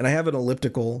 and I have an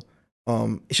elliptical.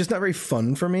 It's just not very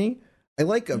fun for me. I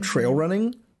like trail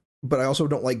running, but I also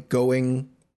don't like going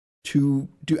to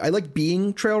do. I like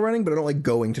being trail running, but I don't like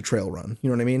going to trail run. You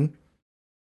know what I mean?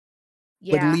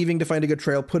 Yeah. Like leaving to find a good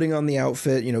trail, putting on the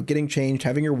outfit, getting changed,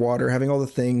 having your water, having all the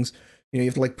things. You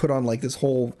have to like put on like this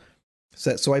whole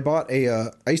set. So I bought I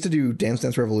used to do Dance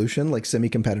Dance Revolution like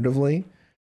semi-competitively,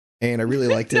 and I really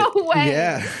liked it. No way.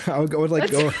 Yeah, I would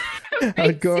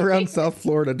go around South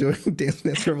Florida doing Dance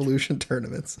Dance Revolution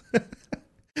tournaments.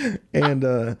 And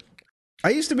I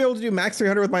used to be able to do max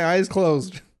 300 with my eyes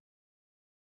closed.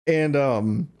 And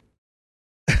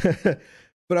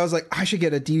but I was like, I should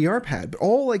get a DDR pad. But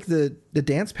all like the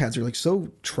dance pads are like so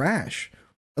trash.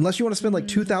 Unless you want to spend like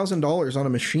 $2,000 on a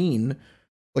machine,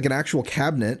 like an actual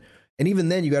cabinet, And even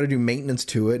then, you got to do maintenance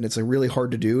to it, and it's like really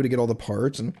hard to do to get all the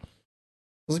parts. And I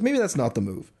was like, maybe that's not the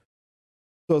move.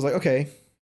 So I was like, okay.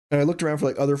 And I looked around for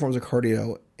like other forms of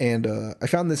cardio, and I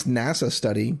found this NASA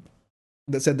study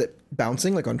that said that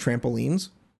bouncing, like on trampolines,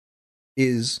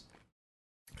 is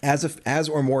as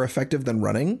or more effective than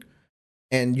running,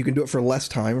 and you can do it for less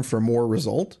time for more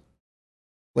result,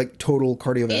 like total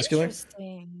cardiovascular.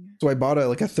 Interesting. So I bought a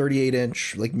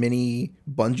 38-inch like mini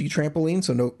bungee trampoline,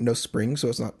 so no spring, so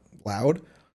it's not loud.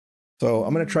 So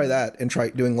I'm gonna try that and try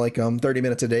doing like 30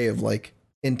 minutes a day of like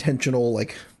intentional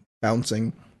like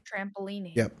bouncing.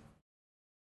 Trampolining. Yep.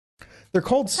 They're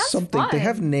called something. Fun. They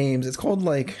have names. It's called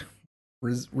like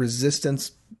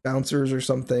resistance bouncers or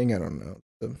something. I don't know.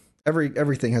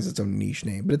 Everything has its own niche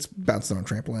name, but it's bouncing on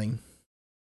trampoline.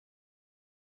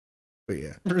 But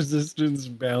yeah. Resistance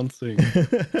bouncing.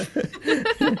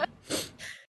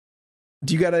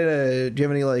 Do you have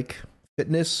any like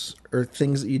fitness or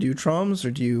things that you do, Troms, or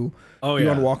do you go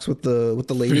on walks with the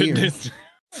lady?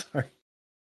 Sorry.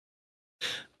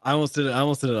 I almost did it.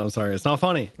 I'm sorry. It's not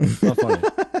funny. It's not funny.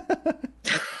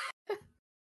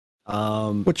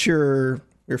 What's your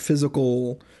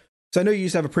physical? So I know you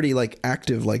used to have a pretty like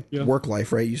active like work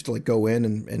life, right? You used to like go in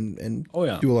and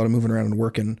do a lot of moving around and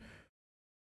working.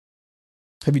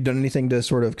 Have you done anything to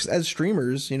sort of, because as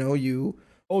streamers, you know,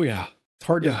 it's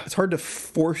hard to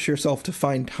force yourself to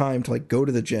find time to like go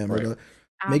to the gym or to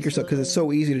make yourself, because it's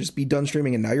so easy to just be done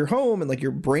streaming and now you're home and like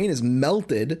your brain is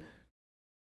melted.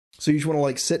 So you just want to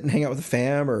like sit and hang out with the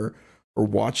fam or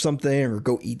watch something or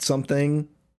go eat something.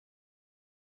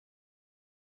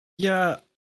 Yeah.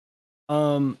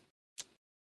 No,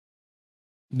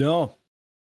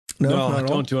 I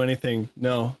don't do anything.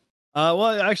 No.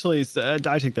 Well, actually, I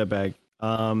take that back.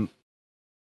 I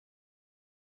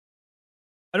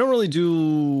don't really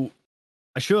do.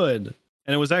 I should.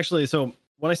 And it was actually, so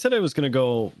when I said I was going to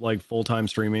go like full-time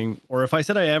streaming, or if I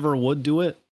said I ever would do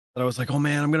it, that I was like, oh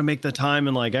man, I'm going to make the time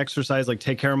and like exercise, like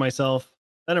take care of myself.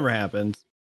 That never happened.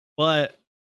 But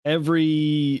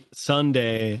every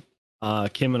Sunday,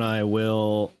 Kim and I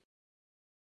will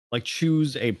like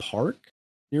choose a park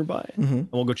nearby and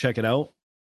we'll go check it out.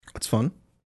 It's fun.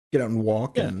 Get out and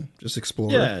walk and just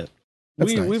explore. Yeah.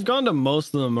 We've gone to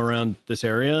most of them around this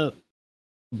area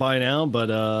by now, but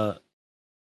a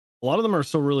lot of them are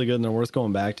still really good and they're worth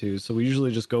going back to. So we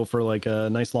usually just go for like a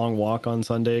nice long walk on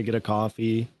Sunday, get a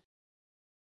coffee.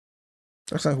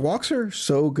 Walks are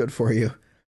so good for you.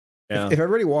 Yeah. If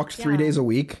everybody walked 3 days a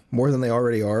week, more than they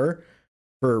already are,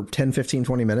 for 10, 15,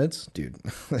 20 minutes, dude,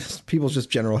 people's just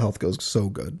general health goes so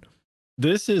good.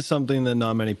 This is something that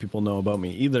not many people know about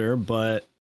me either, but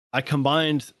I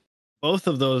combined both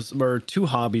of those were two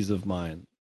hobbies of mine.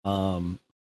 I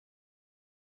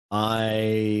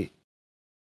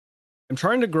am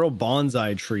trying to grow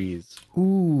bonsai trees.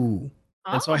 Ooh.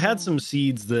 And so I had some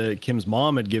seeds that Kim's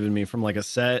mom had given me from like a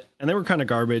set, and they were kind of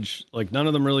garbage. Like none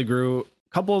of them really grew.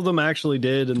 A couple of them actually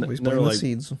did, and they're like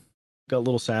seeds. Got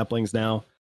little saplings now.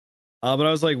 But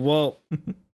I was like, well,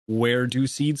 where do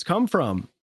seeds come from?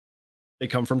 They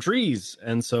come from trees.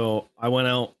 And so I went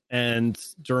out, and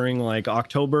during like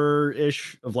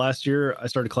October-ish of last year, I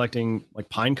started collecting like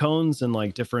pine cones and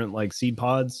like different like seed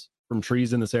pods from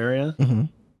trees in this area. Mm-hmm.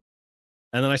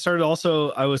 And then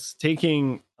I was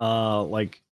taking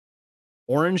like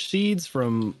orange seeds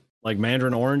from like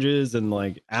mandarin oranges and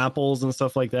like apples and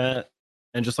stuff like that,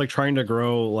 and just like trying to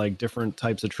grow like different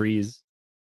types of trees.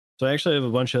 So I actually have a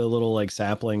bunch of little like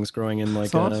saplings growing in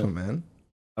like That's awesome, man.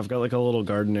 I've got like a little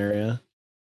garden area.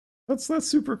 That's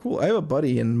super cool. I have a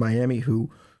buddy in Miami who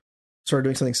started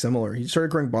doing something similar. He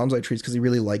started growing bonsai trees because he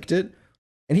really liked it.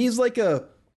 And he's like a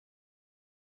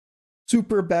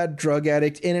super bad drug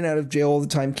addict, in and out of jail all the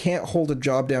time, can't hold a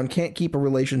job down, can't keep a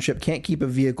relationship, can't keep a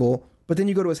vehicle. But then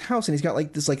you go to his house and he's got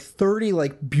like this like 30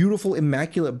 like beautiful,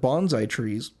 immaculate bonsai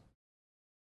trees.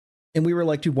 And we were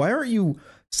like, dude, why aren't you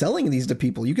selling these to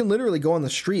people? You can literally go on the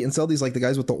street and sell these like the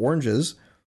guys with the oranges.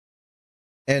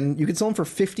 And you can sell them for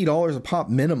 $50 a pop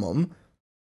minimum.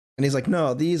 And he's like,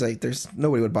 no, these like there's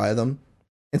nobody would buy them.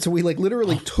 And so we like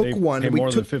literally took one.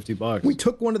 More than $50. We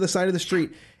took one to the side of the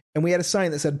street and we had a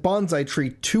sign that said bonsai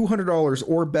tree $200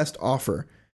 or best offer.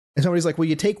 And somebody's like, will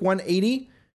you take 180? And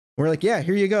we're like, yeah,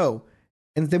 here you go.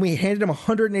 And then we handed him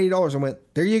 $180 and went,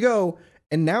 there you go.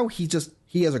 And now he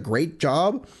has a great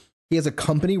job. He has a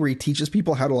company where he teaches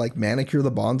people how to like manicure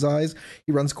the bonsais.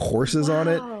 He runs courses on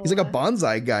it. He's like a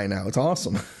bonsai guy now. It's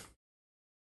awesome.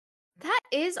 That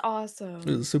is awesome.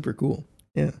 It's super cool.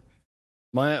 Yeah.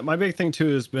 My big thing too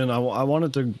has been I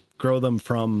wanted to grow them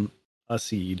from a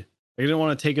seed. I didn't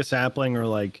want to take a sapling or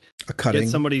like a cutting. Get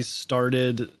somebody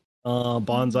started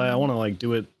bonsai. I want to like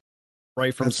do it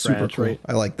right from That's scratch, super cool. right?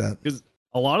 I like that. Because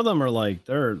a lot of them are like,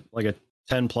 they're like a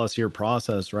 10+ year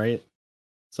process, right?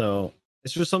 So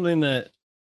it's just something that,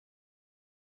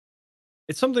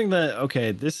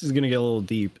 okay, this is going to get a little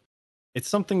deep. It's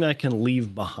something that I can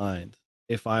leave behind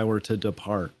if I were to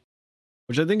depart,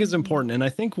 which I think is important. And I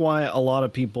think why a lot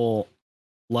of people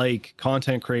like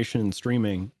content creation and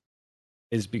streaming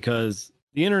is because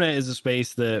the internet is a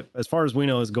space that, as far as we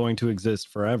know, is going to exist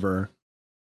forever.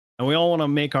 And we all want to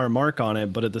make our mark on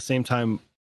it, but at the same time,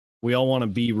 we all want to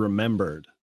be remembered.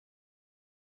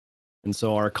 And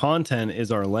so our content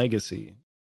is our legacy,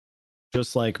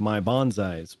 just like my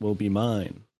bonsais will be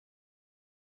mine.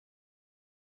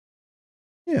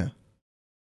 Yeah.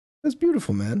 That's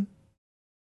beautiful, man.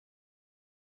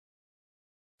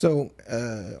 So,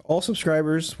 all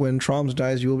subscribers, when Troms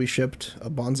dies, you will be shipped a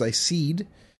bonsai seed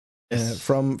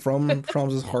from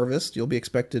Troms's harvest. You'll be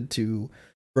expected to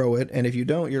grow it, and if you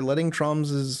don't, you're letting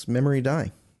Troms's memory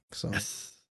die. So,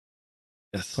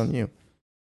 yes, on you.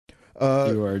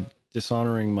 You are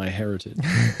dishonoring my heritage.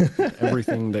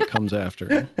 Everything that comes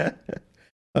after.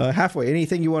 Halfway,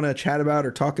 anything you want to chat about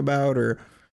or talk about, or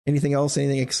anything else,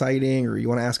 anything exciting, or you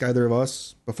want to ask either of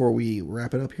us before we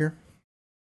wrap it up here?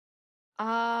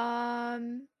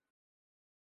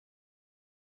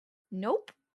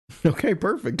 Nope. Okay,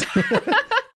 perfect. Sorry,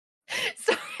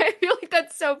 I feel like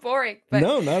that's so boring. But,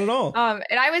 no, not at all.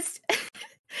 And I was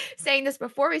saying this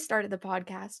before we started the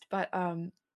podcast, but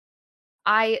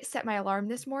I set my alarm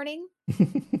this morning,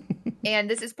 and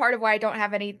this is part of why I don't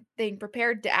have anything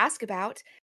prepared to ask about.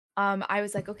 I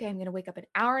was like, okay, I'm gonna wake up an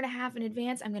hour and a half in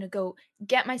advance. I'm gonna go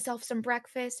get myself some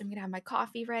breakfast. I'm gonna have my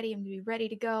coffee ready. I'm gonna be ready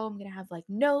to go. I'm gonna have like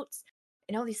notes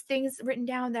and all these things written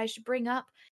down that I should bring up.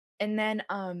 And then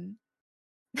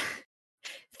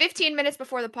 15 minutes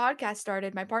before the podcast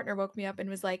started, my partner woke me up and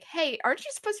was like, hey, aren't you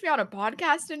supposed to be on a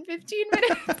podcast in 15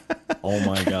 minutes? Oh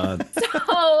my God.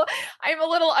 So I'm a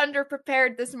little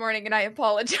underprepared this morning, and I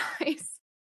apologize.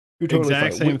 Totally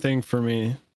exact same thing for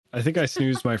me. I think I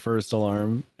snoozed my first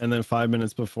alarm, and then 5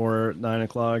 minutes before 9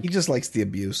 o'clock. He just likes the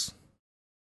abuse.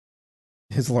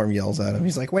 His alarm yells at him.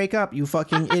 He's like, wake up, you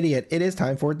fucking idiot. It is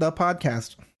time for the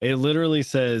podcast. It literally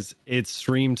says, it's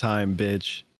stream time,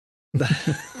 bitch.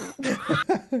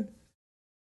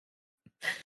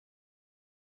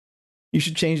 You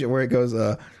should change it where it goes,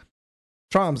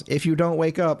 Troms, if you don't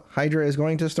wake up, Hydra is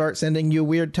going to start sending you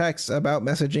weird texts about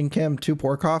messaging Kim to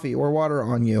pour coffee or water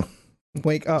on you.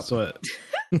 Wake up. So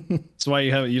that's why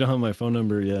you don't have my phone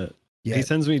number yet. He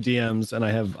sends me DMs, and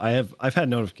I've had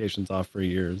notifications off for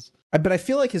years. But I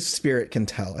feel like his spirit can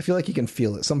tell. I feel like he can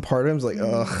feel it. Some part of him's like,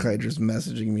 ugh, Hydra's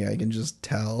messaging me. I can just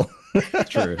tell.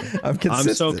 True. I'm consistent.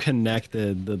 I'm so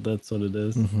connected that's what it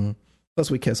is. Mm-hmm.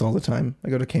 Plus, we kiss all the time. I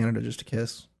go to Canada just to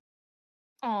kiss.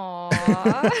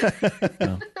 Aww.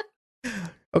 No.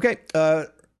 Okay.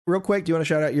 Real quick, do you want to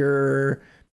shout out do you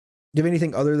have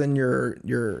anything other than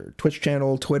your Twitch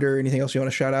channel, Twitter, anything else you want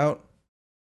to shout out?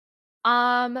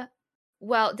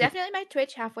 Well, definitely my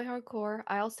Twitch, Halfway Hardcore.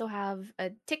 I also have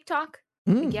a TikTok,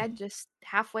 again, just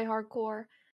Halfway Hardcore.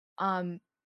 I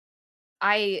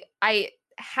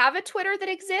have a Twitter that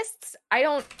exists. I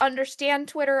don't understand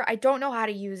Twitter. I don't know how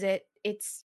to use it.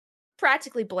 It's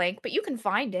practically blank, but you can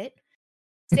find it.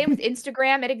 Same with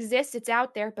Instagram. It exists. It's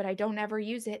out there, but I don't ever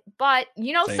use it. But,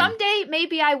 someday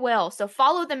maybe I will. So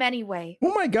follow them anyway.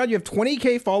 Oh my God, you have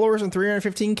 20K followers and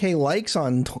 315K likes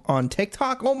on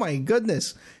TikTok? Oh my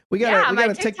goodness. We got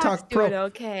a TikTok pro.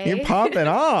 Okay. You're popping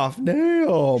off.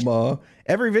 Damn.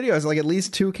 Every video has like at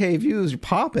least 2K views. You're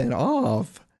popping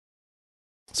off.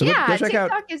 So go check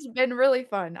TikTok out. has been really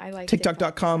fun. I like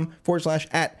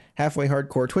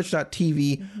TikTok.com/@halfwayhardcore,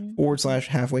 Twitch.tv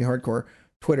 /halfwayhardcore,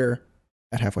 Twitter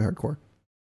 @halfwayhardcore.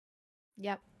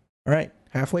 Yep. All right.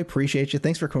 Halfway, appreciate you.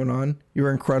 Thanks for coming on. You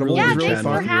were incredible. Yeah, it was really thanks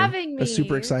fun. for having me. It was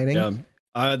super exciting.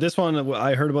 Yeah. This one,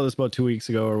 I heard about this about 2 weeks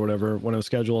ago or whatever when it was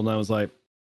scheduled, and I was like,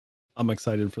 I'm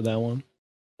excited for that one.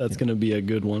 That's going to be a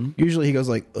good one. Usually he goes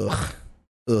like, ugh,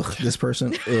 this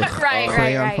person, ugh.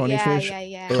 right. Ponyfish.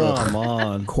 Yeah. Come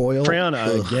on. Coil. Crayon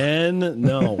again?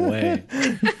 No way.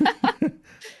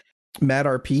 Matt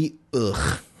RP,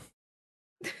 ugh.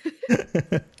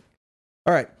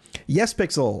 All right.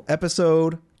 Yespixel,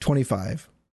 episode 25.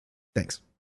 Thanks.